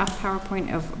have a draft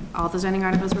PowerPoint of all the zoning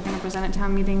articles we're going to present at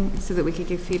town meeting so that we could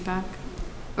give feedback?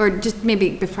 Or just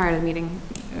maybe prior to the meeting?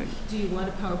 Do you want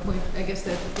a PowerPoint, I guess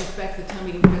that gets back to the town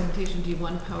meeting presentation, do you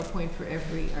want a PowerPoint for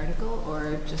every article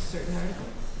or just certain articles?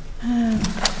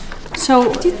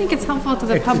 So, Do you think it's helpful to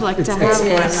the public to have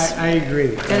It one? is. I agree.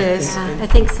 It is. Yeah, I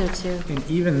think so too. And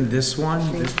even this one,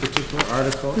 this particular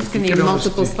article. It's if going we to need could almost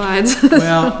multiple do- slides.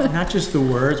 Well, not just the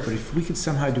words, but if we could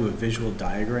somehow do a visual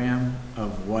diagram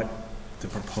of what the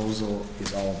proposal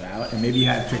is all about, and maybe you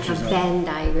had A pictures of, Venn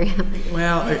diagram.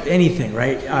 well, anything,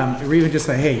 right? Or even just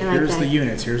like, hey, I like here's the that.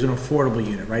 units, here's an affordable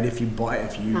unit, right? If you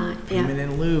Yeah. payment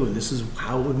in lieu, and this is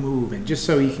how it would move, and just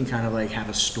so you can kind of like have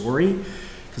a story.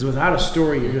 Because without a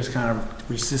story, you're just kind of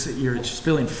you're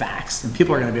spilling facts, and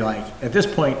people are going to be like, at this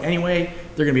point anyway,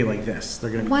 they're going to be like this. They're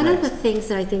going to be One of the crazy. things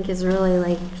that I think is really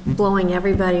like blowing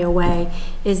everybody away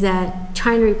is that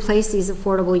trying to replace these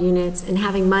affordable units and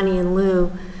having money in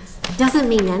lieu doesn't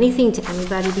mean anything to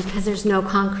anybody because there's no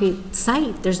concrete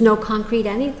site, there's no concrete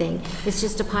anything. It's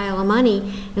just a pile of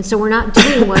money, and so we're not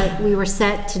doing what we were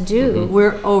set to do.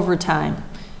 We're over time.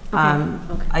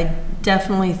 Okay. I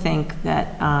definitely think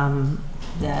that,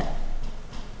 that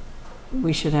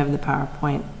we should have the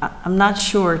PowerPoint. I'm not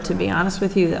sure, to be honest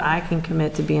with you, that I can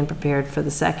commit to being prepared for the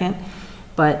 2nd,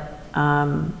 but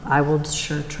I will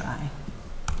sure try.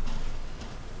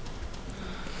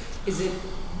 Is it,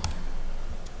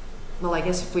 well, I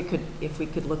guess if we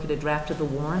could look at a draft of the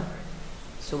warrant,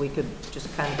 so we could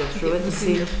just kind of go through it and It's in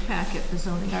see. your packet, the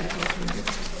zoning articles.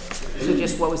 So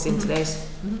just what was in today's?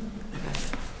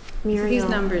 Muriel. These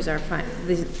numbers are fine,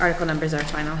 these article numbers are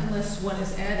final. Unless one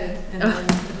is added and then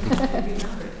it will be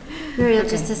numbered. Muriel,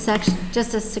 just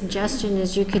a suggestion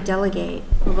is you could delegate.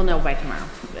 We'll know by tomorrow.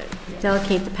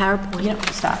 Delegate the PowerPoint. Yep,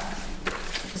 stop.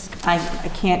 I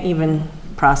can't even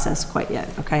process quite yet,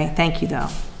 okay? Thank you, though.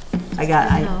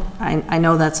 I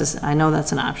know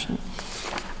that's an option.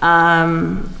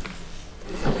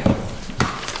 Okay.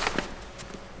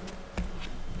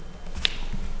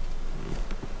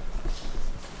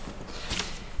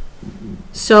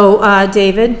 So,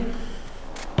 David,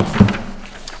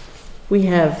 we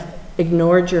have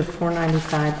ignored your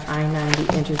 495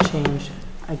 I-90 interchange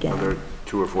again. Another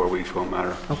 2 or 4 weeks won't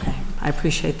matter. Okay, I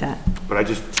appreciate that. But I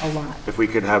just, a lot. If we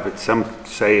could have it some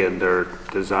say in their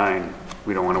design,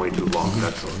 we don't want to wait too long.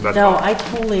 That's No, all. I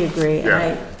totally agree.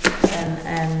 Yeah.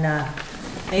 And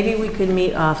maybe we could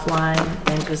meet offline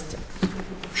and just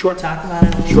Sure. talk about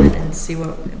it a little bit and see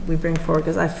what we bring forward,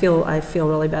 because I feel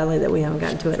really badly that we haven't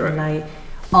gotten to it. Right. And I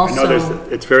I know also,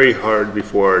 it's very hard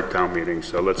before town meetings,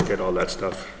 so let's get all that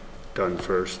stuff done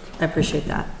first. I appreciate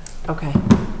that. Okay.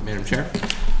 Madam Chair,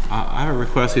 I have a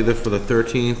request either for the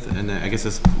 13th, and I guess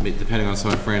it's depending on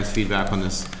some of Fran's feedback on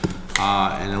this,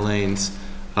 and Elaine's,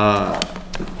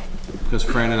 because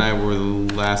Fran and I were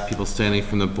the last people standing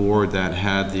from the board that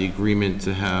had the agreement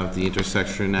to have the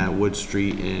intersection at Wood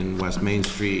Street and West Main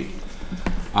Street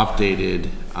updated.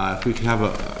 If we could have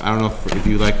I don't know if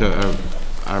you like a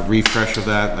refresh of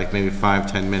that, like maybe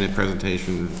 5-10 minute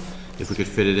presentation, if we could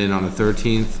fit it in on the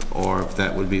 13th, or if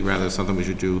that would be rather something we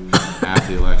should do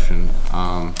after the election.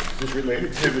 Is this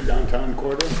related to the downtown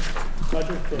corridor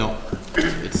project? No,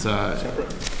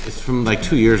 it's from like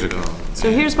 2 years ago. So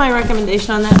here's my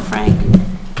recommendation on that, Frank.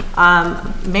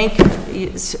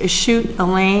 Shoot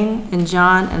Elaine and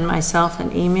John and myself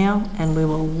an email, and we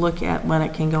will look at when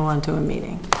it can go onto a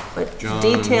meeting. But John.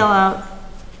 detail out,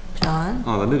 John?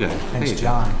 Oh, the new guy. Thanks, Hey.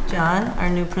 John. John, our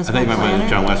new I principal think you might planner. mind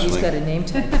John Wesley. He's got a name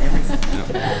tag and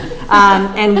everything.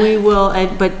 And we will,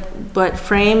 but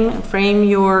frame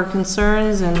your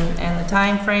concerns and the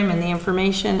time frame and the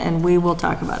information, and we will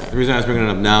talk about it. The reason I was bringing it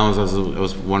up now is I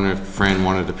was wondering if Fran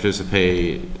wanted to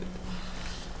participate.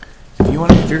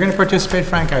 If you're gonna participate,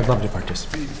 Frank, I'd love to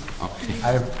participate. Okay.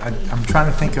 I'm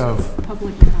trying to think of,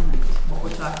 Public comment. What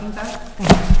we're talking about?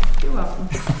 You're welcome.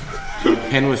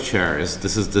 Ken was chair.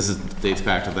 This is dates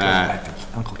back to that.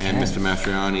 Uncle And Ken. Mr.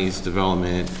 Mastriani's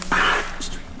development,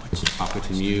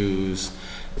 Hopkinton Muse,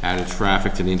 added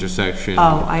traffic to the intersection.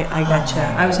 Oh, I gotcha.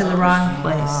 I was in the wrong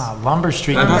place. Lumber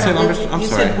Street. Did I not say Lumber Street? I'm You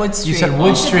sorry. said Wood Street. You said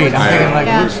Wood Street, I'm thinking like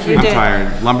Yeah, Wood you Street. I'm did.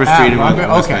 tired. Lumber Street and Lumber,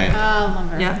 West okay. Main. Oh,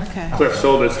 lumber, Yeah. okay. Cliff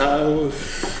sold his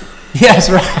house. Yes,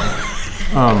 right.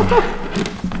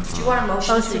 Do you want a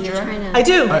motion Oh, so to you're adjourn? trying to. I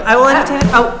do. I will entertain,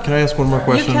 Can I ask one more you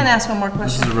question? can ask one more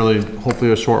This is question. a really,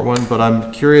 hopefully a short one, but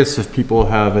I'm curious if people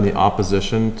have any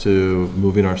opposition to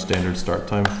moving our standard start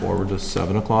time forward to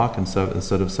 7 o'clock instead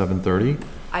of 7:30.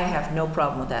 I have no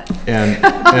problem with that. And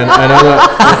I know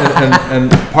that,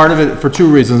 and part of it, for two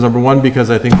reasons. Number one, because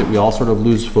I think that we all sort of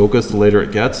lose focus the later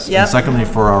it gets. Yep. And secondly,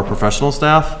 for our professional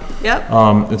staff, Yep.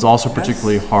 it's also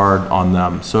particularly hard on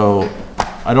them. So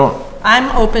I'm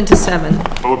open to 7.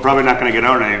 But we're probably not going to get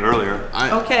out any earlier.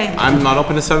 Okay. I'm not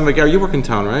open to 7, but Gary, you work in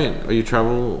town, right? Or you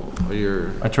travel, or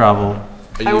you're... I travel,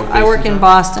 are you I work based in town?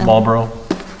 Boston. Marlboro.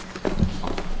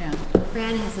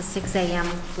 Fran has a 6 a.m.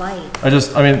 flight.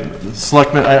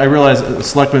 Selectmen, I realize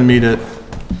selectmen meet at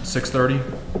 6:30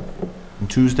 on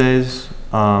Tuesdays.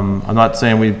 I'm not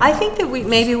saying we, I think that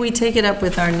maybe we take it up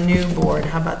with our new board.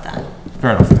 How about that?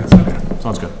 fair enough. That's okay.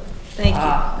 Sounds good. Thank you.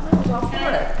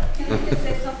 Can I just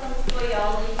say something before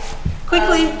y'all leave?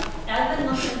 Quickly. I've been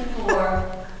looking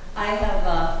for, I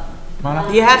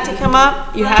have You have to come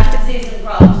up. You have to. disease and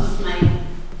problems with my,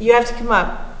 You have to come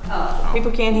up.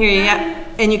 People can't hear you yet,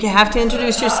 and you have to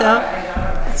introduce yourself.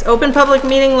 It's open public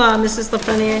meeting law, Mrs.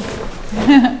 Lafreniere.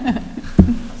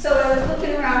 so I was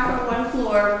looking around for a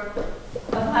 1-floor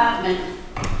apartment,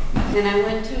 and I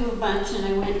went to a bunch, and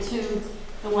I went to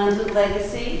the ones with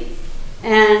Legacy,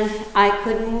 and I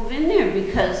couldn't move in there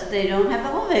because they don't have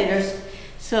elevators.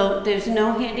 So there's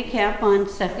no handicap on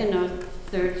 2nd or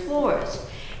 3rd floors,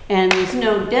 and there's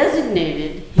no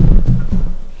designated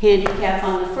handicap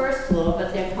on the 1st floor,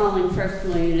 but they're calling 1st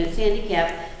floor units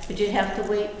handicap, but you'd have to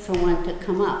wait for one to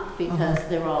come up because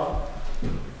they're all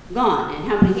gone. And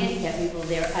how many handicap people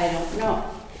there, I don't know.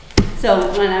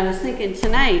 So when I was thinking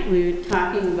tonight, we were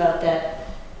talking about that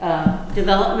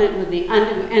development with the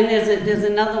under, and there's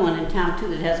another one in town too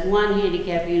that has 1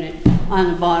 handicap unit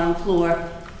on the bottom floor,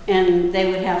 and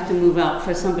they would have to move out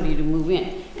for somebody to move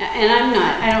in. And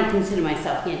I don't consider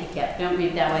myself handicapped. Don't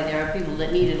read that way. There are people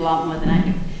that need it a lot more than I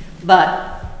do.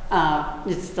 But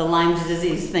it's the Lyme's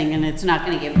disease thing, and it's not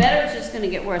going to get better. It's just going to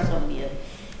get worse over the years.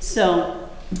 So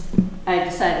I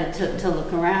decided to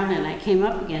look around and I came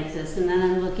up against this, and then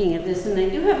I'm looking at this, and they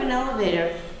do have an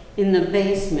elevator in the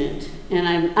basement, and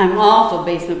I'm all for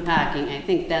basement parking. I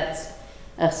think that's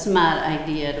a smart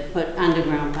idea to put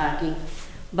underground parking,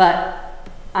 but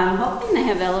I'm hoping they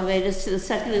have elevators to the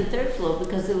second and third floor,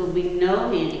 because there will be no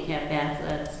handicap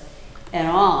access at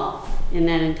all in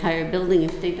that entire building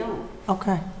if they don't.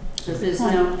 Okay. Because there's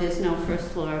no first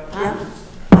floor apartments.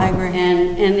 I agree.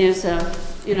 And there's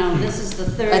this is the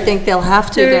third. I think they'll have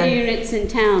to Third then. units in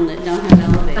town that don't have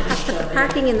elevators. so The they-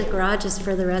 parking in the garage is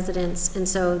for the residents, and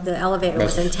so the elevator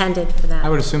was That's- intended for that. I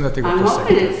would assume that they go I'm to the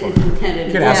hoping second it's floor. intended.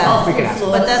 We could ask for all them. We could three ask them.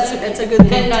 floors. But it's a good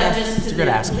thing And not to- just It's a to good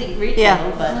be ask. complete retail,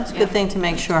 Yeah, but. it's a good thing to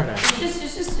make sure.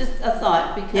 It's just a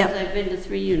thought, because Yep. I've been to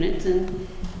 3 units and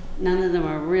none of them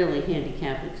are really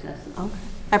handicap accessible. Okay.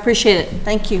 I appreciate it.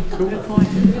 Thank you. Good point.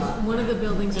 One of the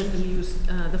buildings that we use,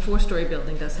 the 4-story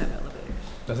building does have elevators.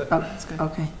 Does it? That's good.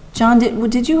 Okay. John,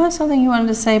 did you have something you wanted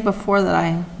to say before that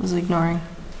I was ignoring?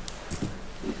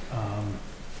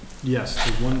 Yes,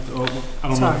 the one, I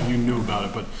don't know if Sorry. you knew about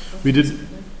it, but we did,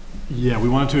 we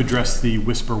wanted to address the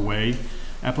Whisper Way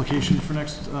application for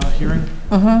next hearing.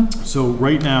 Mm-hmm. So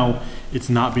right now, it's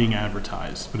not being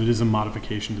advertised, but it is a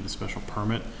modification to the special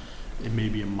permit. It may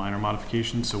be a minor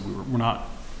modification, so we're not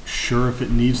sure if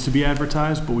it needs to be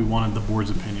advertised, but we wanted the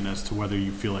board's opinion as to whether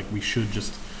you feel like we should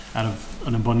just, out of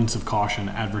an abundance of caution,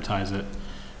 advertise it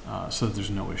so that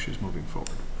there's no issues moving forward.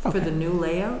 For the new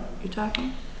layout you're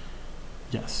talking?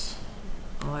 Yes.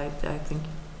 Oh, I think.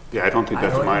 Yeah, I don't think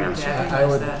that's minor. I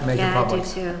would make it Yeah, I do public.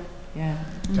 too. Yeah,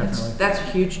 Definitely. that's a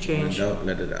huge change. Don't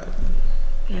let it out.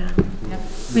 Yeah.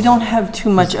 We don't have too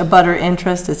much abutter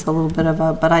interest. It's a little bit of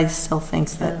a, but I still think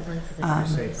that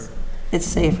Safer. it's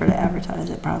safer to advertise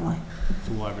it probably.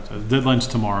 So we'll advertise. Deadline's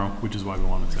tomorrow, which is why we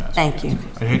wanted to ask. Thank you.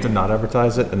 I'd hate to not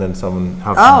advertise it and then someone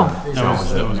have Oh. someone That was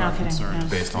challenge our No kidding, concern. yeah. it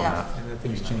based on Yeah. that. And that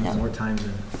thing's changed more times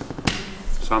than.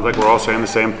 Sounds like we're all saying the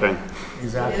same thing.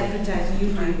 Exactly. Advertising,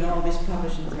 usually you always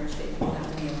publish on Thursday, not on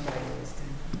Friday this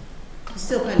time.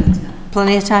 Still plenty of time.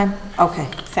 Plenty of time? Okay,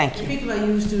 thank you. People are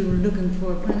used to looking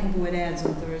for planning board ads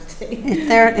on Thursday.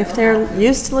 If they're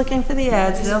used to looking for the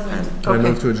ads, they'll. Can I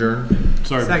move to adjourn?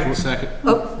 Sorry, Second. second.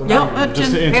 Oh, no,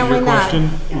 Just to answer apparently your not. question,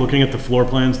 looking at the floor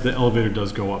plans, the elevator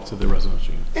does go up to the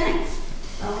residential unit. Thanks.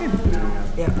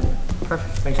 Yeah,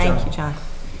 perfect. Thanks, Thank John. you, John.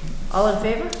 All in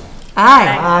favor?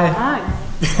 Aye. Aye.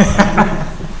 Aye.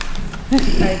 All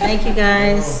right, thank you,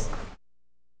 guys.